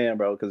gonna get him in,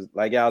 bro. Because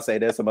like y'all say,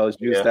 that's the most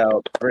juiced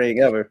out ring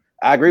ever.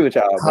 I agree with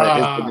y'all, but it's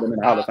to get him in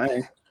the Hall of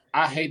Fame.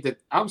 I hate that.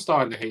 I'm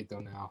starting to hate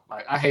them now.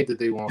 Like I hate that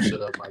they won't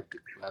shut up like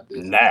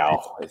this.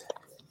 Now.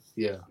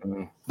 Yeah.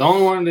 The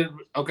only one that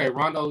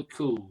Rondo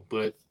cool,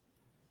 but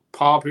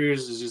Paul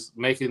Pierce is just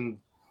making.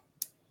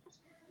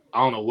 I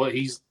don't know what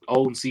he's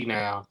old and see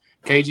now.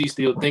 KG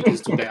still think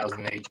it's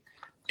 2008,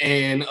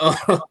 and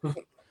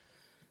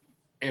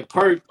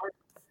Perk.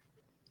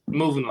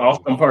 Moving on.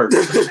 Austin Perk.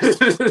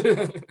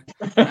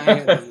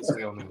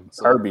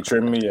 Perk be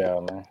trimming me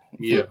out, man.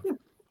 Yeah.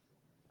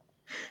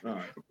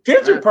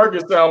 Kendrick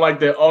Perkins sound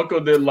like that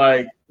uncle that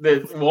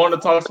want to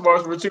talk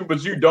sports with you,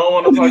 but you don't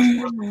want to talk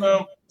sports with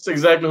them. It's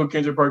exactly who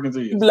Kendrick Perkins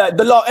is. Like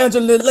the Los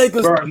Angeles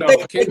Lakers. Bro, no,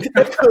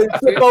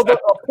 flip over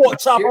a pork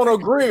chop on a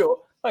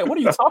grill. Like, what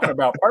are you talking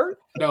about, Perk?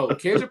 No,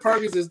 Kendrick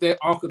Perkins is that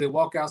uncle that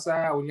walk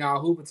outside when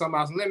y'all hooping, talking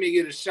about, let me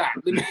get a shot.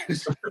 Kendrick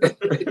Perkins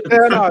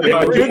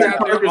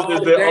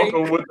is that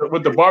uncle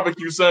with the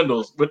barbecue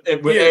sandals with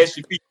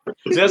ashy feet.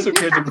 That's what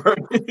Kendrick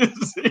Perkins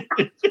is.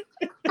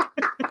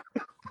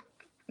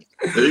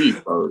 These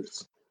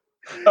folks.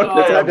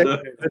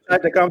 The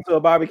type to come to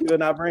a barbecue and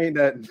not bring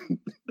that.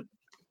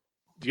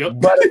 Yep.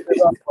 But to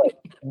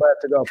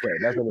go play.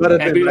 That's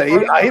what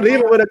he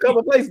leaving with a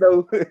couple plates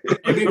though.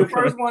 He'll be the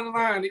first one in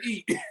line to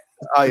eat.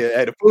 Oh yeah,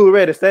 hey, the food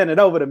ready, standing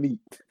over the meat.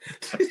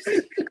 Hey,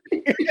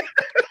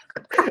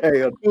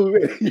 the food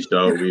ready.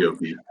 Sure will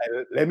be.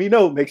 Hey, let me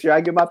know. Make sure I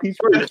get my piece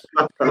first.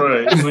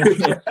 Right.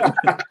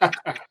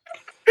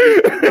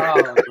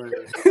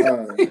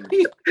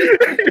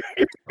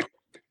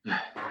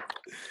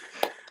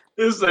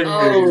 This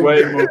segment is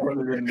way more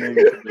funny than the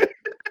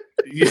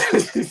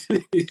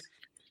nigga.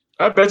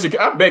 I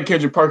bet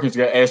Kendrick Perkins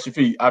got ashy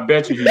feet. I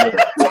bet you he does.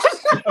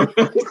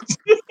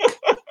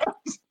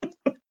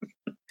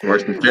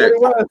 Worse than Jack.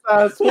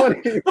 Size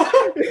 20.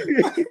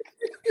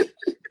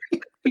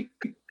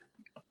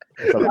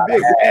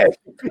 Big ass.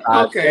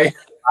 Okay.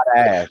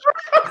 Ass.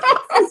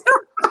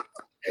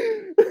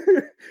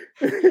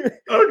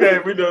 Okay,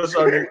 we done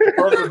something.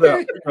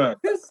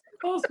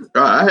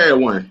 I had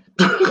one.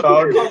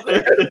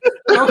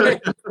 Okay,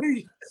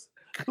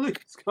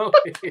 please go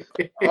ahead.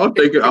 I don't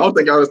think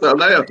I would stop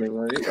laughing.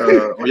 Right?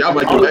 Y'all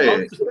make you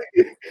mad.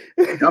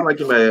 Y'all make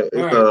you mad.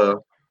 It's,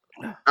 all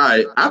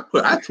right,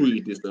 I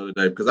tweeted this the other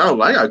day because I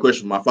got a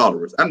question from my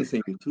followers. I didn't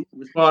see you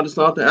respond to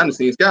something. I didn't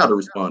see Scouter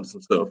respond to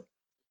some stuff.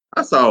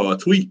 I saw a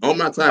tweet on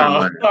my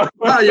timeline.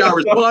 Why y'all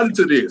responding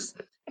to this?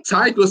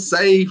 Tiger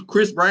saved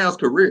Chris Brown's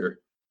career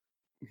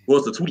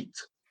was a tweet.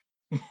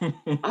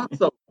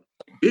 Also,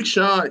 Big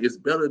Sean is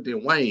better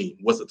than Wayne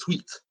was a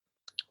tweet.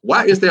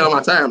 Why is that on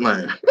my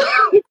timeline?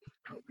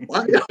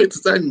 Why y'all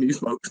entertaining these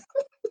folks?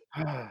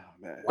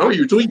 Oh,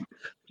 you tweet.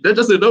 They're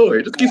just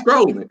annoying. Just keep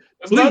scrolling.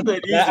 It's not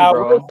that easy,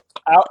 bro.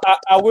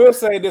 I will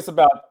say this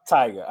about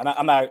Tiger, and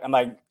I'm like, I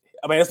mean,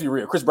 let's be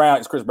real. Chris Brown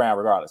is Chris Brown,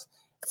 regardless.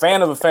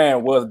 Fan of a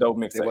Fan was a dope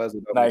mixtape. It was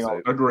a dope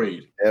mixtape.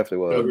 Agreed. Definitely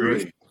was.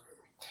 Agreed.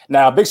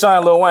 Now, Big Sean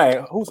and Lil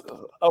Wayne, who's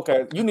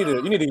okay? You need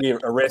to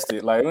get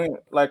arrested.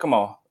 Like, come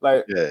on,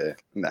 like, yeah,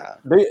 nah.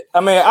 I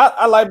mean,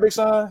 I like Big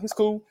Sean. He's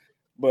cool,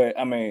 but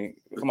I mean,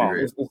 come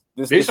on.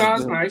 Big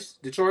Sean's nice.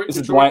 Detroit. This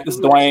is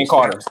Dwayne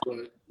Carter.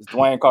 It's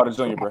Dwayne Carter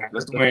Jr., bro.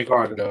 That's Dwayne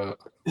Carter, dog.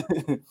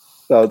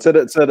 So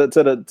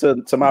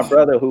to my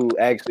brother who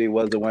actually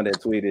was the one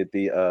that tweeted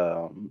the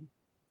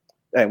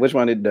which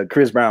one did the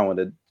Chris Brown one,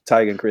 the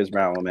Tiger and Chris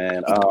Brown one,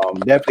 man.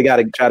 Definitely got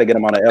to try to get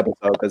him on an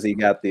episode because he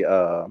got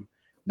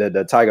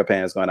the Tiger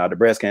pants going out, the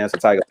breast cancer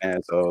Tiger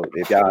pants. So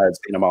if y'all had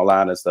seen him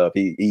online and stuff,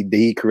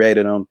 he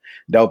created them.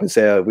 Dope as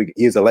hell.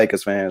 He's a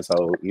Lakers fan,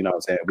 so you know what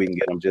I'm saying, we can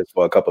get him just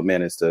for a couple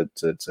minutes to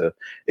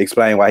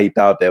explain why he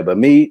thought that. But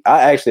me,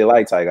 I actually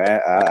like Tiger.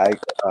 I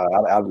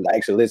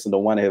actually listened to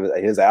one of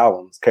his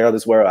albums,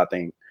 Careless World, I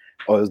think,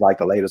 or it was like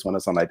the latest one or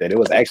something like that. It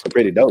was actually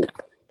pretty dope.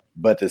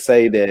 But to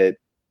say that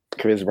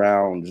Chris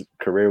Brown's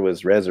career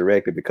was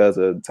resurrected because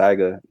of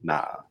Tiger,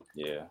 nah.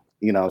 Yeah.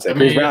 You know what I'm saying?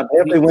 Chris Brown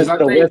definitely went to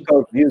the West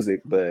Coast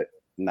music, but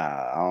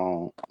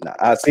nah,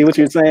 I see what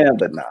you're saying,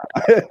 but nah.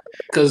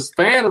 Because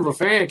Fan of a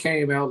Fan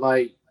came out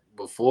like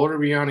before the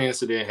Rihanna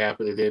incident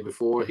happened, the day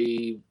before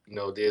he,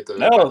 did the.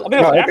 No, it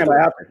came out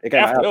after. It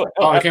came out after.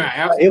 Oh, it came out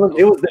after. It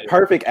was the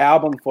perfect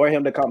album for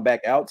him to come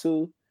back out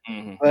to,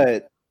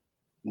 but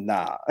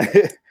nah.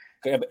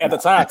 At the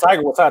time,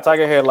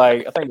 Tiger had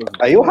like, I think it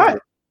was. He was hot.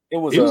 It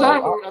was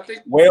I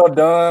think Well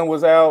Done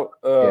was out.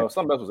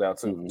 Something else was out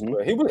too.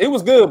 But he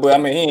was good, but I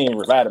mean, he ain't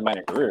revived my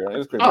career. It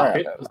was Chris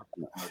Brown.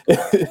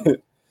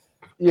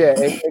 Yeah,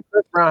 and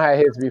Chris Brown had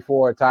hits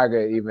before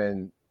Tiger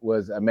even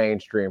was a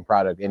mainstream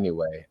product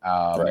anyway.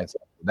 And so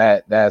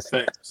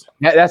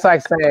that's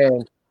like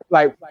saying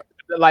like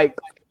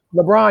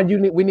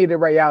LeBron, we needed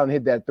Ray Allen to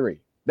hit that three.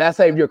 That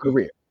saved your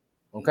career.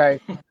 Okay.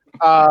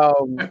 But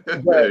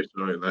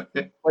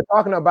we're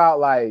talking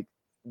about like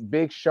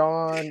Big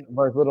Sean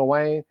versus Lil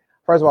Wayne.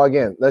 First of all,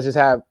 again, let's just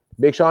have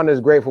Big Sean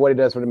is great for what he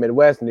does for the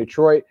Midwest and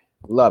Detroit.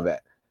 Love it.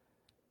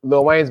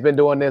 Lil Wayne's been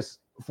doing this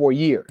for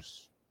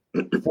years.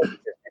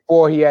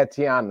 Before he had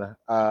Tiana,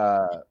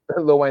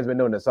 Lil Wayne's been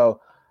doing this.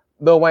 So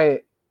Lil Wayne,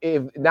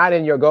 if not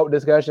in your GOAT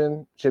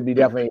discussion, should be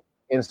definitely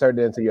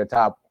inserted into your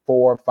top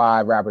 4 or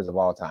 5 rappers of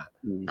all time.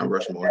 I'm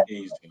Rushmore.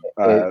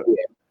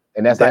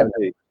 And that's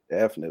definitely.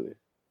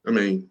 I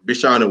mean, Big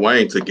Sean and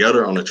Wayne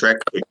together on the track.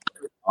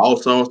 All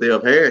songs they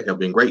have had have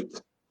been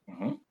great.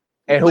 And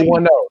who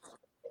won those?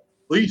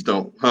 Please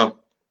don't, huh?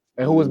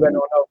 And who was better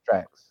on those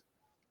tracks?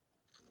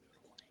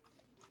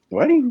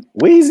 Wayne,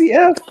 Weezy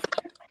F.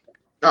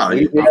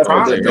 I'm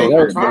trying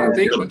to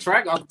think of a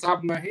track off the top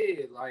of my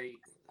head. Like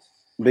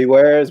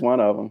Beware is one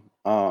of them.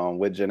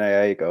 With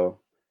Jhené Aiko.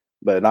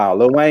 But no,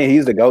 Lil Wayne,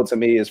 he's the GOAT to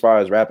me as far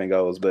as rapping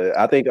goes. But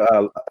I think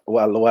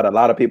what a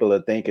lot of people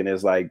are thinking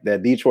is like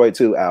that Detroit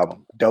 2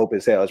 album, dope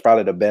as hell. It's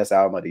probably the best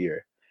album of the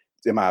year,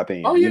 in my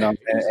opinion. Oh, yeah.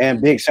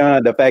 And Big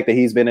Sean, the fact that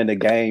he's been in the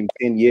game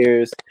 10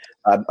 years,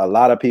 a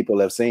lot of people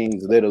have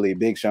seen literally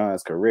Big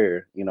Sean's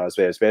career,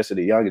 especially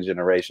the younger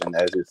generation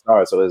as it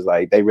starts. So it's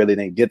like they really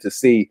didn't get to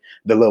see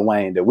the Lil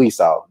Wayne that we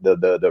saw,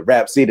 the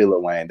Rap City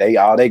Lil Wayne.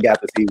 All they got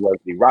to see was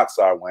the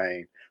Rockstar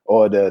Wayne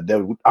or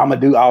the I'ma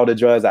do all the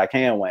drugs I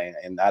can Wayne.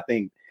 And I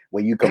think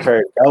when you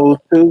compare those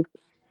two,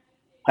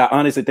 I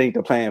honestly think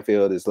the playing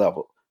field is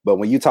level. But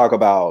when you talk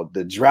about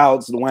the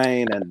droughts,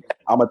 Wayne, and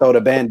I'm gonna throw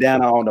the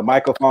bandana on the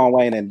microphone,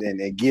 Wayne,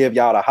 and give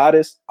y'all the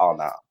hottest, oh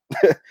no.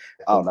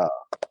 Oh no.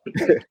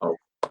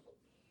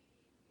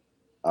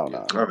 Oh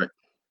no. All right.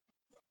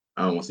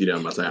 I don't want to see that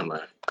on my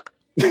timeline.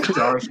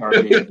 Basketball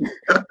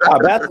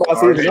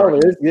season over.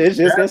 It's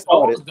just getting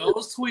started.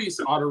 Those tweets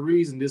are the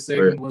reason this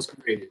segment was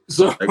created.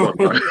 So I'm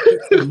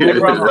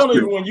telling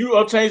you, when you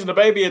up changing the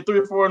baby at 3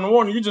 or 4 in the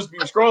morning, you just be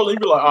scrolling. You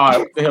be like, all right,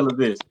 what the hell is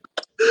this?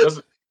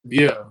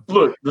 Yeah.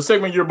 Look, the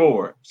segment you're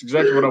bored. It's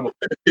exactly what I'm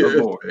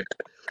bored.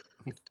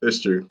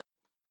 That's true.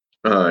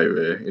 All right,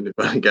 man.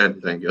 Anybody got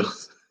anything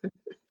else?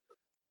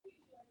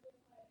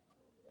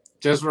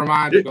 Just a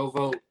reminder, go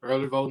vote.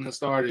 Early voting has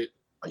started.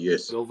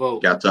 Yes. Go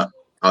vote. Got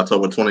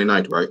October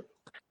 29th, right?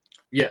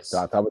 Yes. So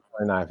October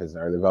 29th is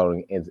early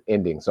voting is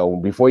ending. So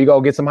before you go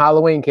get some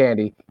Halloween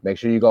candy, make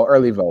sure you go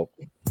early vote.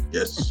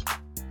 Yes.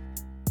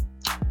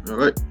 All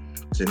right.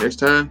 See you next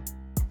time.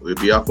 We'll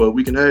be out for a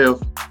week and a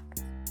half.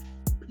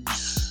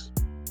 Peace.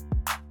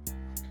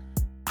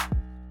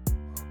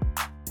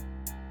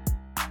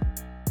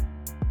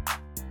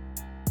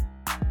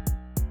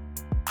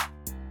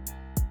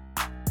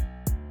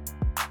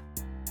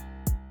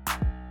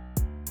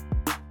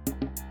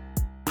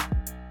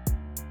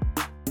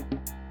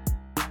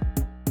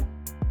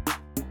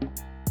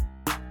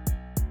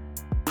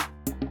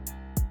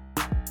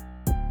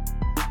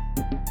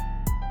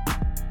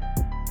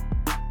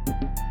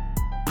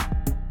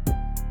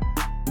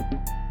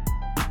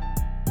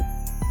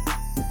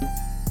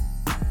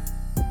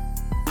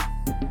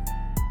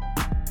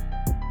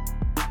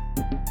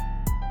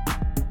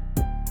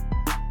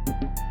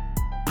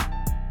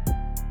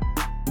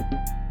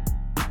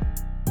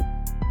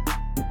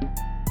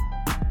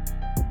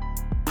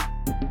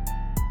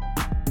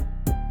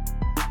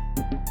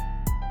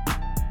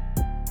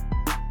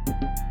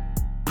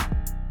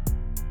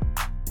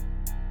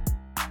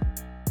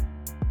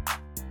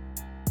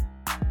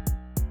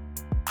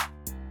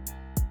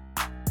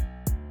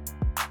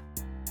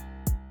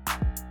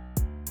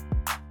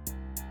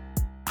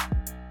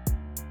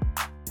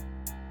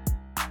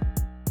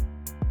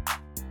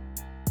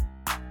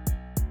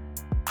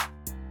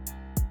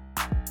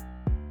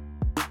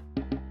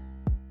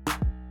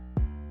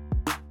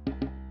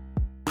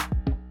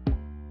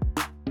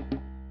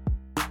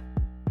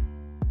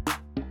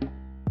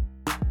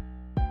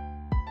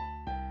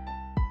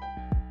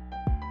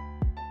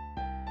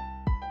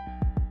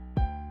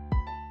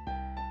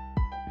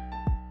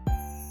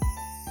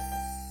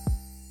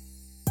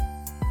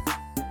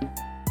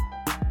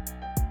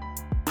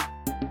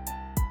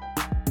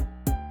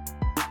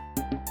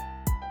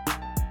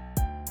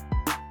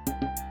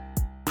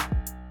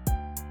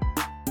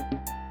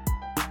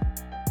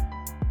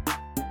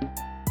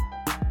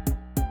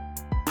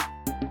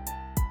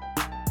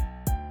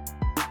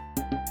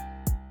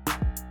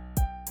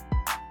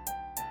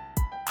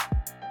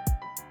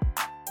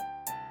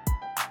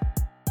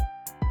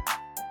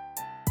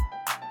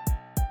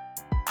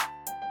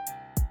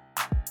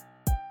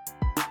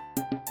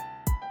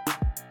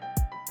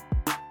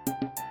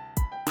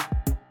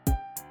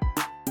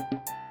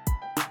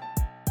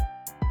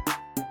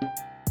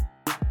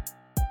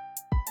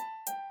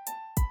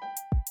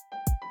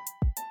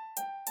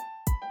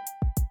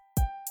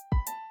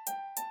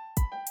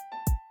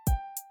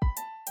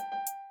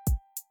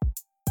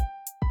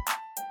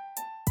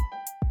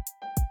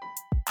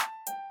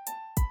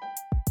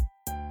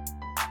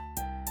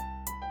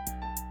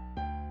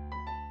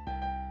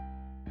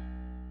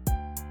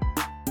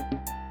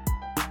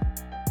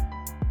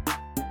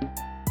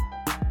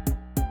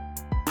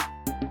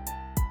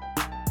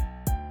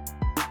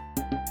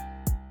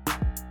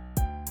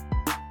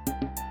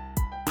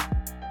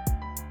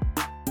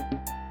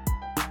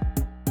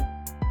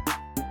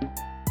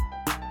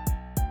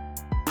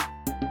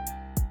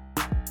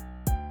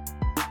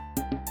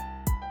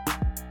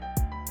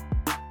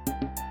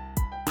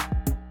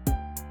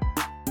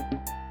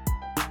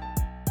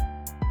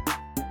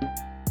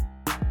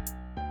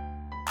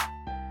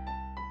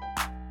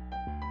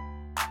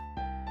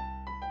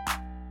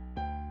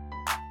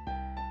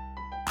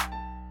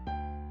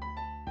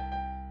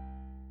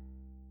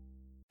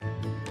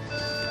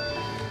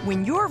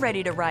 When you're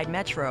ready to ride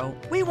Metro,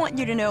 we want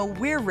you to know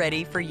we're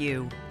ready for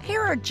you. Here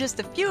are just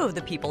a few of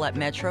the people at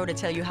Metro to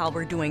tell you how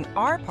we're doing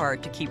our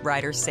part to keep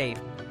riders safe.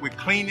 We're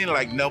cleaning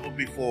like never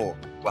before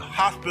with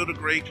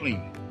hospital-grade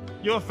cleaning.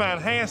 You'll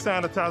find hand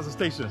sanitizer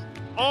stations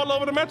all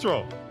over the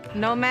Metro.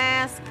 No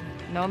mask,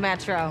 no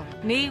Metro.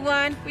 Need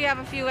one? We have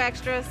a few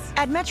extras.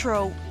 At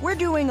Metro, we're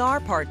doing our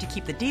part to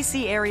keep the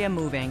D.C. area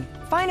moving.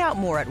 Find out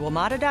more at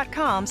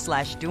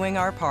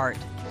WMATA.com/doingourpart.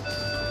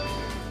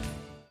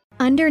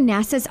 Under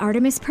NASA's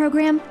Artemis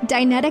program,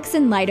 Dynetics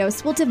and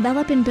Leidos will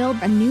develop and build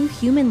a new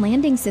human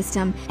landing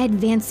system,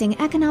 advancing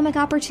economic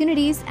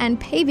opportunities and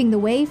paving the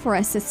way for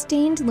a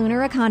sustained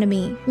lunar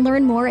economy.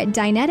 Learn more at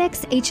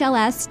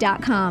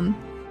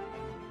DyneticsHLS.com.